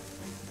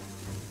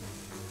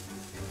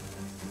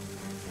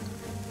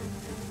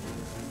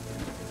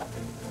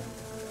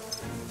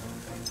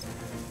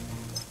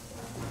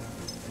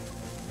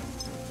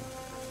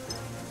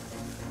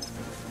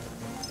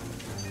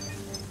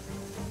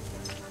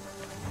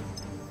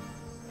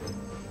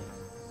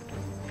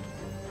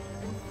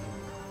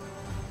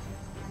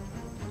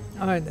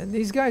 Alright, and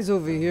these guys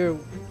over here,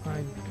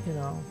 you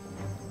know.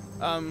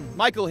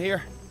 Michael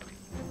here.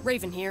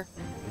 Raven here.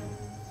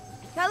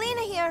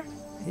 Kalina here.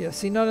 Yeah,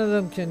 see, none of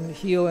them can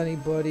heal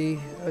anybody.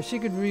 She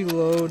could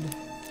reload.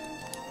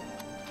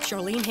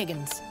 Charlene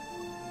Higgins.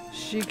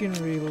 She can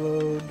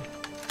reload.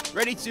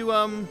 Ready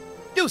to,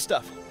 do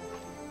stuff.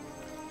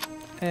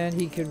 And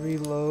he can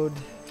reload.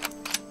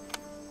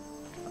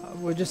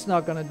 We're just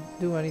not gonna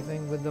do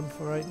anything with them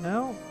for right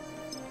now.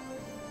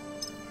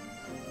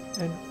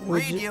 And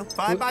Read you.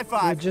 5 by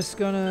 5. We're just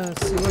gonna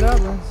see what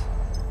happens.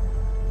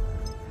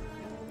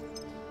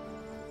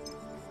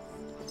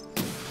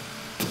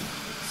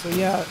 So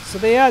yeah, so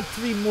they had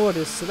 3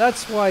 mortars, so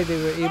that's why they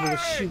were able to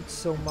shoot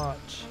so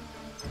much.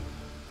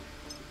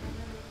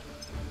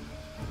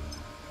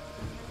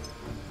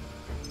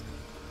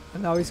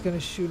 And now he's gonna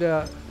shoot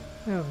at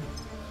him.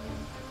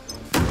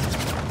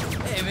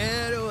 Hey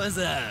man, what's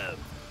up?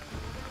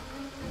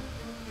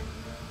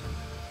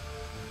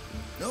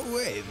 No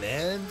way,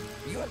 man.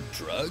 You on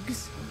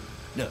drugs?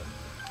 No.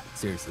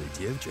 Seriously,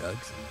 do you have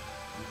drugs?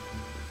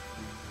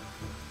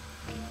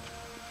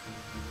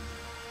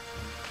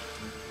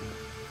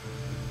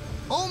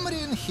 Over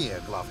in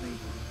here, Glovney.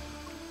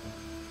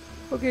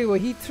 Okay, well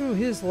he threw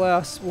his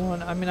last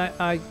one. I mean,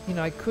 I you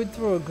know, I could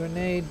throw a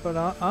grenade, but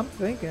I'm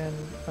thinking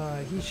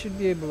he should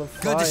be able to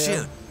fire. Good to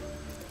shoot.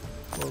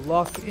 We'll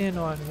lock in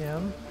on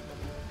him.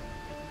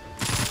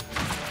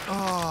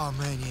 Oh,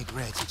 many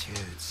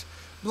gratitudes.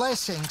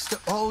 Blessings to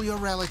all your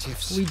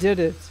relatives. We did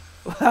it.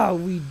 Wow,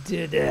 we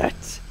did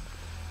it.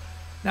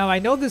 Now, I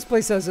know this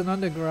place has an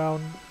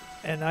underground,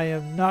 and I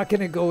am not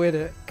going to go in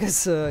it,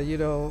 because, you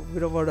know, we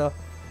don't want to,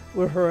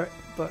 we're hurt,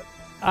 but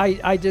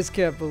I just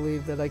can't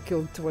believe that I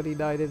killed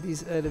 29 of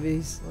these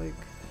enemies, like,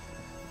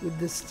 with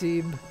this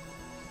team.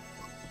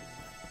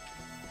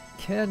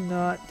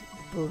 Cannot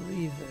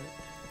believe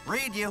it.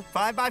 Read you,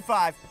 5 by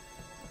 5.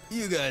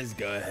 You guys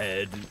go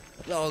ahead.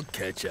 I'll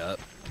catch up.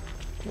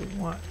 We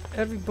want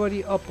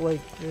everybody up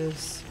like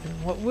this,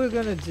 and what we're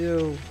gonna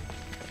do,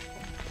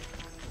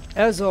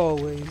 as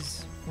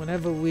always,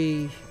 whenever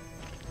we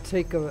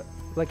take a,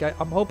 like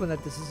I'm hoping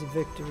that this is a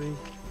victory.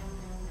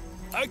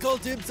 I call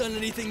dibs on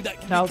anything that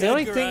can Now be the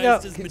only thing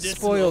that can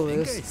spoil I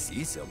this. think I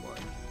see someone.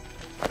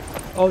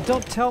 Oh,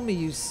 don't tell me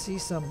you see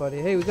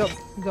somebody. Hey, we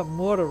got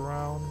mortar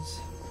rounds.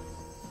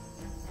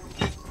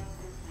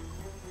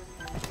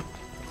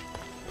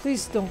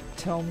 Please don't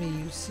tell me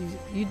you see.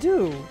 You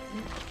do.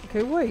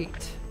 Okay,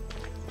 wait.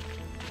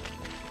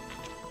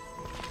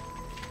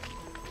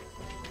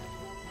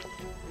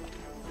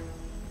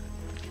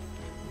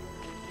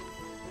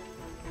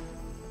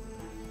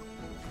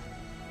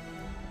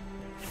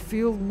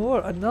 Field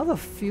mortar. Another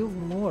field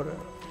mortar.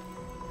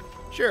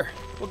 Sure,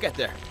 we'll get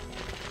there.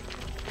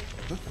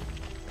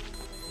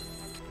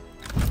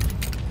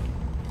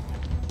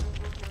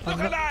 Look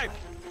alive!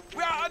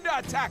 We are under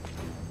attack!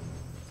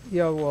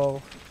 Yeah,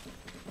 well.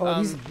 Oh,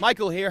 he's,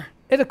 Michael here.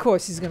 and of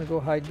course he's gonna go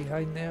hide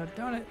behind there.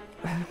 Darn it.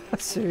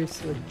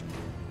 Seriously.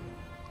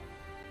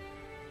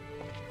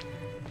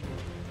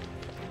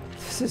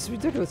 This is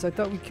ridiculous. I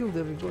thought we killed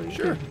everybody.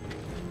 Sure.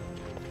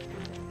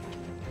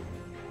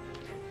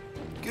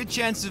 Good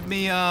chance of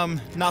me,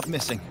 not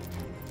missing.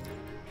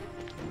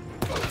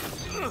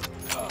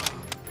 I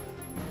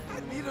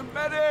need a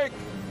medic!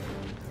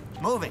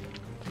 Moving.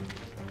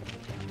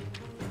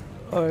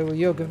 Alright, well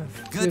you're gonna...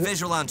 Good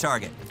visual on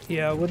target.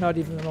 Yeah, we're not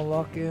even gonna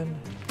lock in.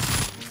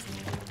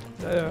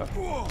 There.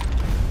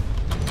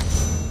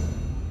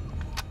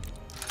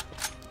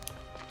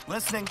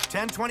 Listening,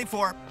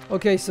 1024.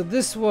 Okay, so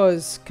this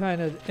was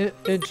kind of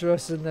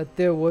interesting that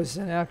there was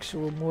an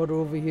actual mortar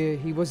over here.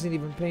 He wasn't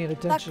even paying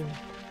attention.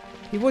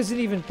 He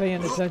wasn't even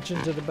paying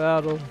attention to the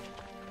battle.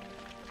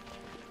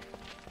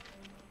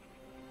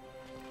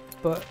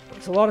 But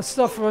it's a lot of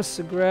stuff for us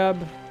to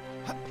grab.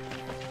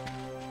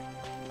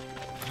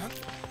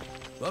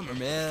 Bummer,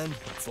 man.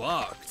 It's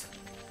locked.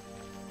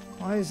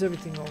 Why is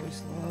everything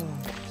always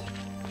locked?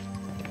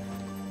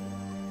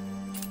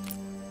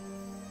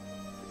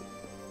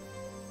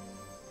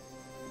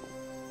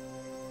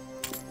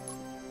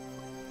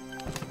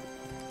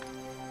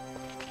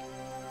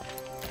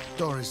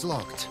 Door is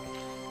locked.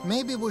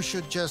 Maybe we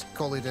should just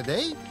call it a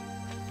day?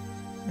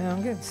 Man,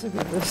 I'm getting sick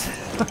of this.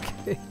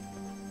 Okay.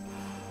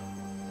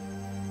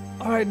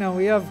 Alright, now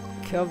we have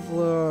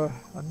Kevlar.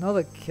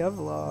 Another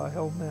Kevlar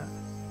helmet.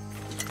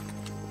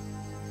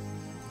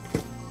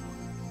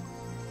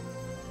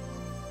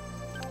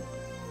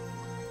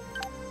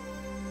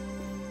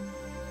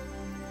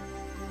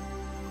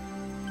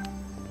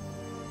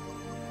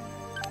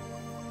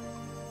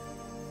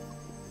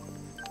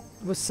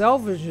 We're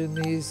salvaging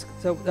these,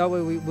 so that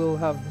way we will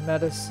have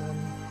medicine.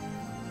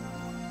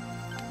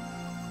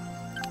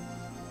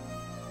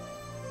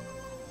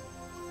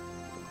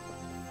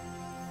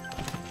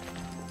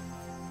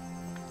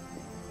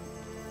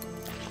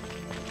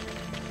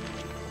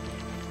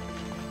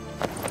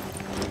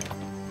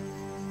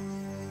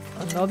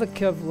 Another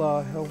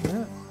Kevlar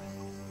helmet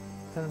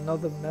and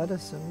another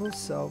medicine. We'll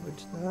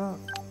salvage that.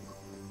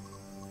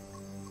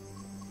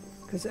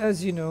 Because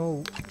as you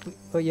know,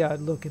 but yeah,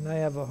 look, and I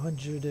have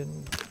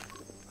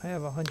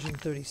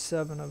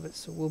 137 of it,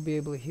 so we'll be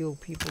able to heal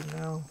people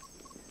now.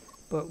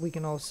 But we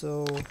can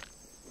also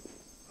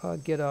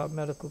get our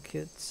medical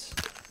kits,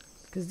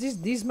 because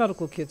these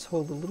medical kits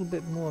hold a little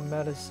bit more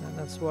medicine.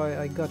 That's why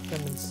I got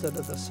them instead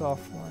of the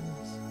soft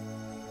ones.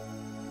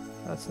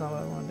 That's not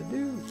what I wanted to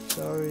do.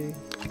 Sorry.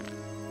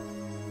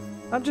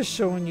 I'm just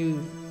showing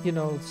you, you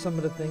know, some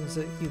of the things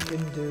that you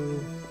can do.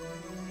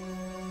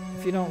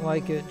 If you don't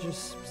like it,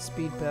 just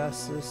speed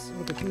past this.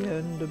 Look at the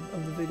end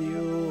of the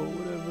video or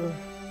whatever.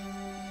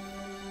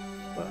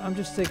 But I'm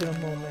just taking a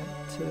moment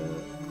to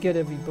get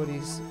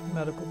everybody's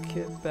medical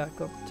kit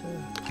back up to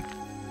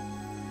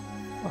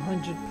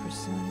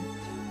 100%.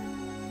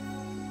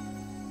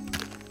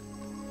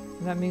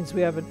 And that means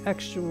we have an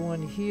extra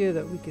one here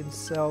that we can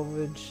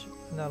salvage.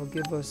 and that'll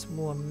give us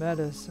more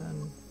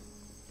medicine.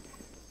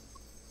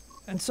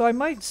 And so I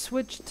might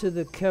switch to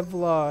the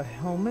Kevlar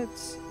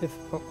helmets,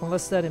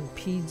 unless that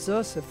impedes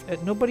us.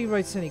 If nobody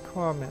writes any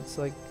comments,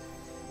 like,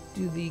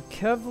 do the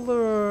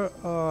Kevlar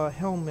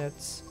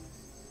helmets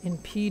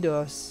impede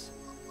us?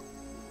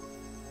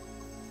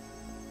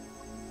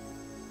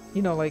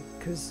 You know, like,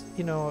 cause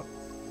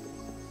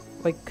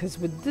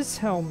with this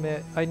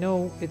helmet, I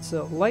know it's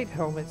a light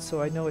helmet,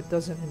 so I know it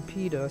doesn't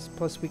impede us.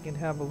 Plus, we can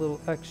have a little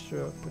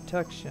extra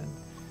protection.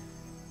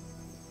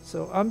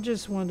 So I'm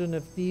just wondering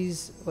if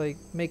these, like,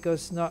 make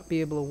us not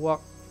be able to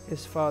walk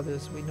as far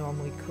as we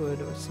normally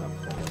could or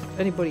something. If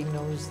anybody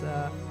knows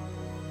that,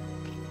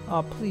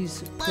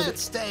 please put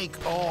Let's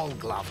take all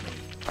Glovney.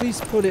 Please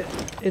put it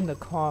in the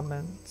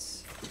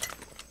comments.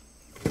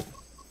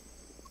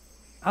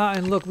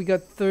 And look, we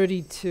got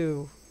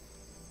 32.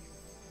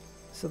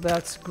 So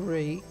that's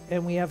great.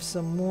 And we have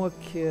some more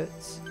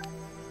kits.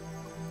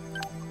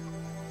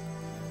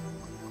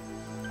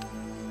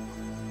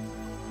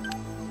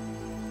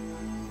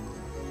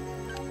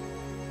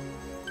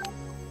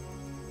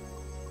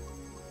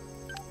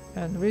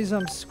 And the reason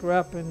I'm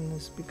scrapping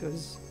is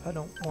because I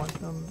don't want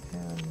them.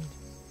 And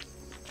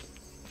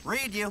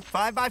read you,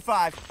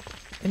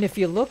 5x5. And if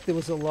you look, there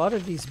was a lot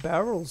of these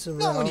barrels around.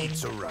 No need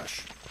to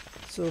rush.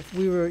 So if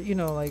we were, you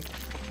know, like,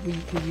 we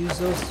could use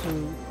those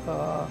to,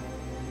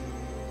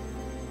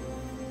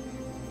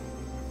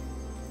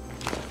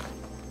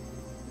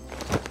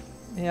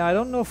 yeah, I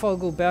don't know if I'll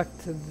go back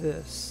to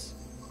this,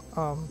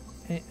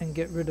 and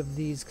get rid of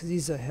these, because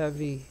these are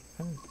heavy.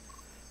 And,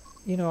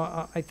 you know,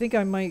 I think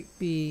I might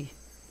be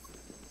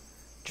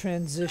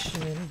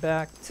transitioning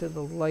back to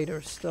the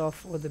lighter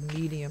stuff or the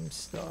medium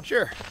stuff.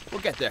 Sure,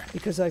 we'll get there.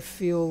 Because I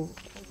feel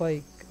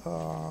like,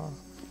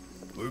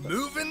 we're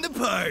moving the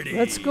party.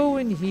 let's go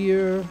in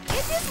here. It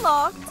is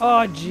locked.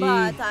 Oh, gee.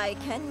 But I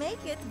can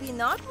make it be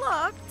not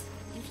locked,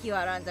 if you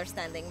are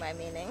understanding my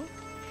meaning.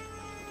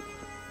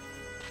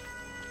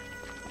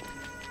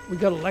 We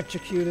got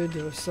electrocuted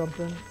or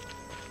something.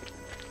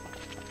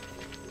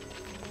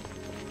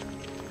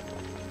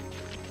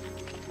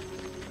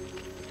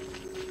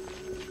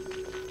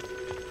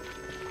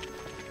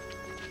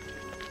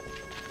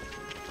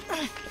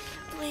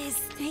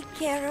 Please take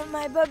care of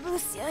my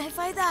babusia if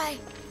I die.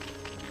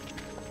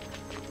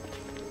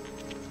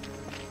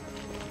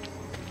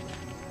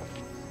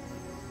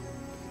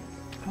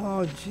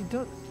 Oh, gee,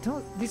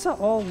 don't, these are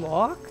all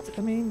locked?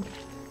 I mean,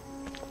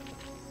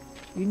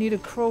 you need a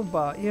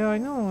crowbar. Yeah, I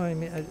know, I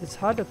mean, it's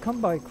hard to come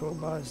by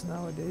crowbars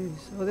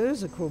nowadays. Oh,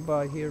 there's a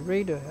crowbar here.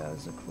 Raider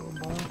has a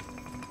crowbar.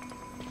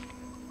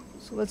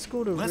 So let's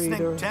go to Listening,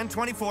 Raider.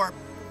 1024.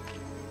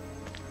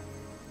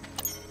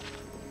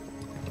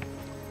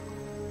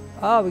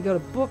 Ah, we got a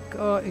book,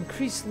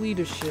 increased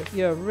leadership.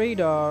 Yeah,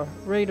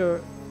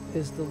 Raider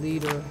is the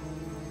leader.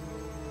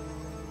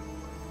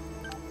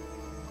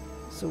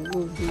 So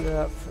we'll do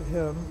that for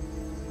him.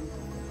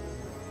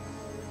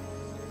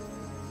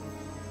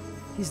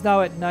 He's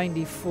now at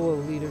 94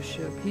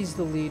 leadership. He's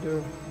the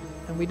leader.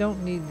 And we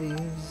don't need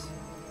these.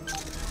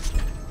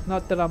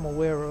 Not that I'm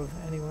aware of,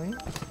 anyway.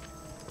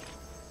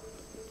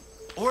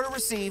 Order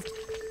received.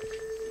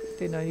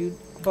 Okay, now you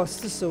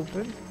bust this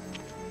open.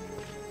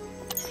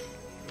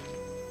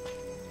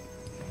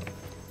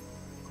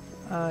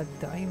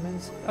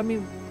 Diamonds. I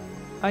mean,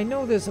 I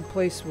know there's a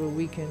place where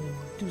we can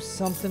do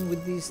something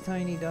with these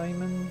tiny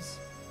diamonds.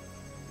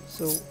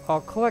 So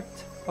I'll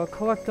collect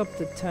up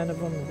to 10 of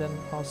them, and then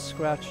I'll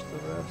scratch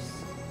the rest.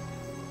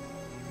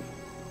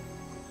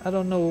 I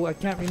don't know, I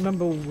can't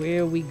remember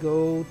where we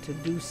go to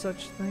do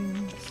such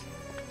things.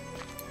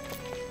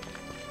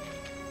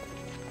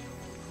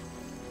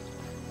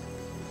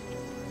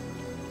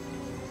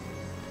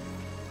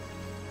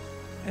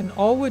 And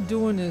all we're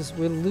doing is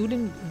we're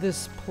looting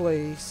this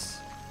place.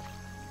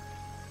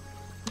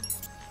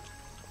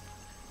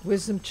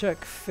 Wisdom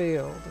check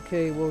failed.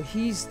 Okay, well,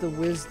 he's the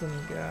wisdom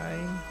guy.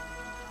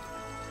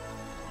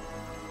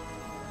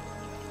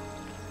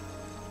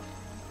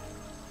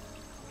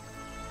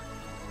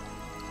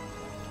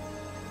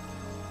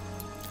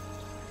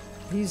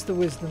 He's the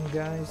wisdom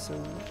guy, so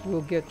we'll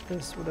get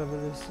this, whatever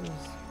this is.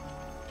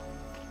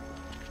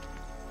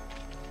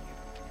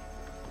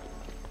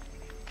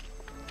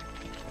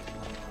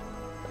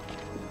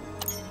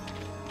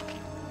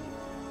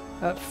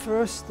 At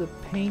first, the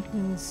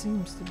painting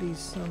seems to be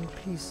some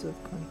piece of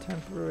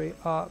contemporary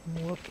art.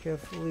 More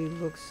carefully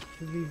looks,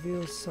 it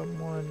reveals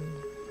someone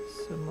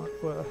similar.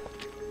 Well,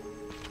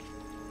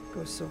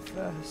 goes so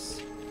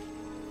fast.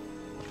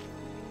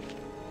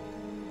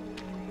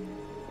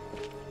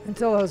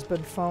 Intel has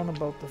been found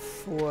about the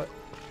fort,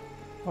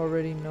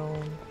 already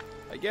known.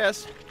 I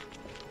guess.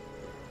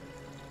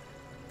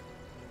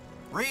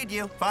 Read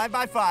you,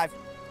 5x5.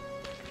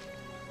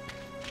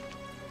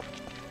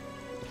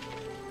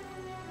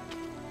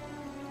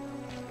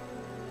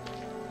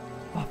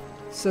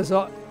 Says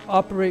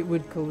operate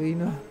with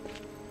Kalina.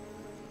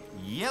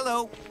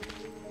 Yellow.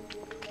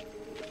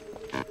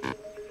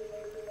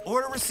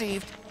 Order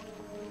received.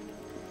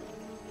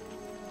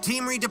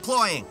 Team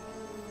redeploying.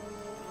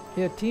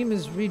 Yeah, team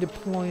is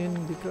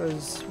redeploying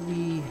because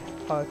we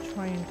are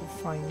trying to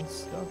find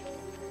stuff.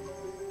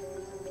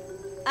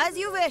 As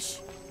you wish.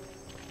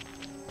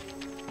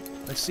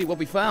 Let's see what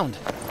we found.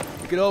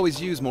 We could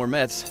always use more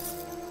meds.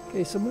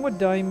 Okay, some more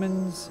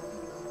diamonds.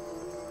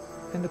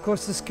 And of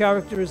course this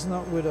character is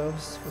not with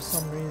us for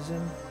some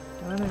reason.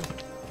 Darn it.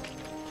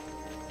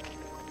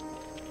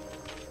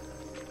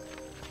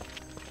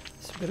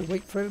 So better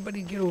wait for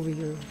everybody to get over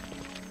here.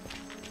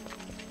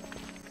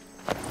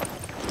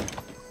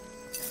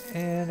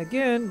 And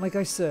again, like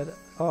I said,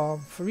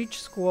 for each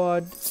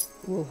squad,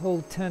 we'll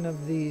hold 10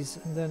 of these,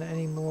 and then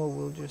any more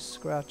we'll just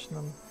scratch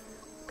them.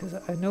 Because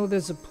I know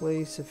there's a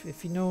place,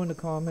 if you know in the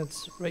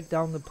comments, write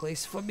down the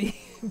place for me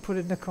and put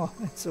it in the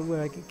comments of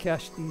where I can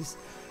cash these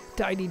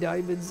tiny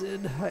diamonds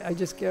in. I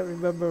just can't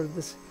remember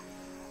this.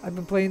 I've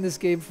been playing this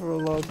game for a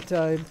long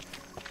time.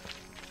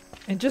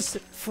 And just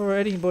for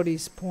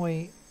anybody's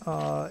point,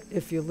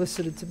 if you're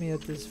listening to me at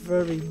this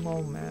very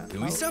moment,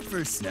 Can we stop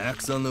for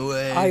snacks on the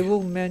way? I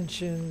will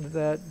mention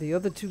that the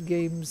other two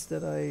games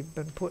that I've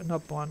been putting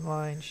up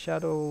online,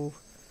 Shadow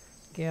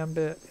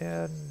Gambit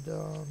and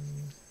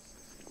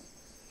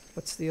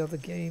what's the other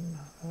game?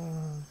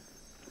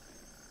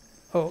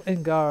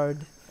 And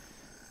Guard.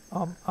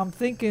 I'm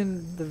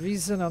thinking the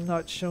reason I'm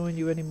not showing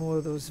you any more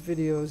of those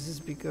videos is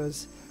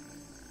because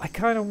I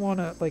kind of want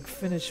to like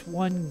finish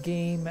one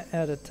game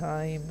at a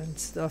time and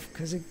stuff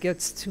because it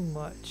gets too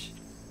much.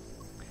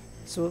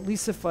 So at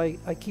least if I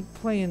keep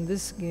playing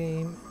this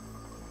game,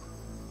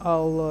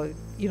 I'll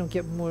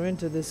get more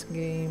into this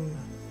game.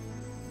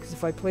 Because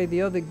if I play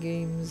the other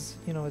games,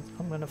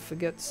 I'm gonna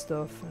forget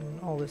stuff and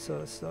all this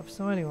other stuff.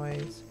 So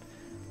anyways,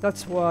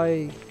 that's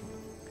why.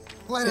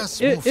 Let us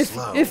move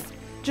slow.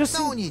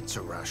 No need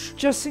to rush.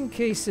 Just in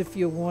case if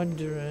you're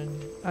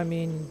wondering, I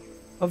mean,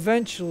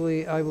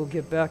 eventually I will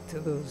get back to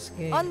those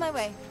games. On my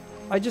way.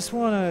 I just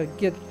want to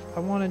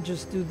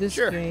just do this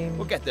game.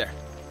 We'll get there.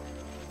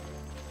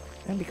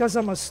 And because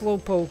I'm a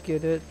slowpoke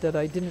at it, that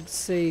I didn't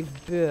save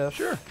Biff.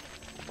 Sure.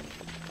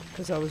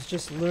 Because I was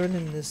just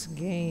learning this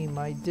game,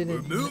 I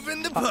didn't. We're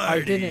moving the party. I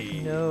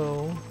didn't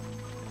know,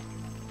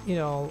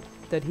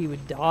 that he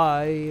would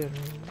die and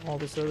all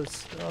this other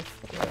stuff.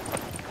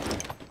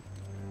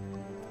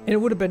 And it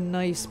would have been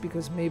nice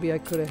because maybe I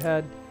could have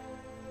had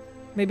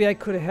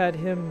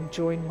him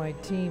join my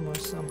team or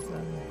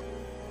something.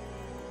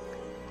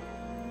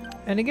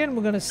 And again,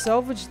 we're gonna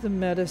salvage the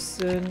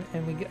medicine,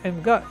 and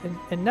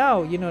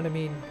now, you know what I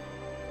mean.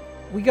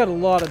 We got a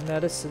lot of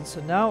medicine, so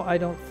now I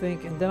don't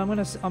think. And then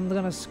I'm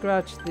gonna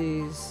scratch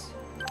these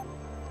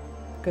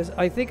because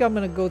I think I'm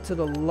gonna go to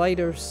the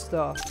lighter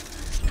stuff.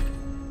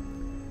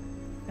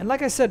 And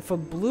like I said, for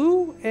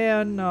blue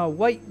and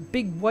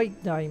big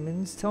white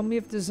diamonds, tell me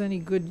if there's any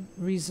good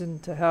reason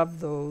to have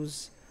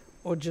those,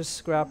 or just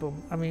scrap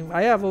them. I mean,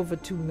 I have over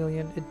 2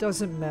 million. It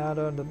doesn't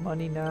matter the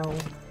money now.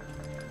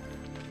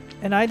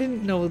 And I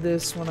didn't know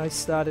this when I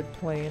started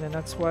playing, and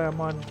that's why I'm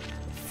on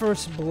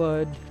First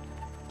Blood,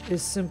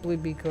 is simply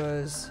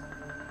because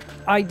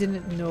I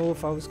didn't know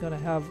if I was gonna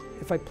have,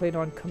 if I played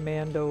on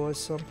Commando or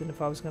something,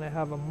 if I was gonna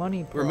have a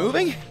money problem. We're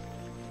moving?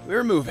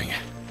 We're moving.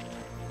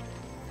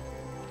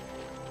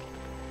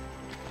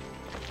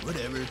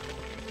 Whatever.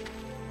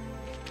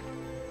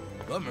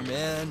 Bummer,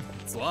 man.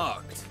 It's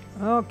locked.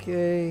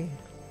 Okay.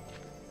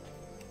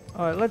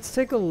 Alright, let's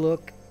take a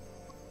look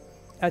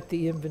at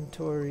the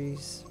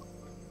inventories.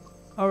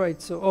 Alright,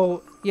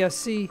 so,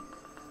 see,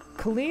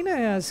 Kalina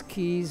has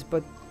keys,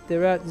 but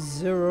they're at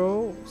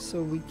 0,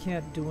 so we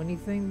can't do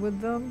anything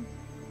with them.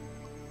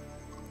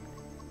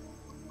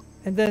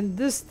 And then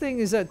this thing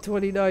is at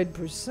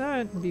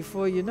 29%, and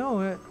before you know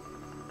it,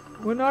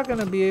 we're not going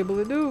to be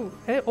able to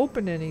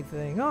open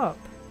anything up.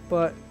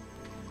 But,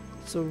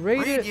 so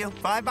Raider... Read you,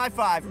 5 by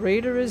 5.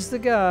 Raider is the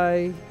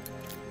guy.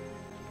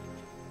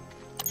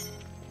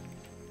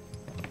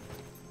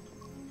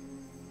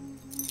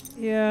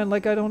 Yeah,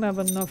 like I don't have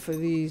enough of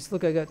these.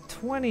 Look, I got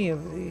 20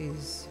 of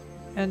these.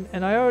 And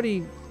I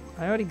already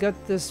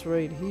got this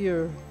right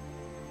here.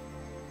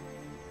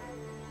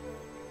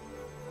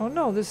 Oh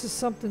no, this is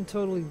something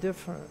totally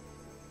different.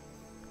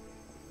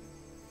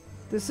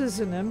 This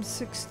is an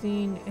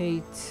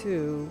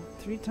M16A2,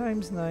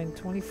 3x9,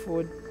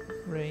 24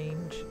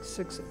 range,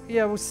 6.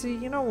 Yeah, well, see,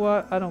 you know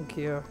what? I don't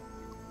care.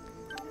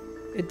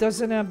 It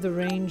doesn't have the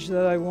range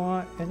that I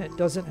want, and it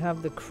doesn't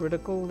have the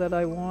critical that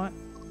I want.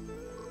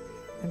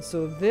 And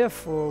so,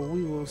 therefore,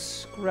 we will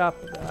scrap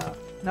that.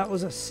 That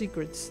was a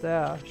secret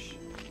stash.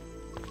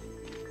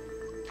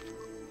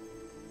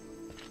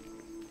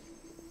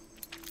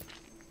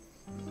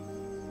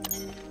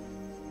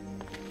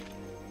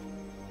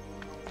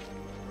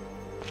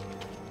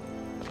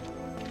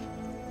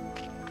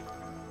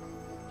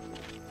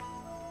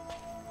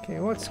 Okay,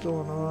 what's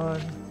going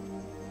on?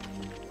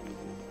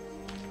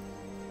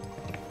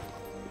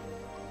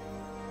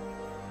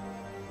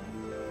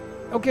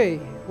 Okay,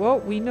 well,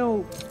 we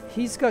know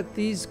he's got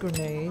these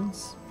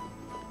grenades.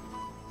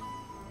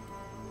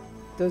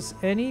 Does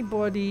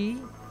anybody...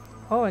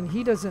 Oh, and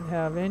he doesn't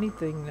have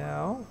anything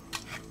now.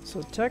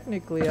 So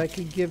technically I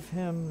could give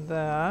him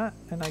that,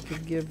 and I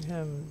could give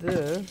him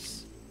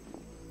this.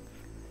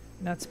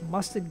 And that's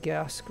mustard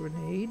gas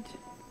grenade.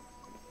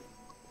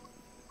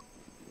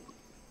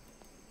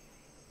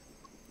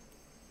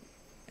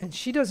 And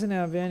she doesn't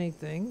have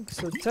anything,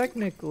 so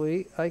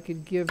technically I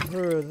could give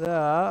her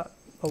that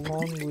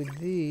along with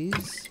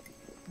these.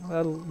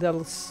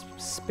 That'll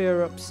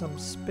spare up some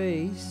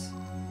space.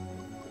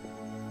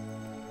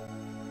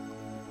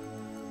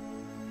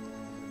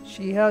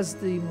 She has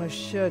the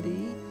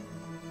machete,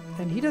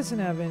 and he doesn't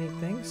have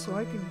anything, so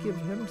I could give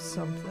him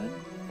something.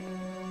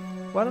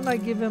 Why don't I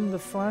give him the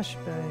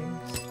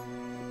flashbangs?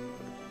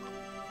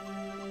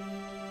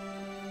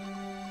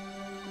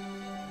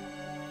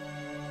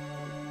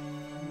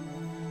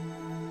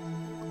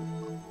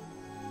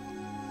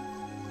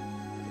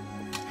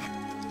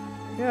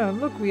 Yeah,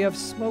 look, we have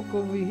smoke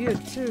over here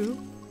too.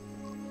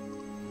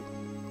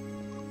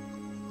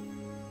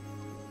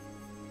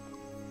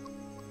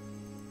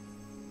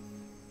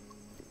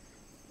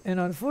 And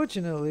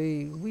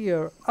unfortunately, we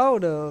are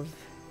out of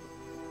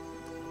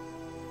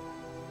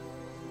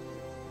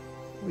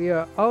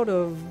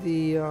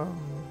the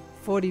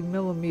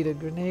 40mm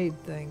grenade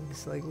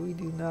things. Like we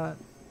do not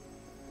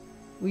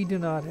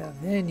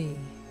have any.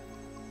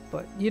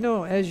 But you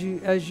know, if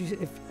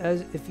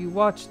you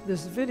watch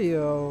this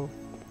video,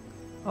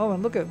 oh,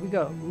 and look at, we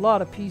got a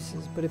lot of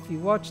pieces. But if you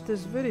watch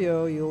this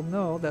video, you'll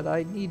know that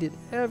I needed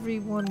every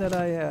one that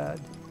I had.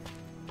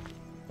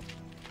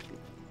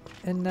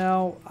 And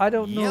now I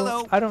don't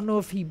know. I don't know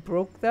if he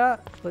broke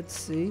that. Let's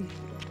see.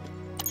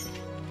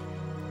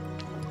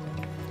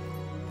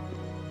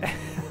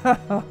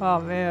 Oh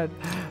man,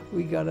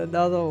 we got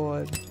another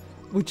one,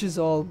 which is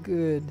all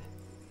good.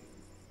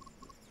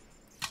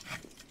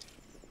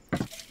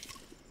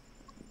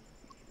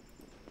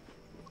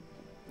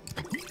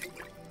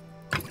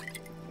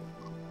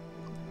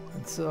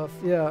 And so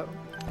yeah.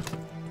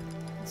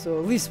 So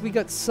at least we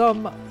got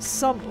some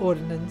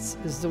ordnance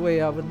is the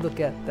way I would look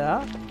at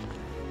that.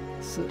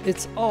 So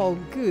it's all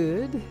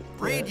good.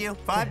 Read you,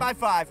 5 by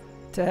 5.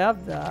 To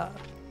have that.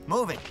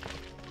 Moving.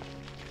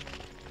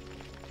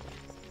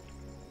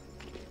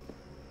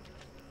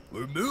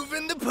 We're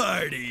moving the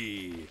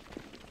party.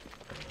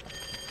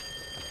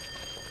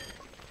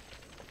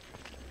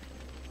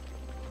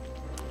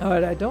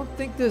 Alright, I don't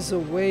think there's a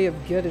way of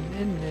getting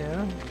in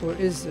there. Or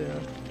is there?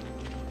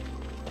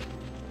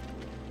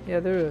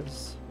 Yeah, there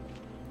is.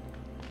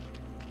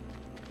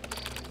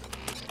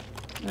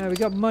 Yeah, we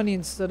got money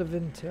instead of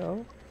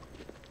intel.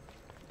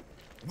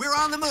 We're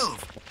on the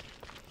move.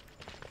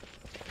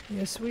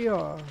 Yes, we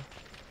are.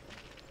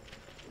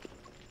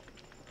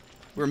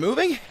 We're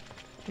moving?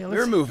 Yeah,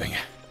 we're moving.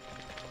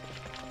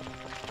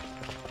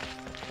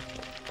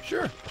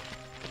 Sure.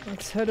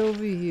 Let's head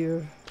over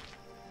here.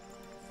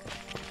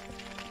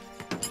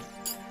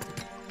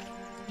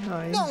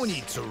 Nice. No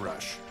need to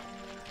rush.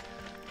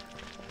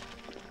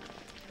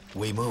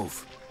 We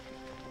move.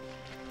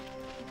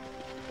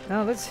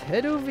 Now let's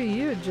head over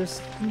here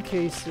just in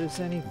case there's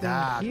anything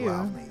That here.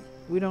 love me.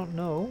 We don't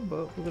know,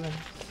 but we're gonna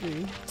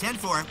see.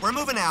 10-4, we're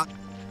moving out.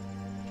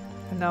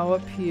 And now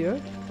up here.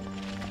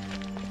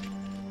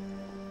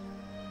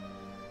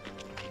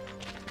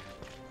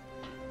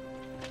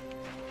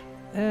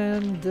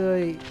 And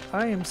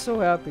I am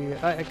so happy.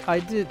 I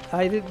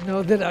didn't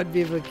know that I'd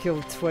be able to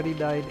kill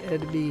 29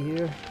 enemy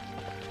here.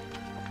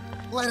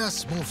 Let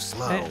us move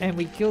slow. And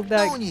we killed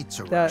that No need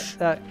to rush.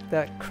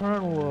 that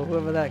colonel or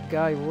whoever that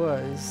guy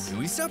was. Can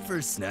we stop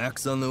for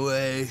snacks on the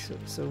way?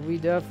 So we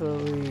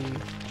definitely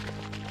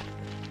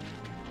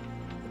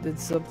did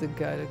something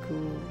kind of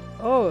cool.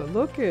 Oh,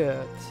 look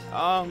at.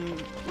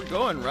 We're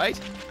going, right?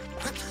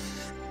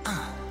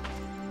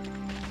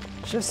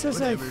 Just as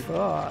I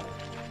thought.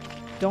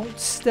 Don't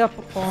step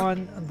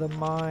on the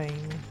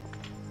mine.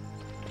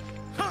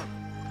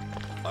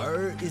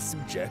 Art is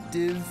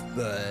subjective,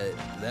 but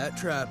that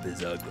trap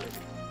is ugly.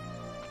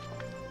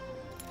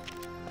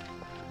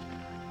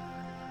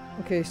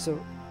 Okay,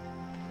 so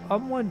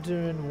I'm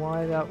wondering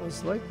why that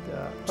was like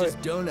that.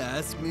 Just don't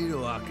ask me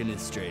to walk in a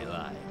straight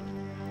line.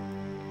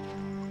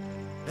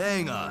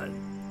 Hang on.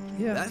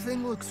 Yeah. That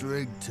thing looks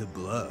rigged to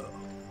blow.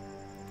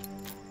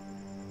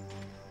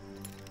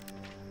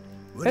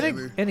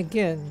 Whatever. And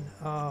again,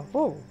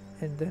 oh,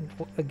 and then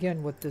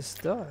again, what this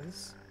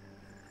does.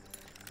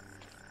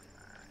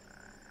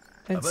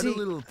 And see,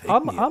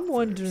 I'm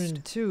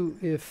wondering too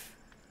if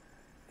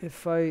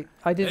I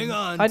didn't. Hang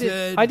on,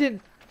 Ted.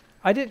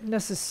 I didn't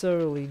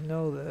necessarily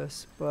know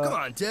this, but come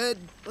on, Ted.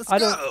 Let's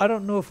go. I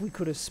don't know if we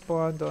could have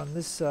spawned on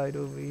this side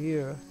over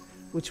here,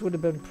 which would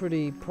have been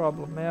pretty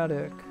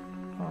problematic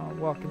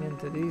walking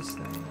into these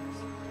things.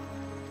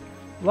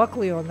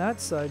 Luckily, on that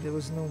side there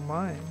was no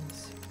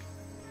mines.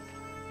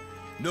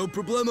 No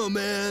problemo,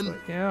 man. But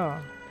yeah.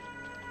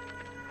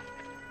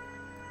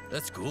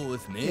 That's cool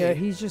with me. Yeah,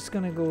 he's just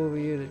gonna go over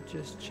here to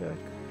just check.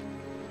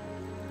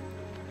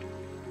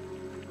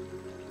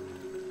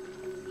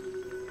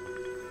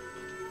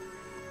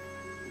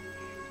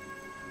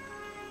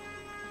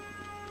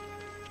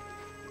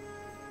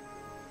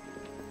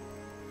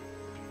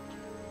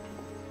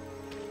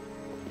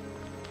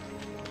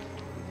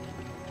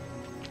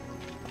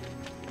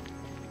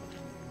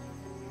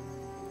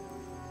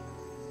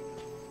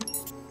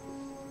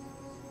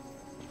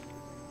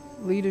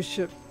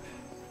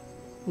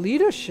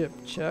 Leadership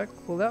check.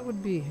 Well, that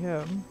would be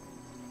him.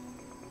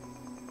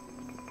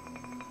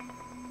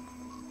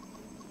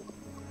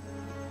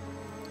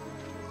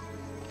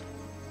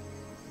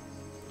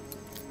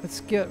 Let's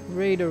get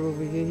Raider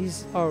over here.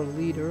 He's our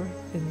leader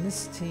in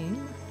this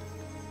team.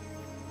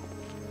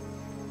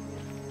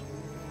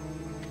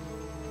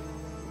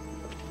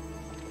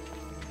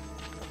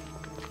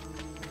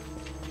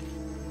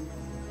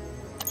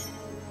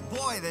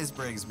 Boy, this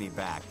brings me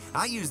back.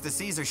 I used the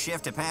Caesar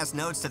shift to pass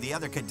notes to the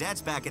other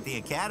cadets back at the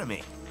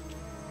academy.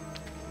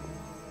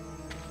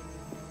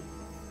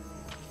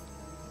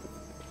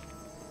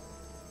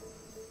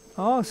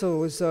 Oh,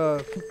 so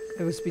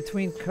it was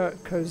between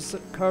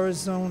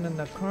Corazon and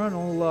the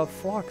Colonel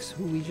Fox,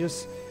 who we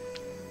just.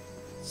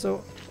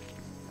 So,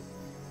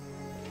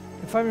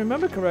 if I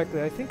remember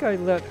correctly, I think I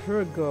let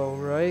her go,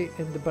 right?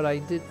 But I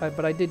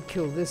did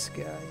kill this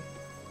guy.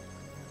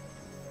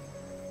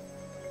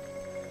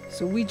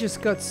 So we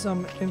just got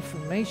some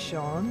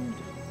information.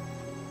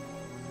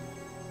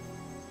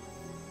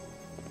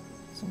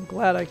 So I'm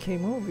glad I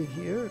came over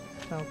here.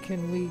 Now,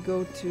 can we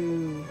go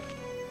to?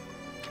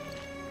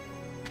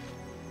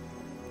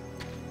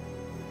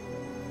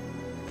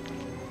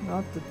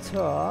 Not the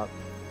top.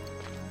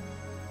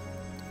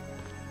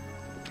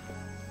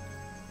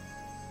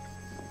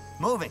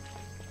 Moving.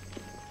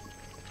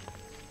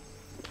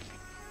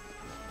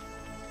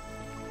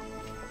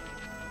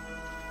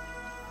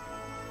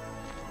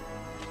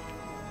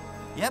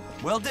 Yep,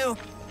 will do.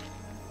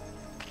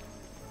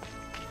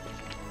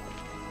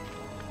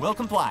 Will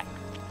comply.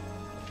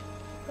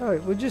 All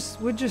right, we're just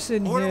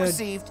in Order here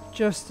received.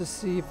 just to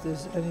see if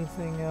there's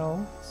anything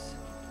else.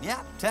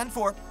 Yeah,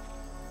 10-4.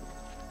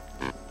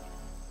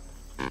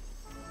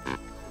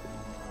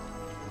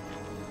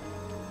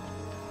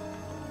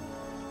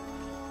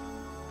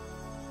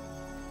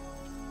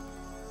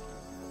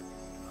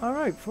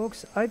 Alright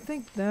folks, I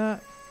think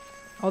that,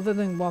 other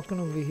than walking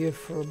over here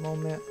for a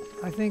moment,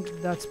 I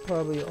think that's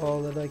probably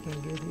all that I can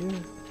give you.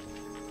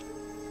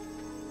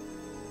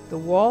 The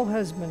wall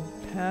has been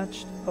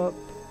patched up.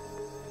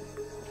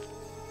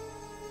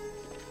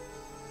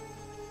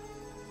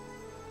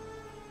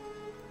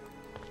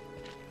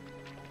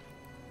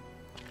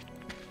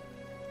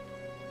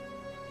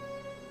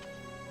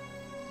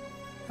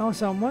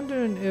 Also, I'm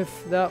wondering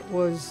if that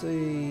was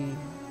a...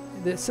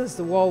 It says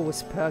the wall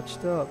was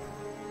patched up.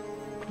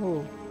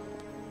 Cool.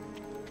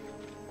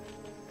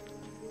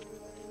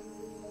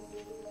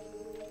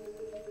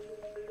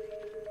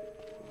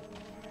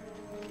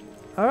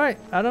 Alright,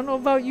 I don't know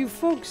about you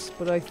folks,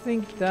 but I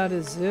think that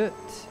is it.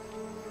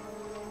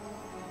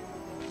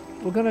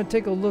 We're gonna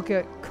take a look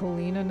at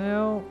Kalina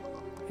now,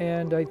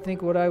 and I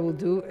think what I will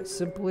do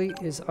simply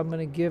is I'm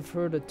gonna give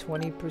her the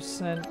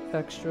 20%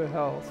 extra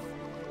health.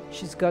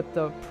 She's got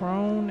the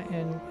prone,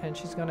 and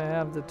she's gonna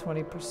have the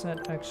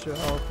 20% extra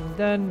health, and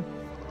then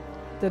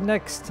the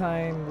next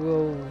time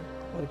we'll,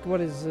 like,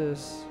 what is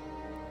this?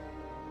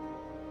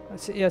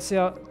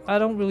 I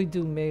don't really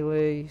do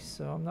melee,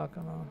 so I'm not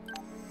gonna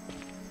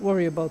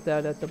worry about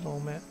that at the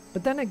moment.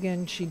 But then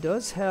again, she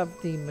does have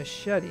the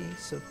machete,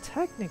 so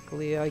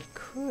technically I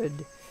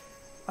could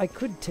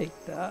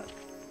take that.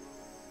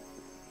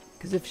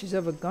 Because if she's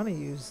ever gonna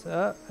use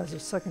that as a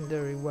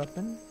secondary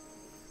weapon.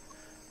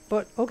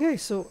 But okay,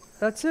 so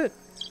that's it.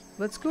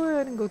 Let's go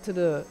ahead and go to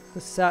the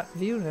sat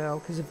view now,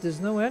 because if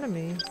there's no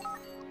enemy,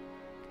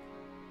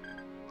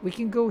 we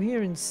can go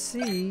here and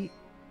see.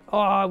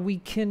 Ah, we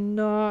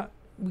cannot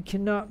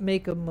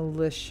make a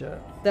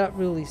militia. That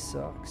really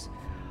sucks.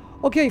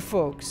 Okay,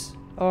 folks.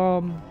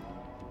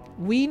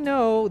 We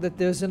know that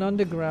there's an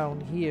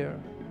underground here.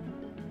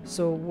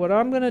 So what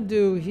I'm gonna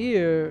do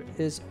here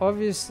is,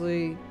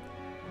 obviously,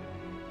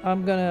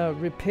 I'm gonna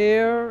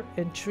repair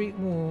and treat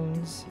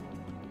wounds,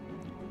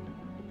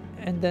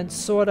 and then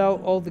sort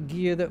out all the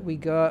gear that we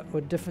got,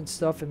 or different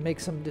stuff, and make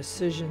some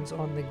decisions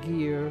on the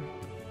gear.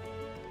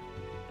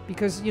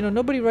 Because, you know,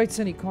 nobody writes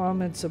any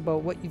comments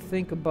about what you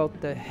think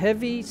about the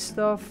heavy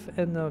stuff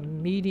and the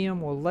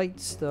medium or light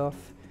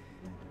stuff.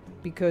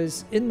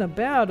 Because in the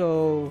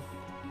battle,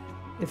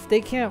 if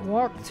they can't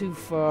walk too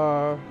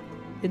far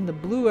in the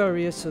blue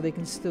area so they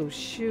can still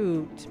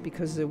shoot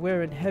because they're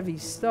wearing heavy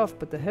stuff,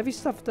 but the heavy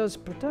stuff does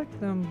protect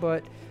them,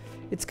 but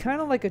it's kind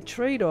of like a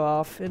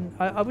trade-off, and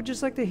I would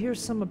just like to hear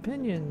some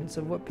opinions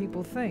of what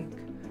people think.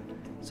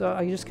 So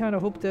I just kind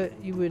of hope that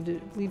you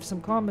would leave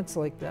some comments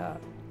like that,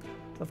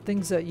 of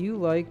things that you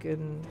like,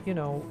 and, you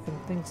know,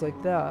 and things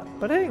like that.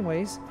 But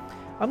anyways,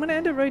 I'm going to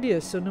end it right here.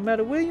 So no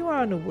matter where you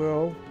are in the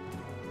world,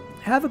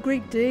 have a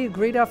great day, a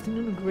great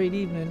afternoon, a great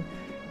evening.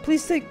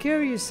 Please take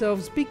care of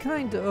yourselves. Be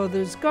kind to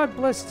others. God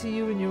bless to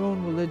you in your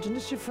own religion.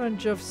 It's your friend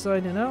Jeff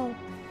signing out.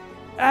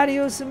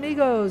 Adios,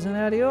 amigos, and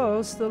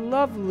adios, the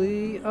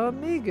lovely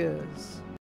amigas.